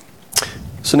area.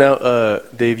 So now,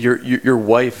 Dave, your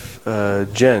wife,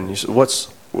 Jen, you said,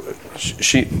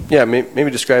 maybe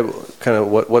describe kind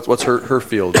of what's her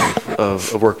field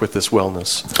of work with this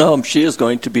wellness. She is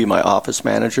going to be my office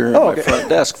manager at my front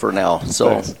desk for now.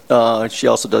 So she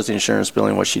also does the insurance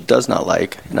billing, what she does not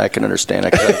like, and I can understand.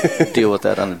 I deal with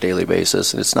that on a daily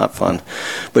basis, and it's not fun.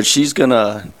 But she's going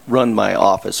to run my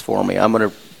office for me. I'm going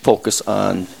to focus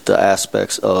on the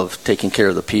aspects of taking care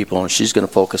of the people, and she's going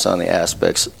to focus on the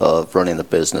aspects of running the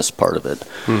business part of it.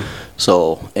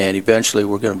 So, and eventually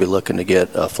we're going to be looking to get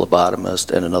a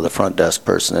phlebotomist and another front desk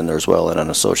person in there as well, and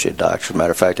an associate doctor. Matter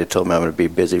of fact, they told me I'm going to be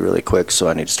busy really quick, so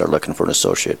I need to start looking for an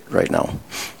associate right now.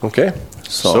 Okay.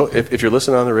 So if you're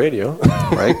listening on the radio,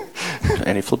 right?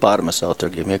 Any phlebotomists out there,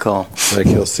 give me a call. Like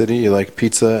Hill City, you like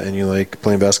pizza, and you like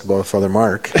playing basketball with Father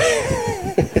Mark.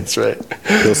 That's right.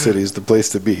 Hill City is the place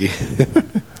to be.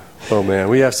 Oh man,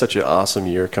 we have such an awesome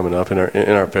year coming up in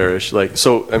our parish. We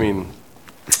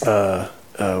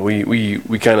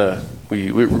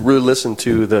really listen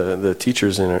to the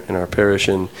teachers in our parish,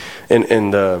 and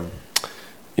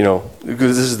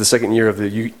because this is the second year of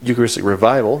the Eucharistic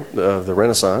revival of the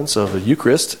Renaissance of the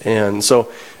Eucharist, and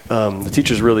so the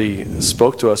teachers really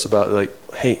spoke to us about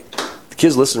hey, the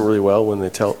kids listen really well when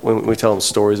we tell them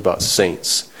stories about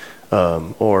saints.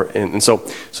 So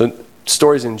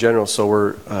stories in general. So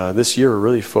we're this year we're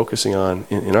really focusing on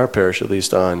in our parish, at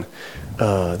least, on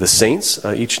the saints.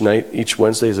 Each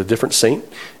Wednesday is a different saint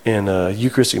and a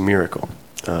Eucharistic miracle.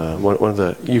 One of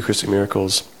the Eucharistic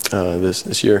miracles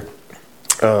this year.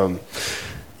 And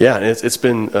it's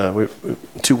been we're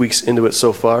 2 weeks into it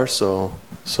so far. So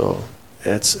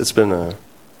it's been a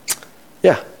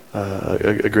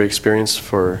great experience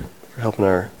for helping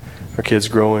our kids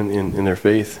grow in their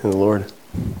faith in the Lord.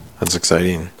 That's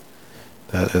exciting.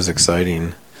 That is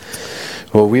exciting.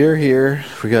 Well, we are here.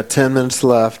 We got 10 minutes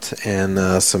left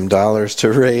and some dollars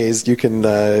to raise. You can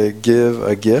give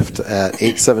a gift at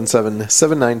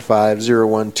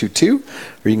 877-795-0122,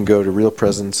 or you can go to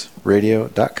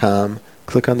realpresenceradio.com,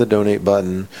 click on the donate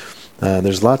button.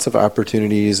 There's lots of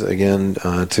opportunities, again,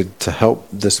 to help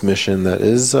this mission that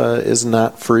is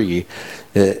not free.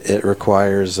 It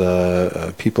requires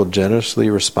people generously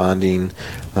responding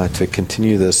to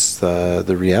continue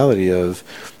the reality of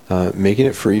making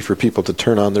it free for people to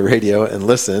turn on the radio and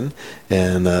listen,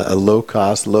 and a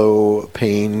low-cost,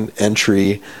 low-pain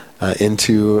entry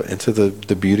into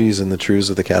the beauties and the truths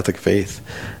of the Catholic faith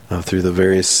through the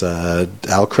various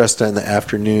Al Cresta in the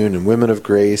afternoon and Women of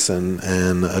Grace and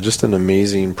just an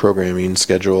amazing programming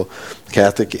schedule.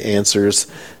 Catholic Answers,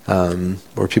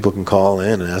 where people can call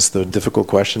in and ask the difficult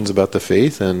questions about the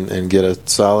faith and get a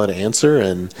solid answer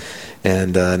and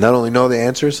not only know the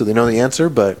answer, so they know the answer,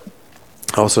 but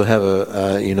also have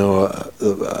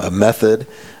a method.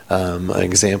 An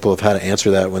example of how to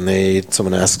answer that when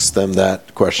someone asks them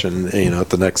that question, at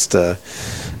the next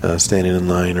standing in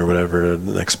line or whatever,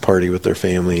 the next party with their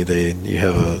family, you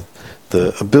have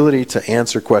ability to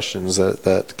answer questions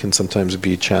that can sometimes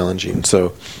be challenging.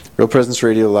 So, Real Presence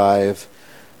Radio Live,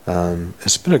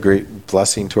 it's been a great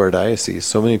blessing to our diocese.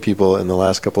 So many people in the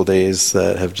last couple of days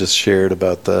that have just shared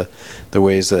about the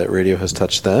ways that radio has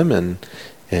touched them, and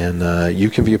you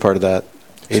can be a part of that.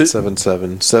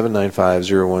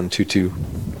 877-795-0122.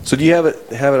 So do you have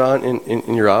it on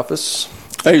in your office?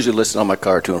 I usually listen on my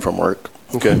car to and from work.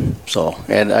 Okay. So,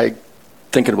 and I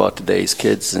thinking about today's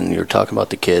kids, and you're talking about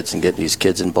the kids and getting these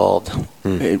kids involved,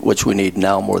 which we need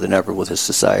now more than ever with this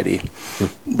society.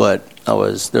 But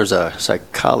there's a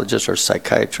psychologist or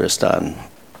psychiatrist on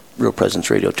Real Presence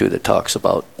Radio too that talks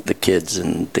about the kids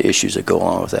and the issues that go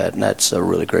on with that, and that's a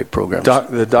really great program.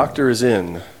 The doctor is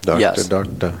in. Yes.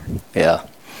 Doctor. Yeah.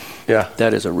 Yeah.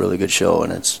 That is a really good show,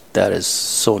 and that is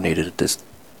so needed at this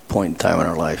point in time in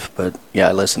our life. But yeah,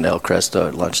 I listen to El Cresta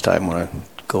at lunchtime when I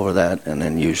go over that, and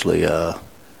then usually the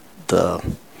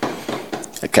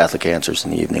Catholic Answers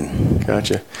in the evening.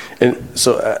 Gotcha. And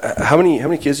so, how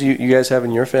many kids do you guys have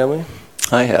in your family?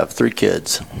 I have 3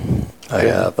 kids. I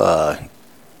have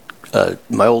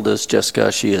my oldest,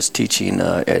 Jessica. She is teaching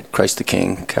at Christ the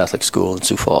King Catholic School in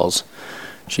Sioux Falls.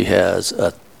 She has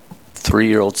a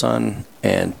 3-year-old son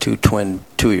and 2 twin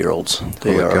 2-year-olds.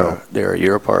 They're a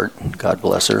year apart. God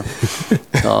bless her.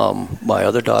 My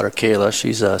other daughter, Kayla,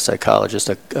 she's a psychologist,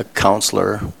 a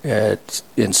counselor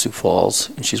in Sioux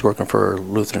Falls, and she's working for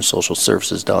Lutheran Social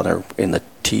Services down there in the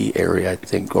T area, I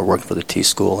think, or working for the T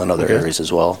school and other areas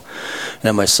as well. And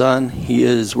then my son, he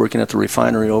is working at the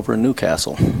refinery over in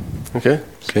Newcastle. Okay.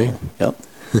 Yep.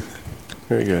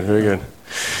 Very good. Very good.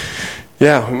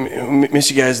 Yeah,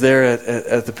 miss you guys there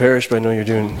at the parish, but I know you're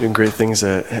doing great things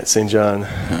at St. John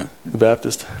the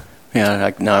Baptist.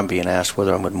 Yeah, now I'm being asked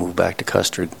whether I'm going to move back to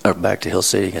Custer or back to Hill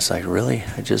City. It's like, really?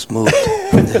 I just moved.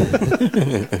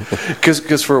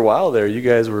 Because for a while there, you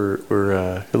guys were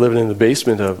living in the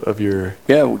basement of your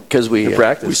because we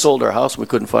practice. We sold our house and we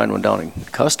couldn't find one down in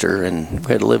Custer, and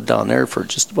we had to live down there for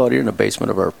just about a year in the basement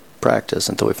of our practice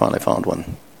until we finally found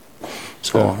one.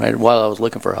 So while I was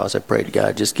looking for a house, I prayed to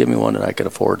God, just give me one that I could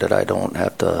afford, that I don't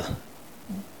have to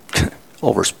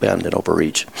overspend and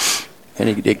overreach.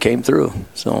 And it came through.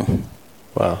 So,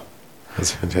 wow,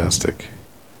 that's fantastic.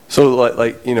 So,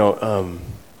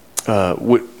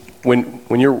 when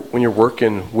you're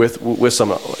working with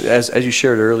someone, as you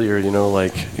shared earlier,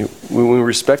 when we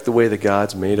respect the way that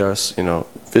God's made us,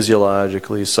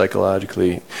 physiologically,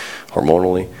 psychologically,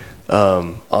 hormonally.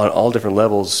 On all different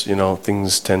levels,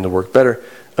 things tend to work better.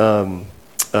 Have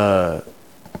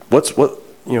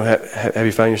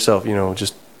you found yourself,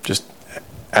 just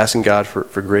asking God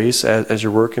for grace as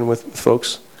you're working with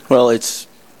folks? Well, it's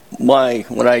my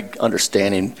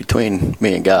understanding between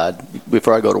me and God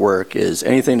before I go to work is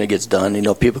anything that gets done.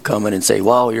 People come in and say,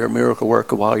 "Wow, you're a miracle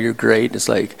worker. Wow, you're great." It's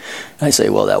like I say,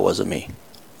 "Well, that wasn't me."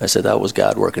 I said, "That was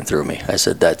God working through me." I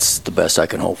said, "That's the best I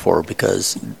can hope for,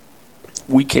 because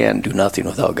we can do nothing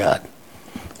without God."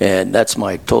 And that's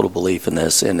my total belief in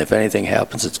this. And if anything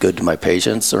happens that's good to my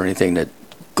patients or anything that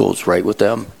goes right with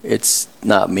them, it's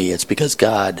not me. It's because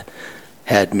God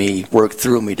had me work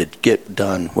through me to get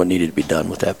done what needed to be done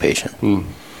with that patient.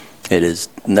 It is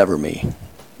never me.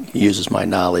 He uses my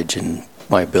knowledge and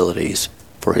my abilities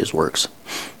for his works.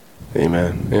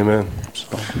 Amen.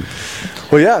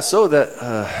 So that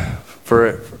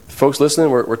for folks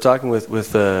listening, we're talking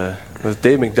with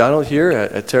Dave McDonald here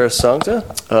at Terra Sancta.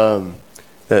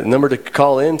 That number to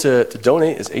call in to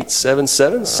donate is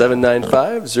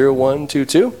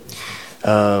 877-795-0122,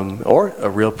 or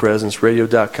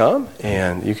realpresenceradio.com,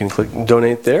 and you can click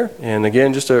donate there. And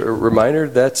again, just a reminder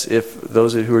that if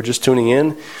those who are just tuning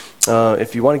in,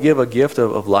 if you want to give a gift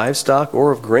of livestock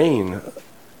or of grain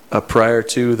prior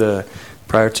to the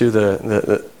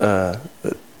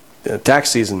tax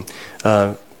season,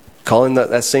 call in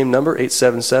that same number,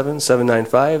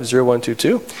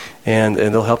 877-795-0122, and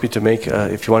they'll help you to make,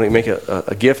 if you want to make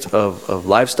a gift of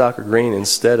livestock or grain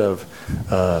instead of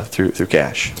through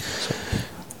cash. So.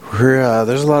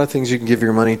 There's a lot of things you can give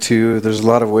your money to. There's a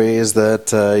lot of ways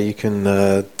that you can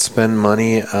spend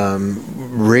money.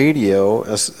 Radio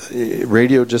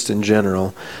just in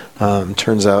general,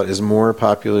 turns out is more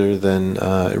popular than,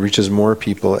 it reaches more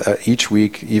people each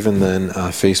week even than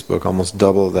Facebook, almost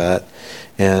double that.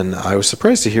 And I was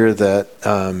surprised to hear that,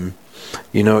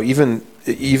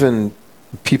 even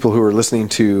people who are listening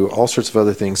to all sorts of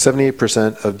other things,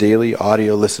 78% of daily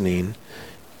audio listening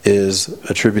is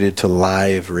attributed to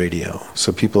live radio.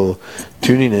 So people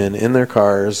tuning in their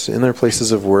cars, in their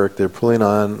places of work, they're pulling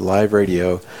on live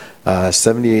radio.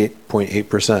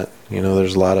 78.8%.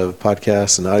 There's a lot of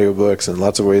podcasts and audiobooks and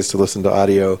lots of ways to listen to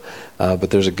audio, but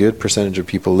there's a good percentage of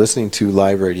people listening to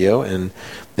live radio, and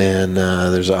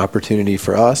there's an opportunity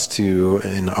for us to,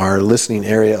 in our listening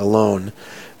area alone,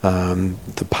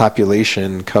 the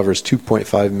population covers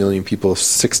 2.5 million people,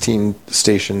 16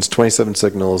 stations, 27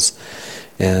 signals,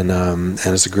 and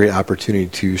it's a great opportunity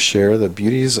to share the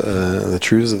beauties, the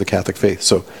truths of the Catholic faith.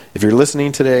 So if you're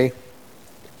listening today,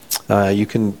 you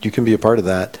can be a part of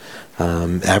that.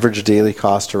 Average daily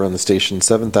cost to run the station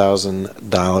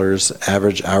 $7,000.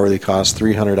 Average hourly cost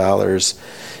 $300,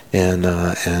 and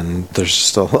there's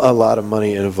still a lot of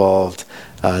money involved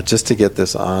just to get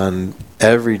this on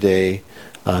every day,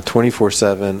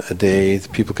 24/7 a day.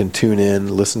 People can tune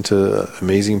in, listen to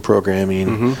amazing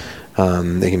programming.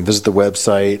 They can visit the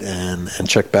website and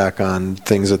check back on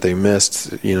things that they missed.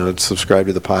 Subscribe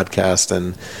to the podcast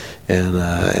and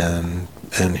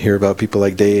hear about people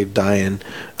like Dave dying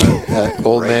at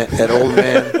old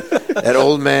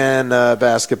man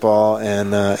basketball,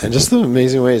 and just the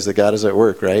amazing ways that God is at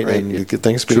work, right? And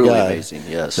thanks be to God. Amazing,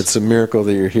 yes. It's a miracle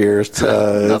that you're here.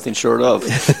 Nothing short of.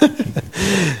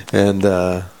 And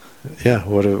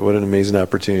what an amazing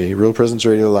opportunity. Real Presence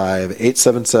Radio Live,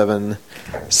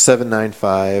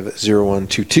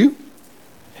 877-795-0122.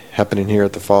 Happening here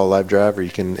at the Fall Live Drive, or you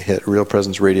can hit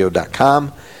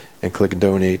realpresenceradio.com and click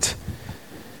donate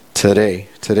today.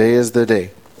 Today is the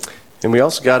day. And we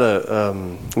also got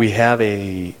we have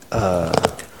a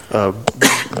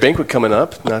banquet coming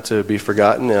up, not to be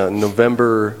forgotten,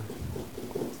 November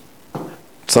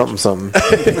something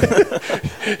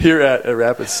here at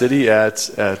Rapid City at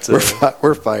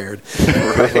we're fired.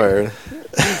 We're fired.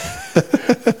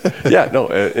 Yeah, no,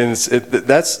 and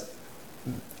that's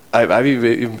I've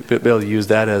even been able to use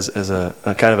that as a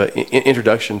kind of an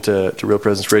introduction to Real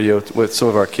Presence Radio with some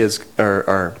of our kids,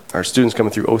 our students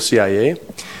coming through OCIA.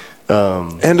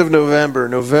 End of November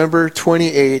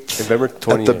 28th. November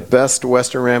 28th. At the Best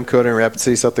Western Ramcota in Rapid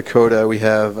City, South Dakota. We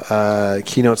have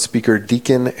keynote speaker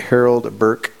Deacon Harold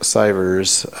Burke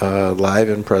Sivers live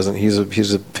and present.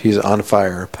 He's on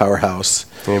fire, powerhouse.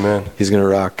 Amen. He's going to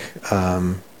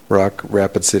rock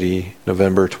Rapid City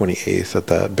November 28th at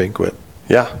that banquet.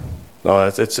 Yeah, no,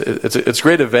 it's a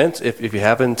great event. If you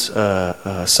haven't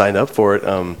signed up for it,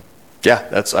 I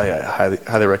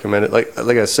highly recommend it. Like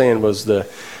I was saying, was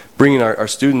bringing our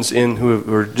students in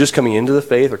who are just coming into the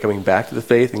faith or coming back to the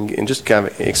faith, and just kind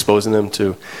of exposing them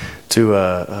to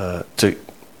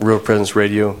Real Presence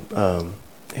Radio,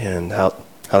 and how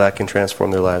that can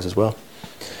transform their lives as well.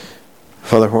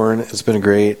 Father Horn, it's been a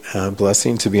great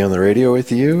blessing to be on the radio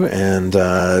with you, and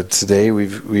today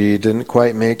we didn't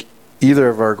quite make either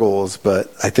of our goals,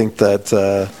 but I think that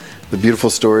the beautiful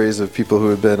stories of people who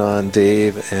have been on,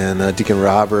 Dave and Deacon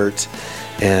Robert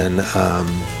and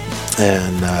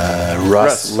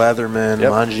Russ, Leatherman,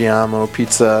 yep. Mangiamo,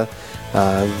 Pizza.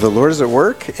 The Lord is at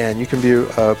work, and you can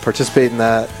participate in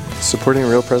that, supporting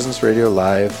Real Presence Radio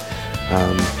Live.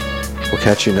 We'll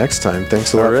catch you next time.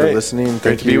 Thanks a lot for listening.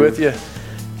 Great to be with you.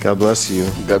 God bless you.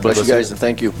 God bless you guys, and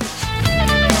thank you.